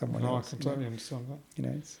it to someone else. I can totally understand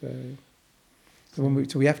that.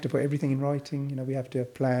 So we have to put everything in writing. We have to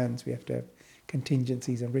have plans. We have to have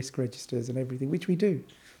contingencies and risk registers and everything, which we do,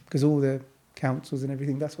 because all the councils and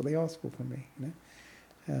everything, that's what they ask for from me.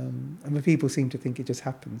 And when people seem to think it just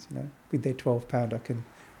happens, with their £12 I can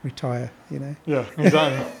retire, Yeah,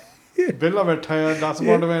 exactly. Villa Bettaya, that's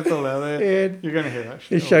fundamental. You're going to hear that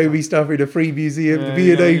shit. They show me stuff in a free museum. Yeah,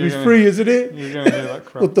 The V&A was free, isn't it? You're going to hear that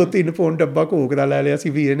crap.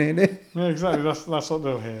 Yeah, exactly. That's what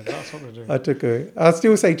they'll hear. That's what they're doing. I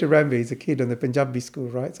still say to Rambi, he's a kid on the Punjabi school,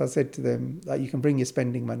 right? So I said to them, like, you can bring your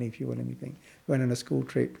spending money if you want anything. Went on a school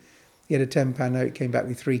trip. He had a £10 note, came back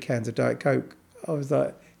with 3 cans of Diet Coke. I was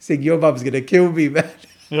like, Singh, your mum's going to kill me, man.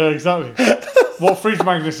 Yeah, exactly. What fridge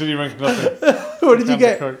magnets did you make? Nothing. What did you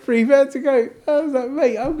get? 3 cans of Coke. I was like,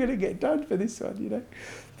 mate, I'm going to get done for this one, you know.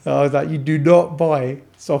 So I was like, you do not buy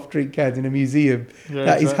soft drink cans in a museum. Yeah,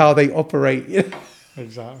 that is how they operate. You know?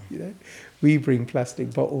 Exactly. You know, we bring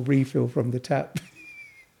plastic bottle refill from the tap.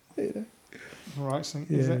 You know. All right, so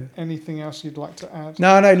is there anything else you'd like to add?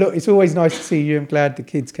 No, look, it's always nice to see you. I'm glad the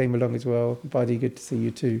kids came along as well. Buddy, good to see you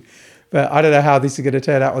too. But I don't know how this is going to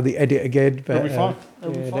turn out on the edit again. But, It'll be fine.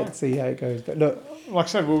 It'll be fine. Let's see how it goes. But look, like I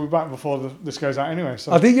said, we'll be back before this goes out anyway.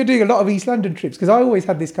 So I think you're doing a lot of East London trips because I always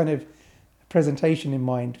had this kind of presentation in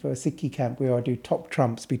mind for a Sikhi camp where I do top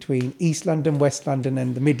trumps between East London, West London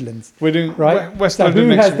and the Midlands. We're doing right? West so London who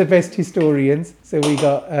next has week. the best historians? So we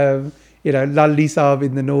got, Lalli Saab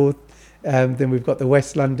in the north. Then we've got the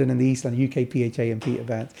West London and the East London, UKPHA and Peter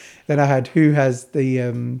Vance. Then I had who has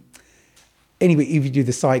the... Anyway, if you do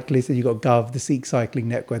the cyclists, and you've got Gov, the Sikh cycling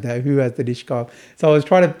network there, who has the Nishkar. So I was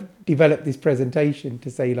trying to develop this presentation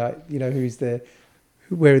to say, like, you know,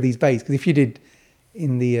 where are these based? Because if you did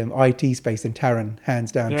in the IT space, then Taran,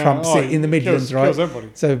 hands down, trumps it in the Midlands, right?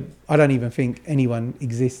 So I don't even think anyone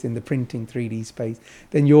exists in the printing 3D space.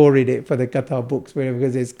 Then you're in it for the Qatar books, wherever,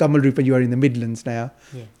 because there's Kamalpreet, you are in the Midlands now,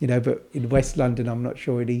 you know, but in West London, I'm not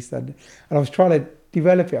sure in East London. And I was trying to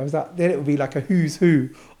develop it. I was like, then it would be like a who's who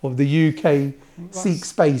of the UK Sikh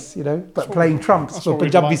space, you know, but playing trumps for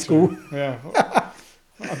Punjabi school. Yeah.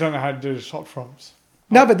 I don't know how to do the top trumps.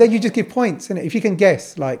 No, but then you just give points, and if you can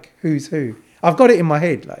guess, like, who's who. I've got it in my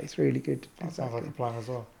head, like, it's really good. That sounds like a plan as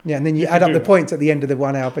well. Yeah, and then you add up the points at the end of the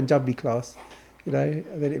 1 hour Punjabi class, you know,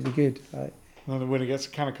 and then it'd be good. Like, and then the winner gets a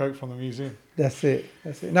can of Coke from the museum. That's it.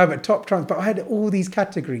 No, but top trumps. But I had all these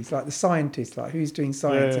categories, like the scientists, like who's doing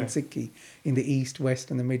science in Sikhi in the East,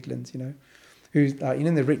 West and the Midlands, you know. Who's, like, you know,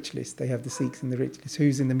 in the rich list, they have the Sikhs in the rich list.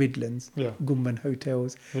 Who's in the Midlands? Gumman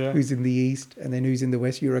hotels. Who's in the East? And then who's in the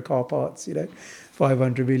West? Euro car parts, you know.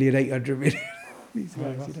 500 million, 800 million. These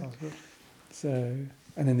guys, that you know. sounds good. So,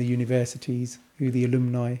 and then the universities, who the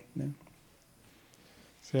alumni, you know.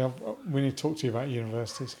 So we need to talk to you about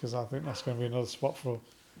universities because I think that's going to be another spot for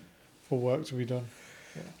work to be done.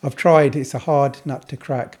 Yeah. I've tried. It's a hard nut to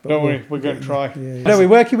crack. But Don't worry, we're going to try. No, we're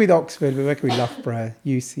working with Oxford. We're working with Loughborough,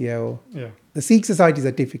 UCL. Yeah. The Sikh societies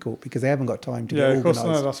are difficult because they haven't got time to get organised. Of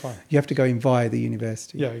course, no, that's fine. You have to go in via the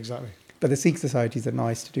university. Yeah, exactly. But the Sikh societies are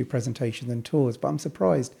nice to do presentations and tours. But I'm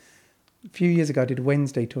surprised. A few years ago, I did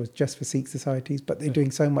Wednesday tours just for Sikh societies, but they're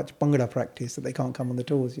doing so much Bhangra practice that they can't come on the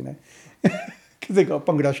tours, you know. Because they got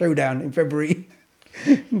Bhangra Showdown in February.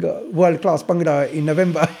 Got world-class Bhangra in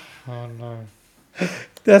November. Oh, no.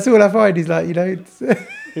 That's all I find is, like, you know,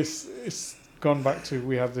 it's gone back to,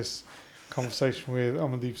 we had this conversation with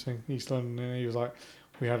Amandeep Singh, East London, and he was like,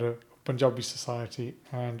 we had a Punjabi society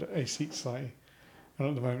and a Sikh society, and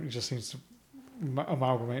at the moment it just seems to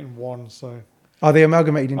amalgamate in one. So are they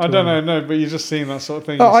amalgamated into? I don't know, no, but you're just seeing that sort of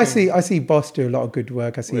thing. Oh, I see Boss do a lot of good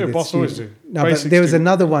work. I see. Boss always do. No, but there was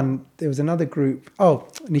another one. There was another group. Oh,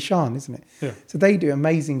 Nishan, isn't it? Yeah. So they do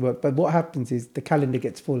amazing work. But what happens is the calendar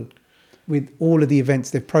gets full with all of the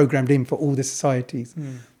events they've programmed in for all the societies.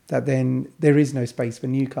 That then there is no space for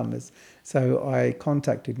newcomers. So I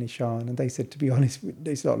contacted Nishan and they said, to be honest,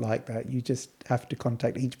 it's not like that. You just have to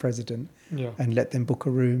contact each president and let them book a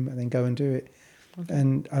room and then go and do it. Okay.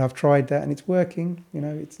 And I've tried that and it's working. You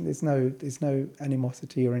know, there's no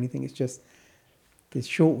animosity or anything. It's just there's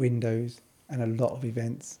short windows and a lot of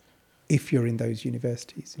events if you're in those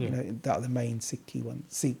universities. You know, that are the main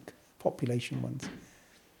Sikh population ones.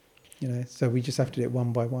 You know, so we just have to do it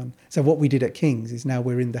one by one. So what we did at King's is now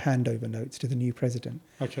we're in the handover notes to the new president.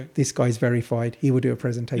 Okay. This guy's verified. He will do a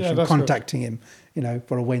presentation, contacting him, you know,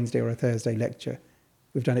 for a Wednesday or a Thursday lecture.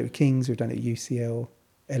 We've done it with King's, we've done it with UCL,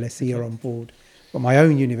 LSE are on board. But my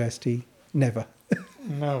own university, never.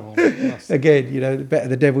 No. Again, you know, the better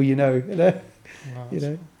the devil you know. You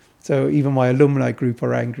know. So even my alumni group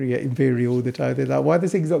are angry at Imperial all the time. They're like, why are the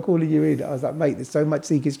Sikhs not calling you in? I was like, mate, there's so much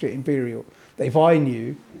Sikh history at Imperial that if I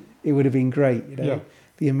knew, it would have been great, you know. Yeah.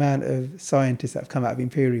 The amount of scientists that have come out of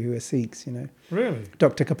Imperial who are Sikhs, you know. Really?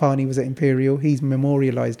 Dr. Kapani was at Imperial. He's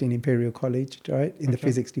memorialised in Imperial College, right, in the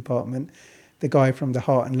physics department. The guy from the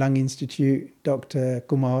Heart and Lung Institute, Dr.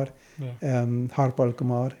 Kumar, Harpal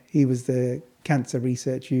Kumar. He was the Cancer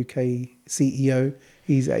Research UK CEO.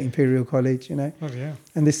 He's at Imperial College, you know. Oh, yeah.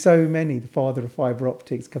 And there's so many. The father of fibre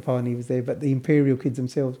optics, Kapani, was there, but the Imperial kids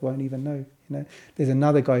themselves won't even know, you know. There's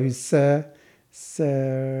another guy who's Sir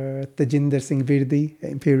Tajinder Singh Virdi,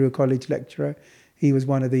 Imperial College lecturer. He was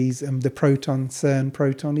one of these, the CERN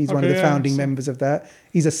Proton. He's one of the founding members of that.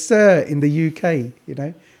 He's a Sir in the UK, you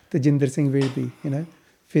know, Tajinder Singh Virdi, you know,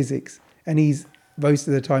 physics. And he's most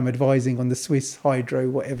of the time advising on the Swiss hydro,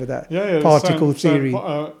 whatever that particle theory.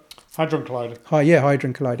 Hadron Collider.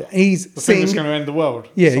 Hadron Collider. He's the thing that's going to end the world.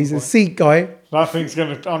 Yeah, he's a Sikh guy. That thing's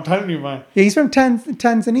going to, I'm telling you, man. Yeah, he's from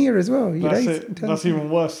Tanzania as well. That's even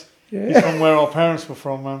worse. Yeah. He's from where our parents were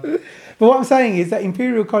from, man. But what I'm saying is that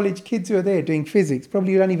Imperial College kids who are there doing physics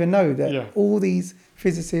probably don't even know that all these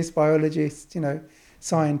physicists, biologists, you know,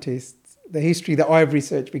 scientists, the history that I've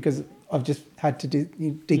researched because I've just had to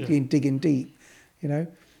dig in deep, you know.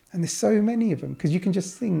 And there's so many of them because you can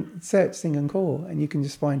just search Singh and Kaur and you can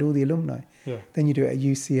just find all the alumni. Yeah. Then you do it at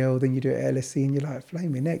UCL, then you do it at LSE and you're like,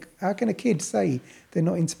 flaming neck. How can a kid say they're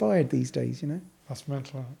not inspired these days, you know? That's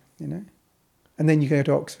mental. You know? And then you go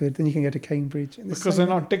to Oxford, then you can go to Cambridge. And because they're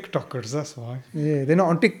not TikTokers, that's why. Yeah, they're not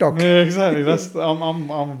on TikTok. Yeah, exactly. That's I'm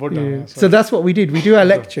a Buddha. So that's what we did. We do our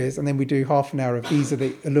lectures and then we do half an hour of these are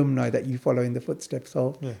the alumni that you follow in the footsteps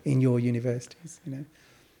of in your universities, you know.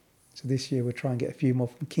 So this year we'll try and get a few more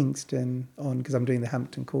from Kingston on because I'm doing the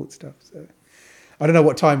Hampton Court stuff. So I don't know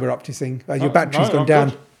what time we're up to, Singh. Your battery's gone down.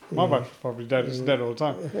 Good. My battery's probably dead. It's dead all the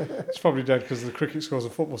time. It's probably dead because the cricket scores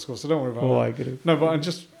and football scores. So don't worry about that. No,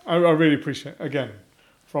 but I really appreciate again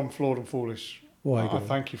from Flawed and Foolish. I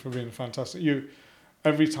thank you for being fantastic.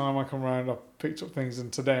 Every time I come around, I've picked up things,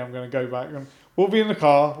 and today I'm going to go back and we'll be in the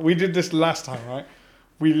car. We did this last time, right?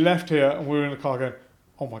 We left here and we were in the car going,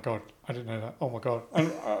 oh my God, I didn't know that. Oh my God.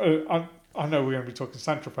 And I know we're going to be talking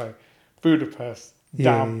Saint-Tropez, Budapest.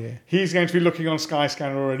 Damn. He's going to be looking on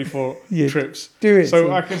Skyscanner already for trips. Do it.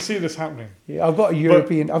 So I can see this happening. Yeah, I've got a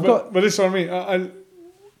European. But this is what I mean.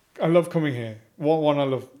 I love coming here. One, I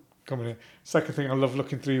love coming here. Second thing, I love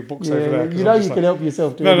looking through your books over there. You know you can help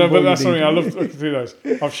yourself. No, but that's something I love looking through those.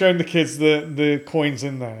 I've shown the kids the coins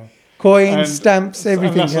in there. Coins, stamps,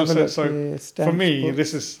 everything. And that's what I said. So for me,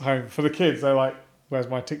 this is home. For the kids, they're like, where's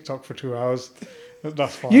my TikTok for 2 hours?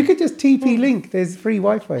 That's fine. You could just TP link. There's free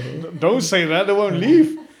Wi-Fi here. Don't say that. They won't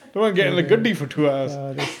leave. They won't get in the goodie for 2 hours.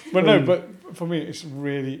 But for me, it's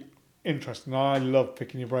really interesting. I love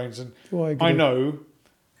picking your brains. And I know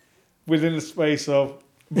within the space of,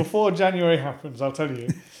 before January happens, I'll tell you,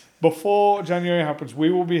 before January happens,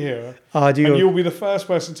 we will be here. And you'll be the first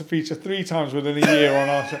person to feature 3 times within a year on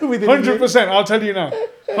our show. 100%. I'll tell you now.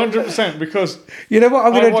 100%. Because you know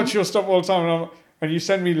what? I watch your stuff all the time. And you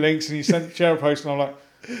send me links and you share a post and I'm like,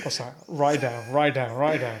 what's that? Write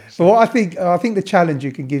down. So, but what I think the challenge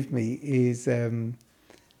you can give me is the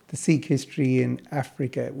Sikh history in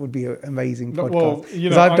Africa would be an amazing podcast. Well,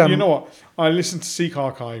 you know what? I listened to Sikh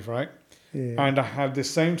Archive, right? Yeah. And I had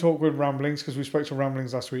this same talk with Ramblings because we spoke to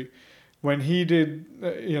Ramblings last week. When he did,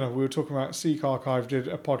 we were talking about Sikh Archive did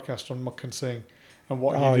a podcast on Mukkan Singh. And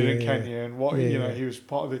what he did in Kenya, and what he was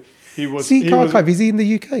part of the. He was Sikh Archive. Is he in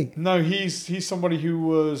the UK? No, he's somebody who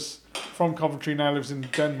was from Coventry, now lives in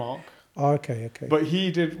Denmark. Okay. But he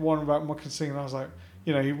did one about Mukkan Singh, and I was like,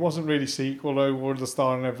 he wasn't really Sikh, although he wore the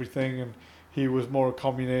star and everything, and he was more a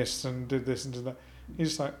communist and did this and did that. He's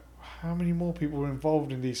just like, how many more people were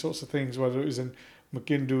involved in these sorts of things, whether it was in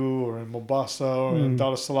Makindu or in Mombasa or in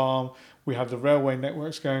Dar es Salaam. We had the railway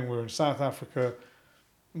networks going. We were in South Africa.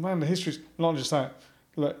 Man, the history's not just that.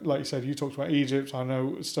 Like you said, you talked about Egypt. I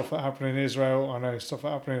know stuff that happened in Israel. I know stuff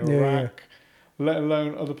that happened in Iraq, let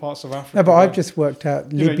alone other parts of Africa. No, but I've just worked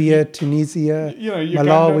out Libya, Tunisia,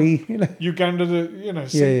 Malawi. Uganda. The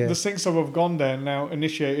Singhs have gone there and now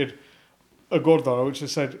initiated a Gurdwara, which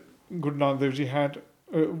has said Guru Nanak Dev Ji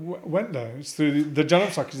went there. It's through the Janam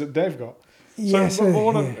Sakhis that they've got. What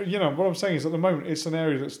I'm saying is at the moment it's an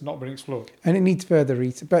area that's not been explored, and it needs further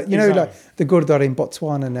research. But like the Gurdwara in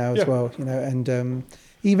Botswana now as well, and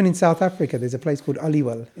even in South Africa, there's a place called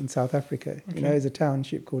Aliwal in South Africa. Okay. There's a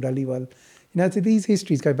township called Aliwal. So these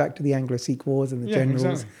histories go back to the Anglo-Sikh Wars and the generals.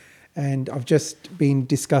 Exactly. And I've just been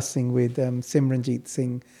discussing with Simranjeet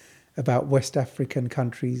Singh about West African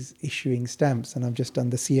countries issuing stamps, and I've just done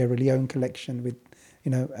the Sierra Leone collection with.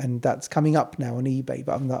 And that's coming up now on eBay,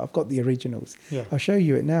 but I've got the originals. Yeah. I'll show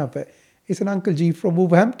you it now, but it's an Uncle G from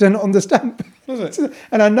Wolverhampton on the stamp. Is it?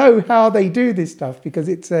 And I know how they do this stuff because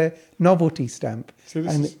it's a novelty stamp. See,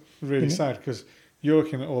 this is really sad because you're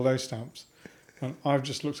looking at all those stamps, and I've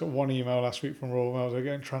just looked at one email last week from Royal Mail. They're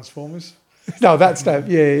getting Transformers. No, that stamp.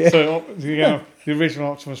 Yeah. So the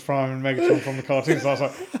original Optimus Prime and Megatron from the cartoons. I was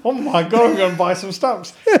like, oh my god, I'm going to buy some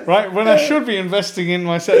stamps, right? When I should be investing in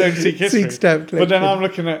my own Sikh history. Sikh stamp collection. But then I'm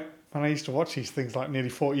looking at, and I used to watch these things like nearly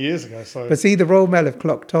 40 years ago. So, but see, the Royal Mail have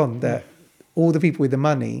clocked on that all the people with the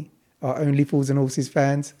money are Only Fools and Horses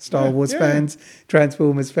fans, Star Wars fans,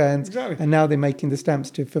 Transformers fans, and now they're making the stamps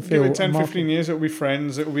to fulfill. Give it 10, 15 years, it'll be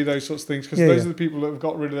Friends, it'll be those sorts of things, because those are the people that have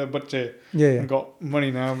got rid of their budget and got money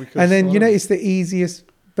now. Because and then, it's the easiest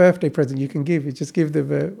birthday present you can give is just give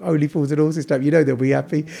them a Only Fools and Horses stamp. They'll be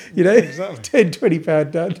happy. £10,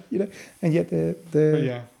 £20 done. And yet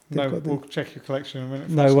we'll check your collection in a minute.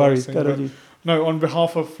 No worries. No, on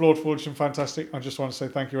behalf of Flawed, Foolish and Fantastic, I just want to say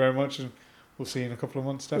thank you very much, and we'll see you in a couple of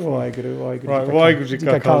months, definitely. Waheguru Ji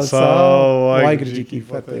Ka Khalsa, Waheguru Ji Ki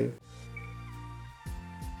Fateh.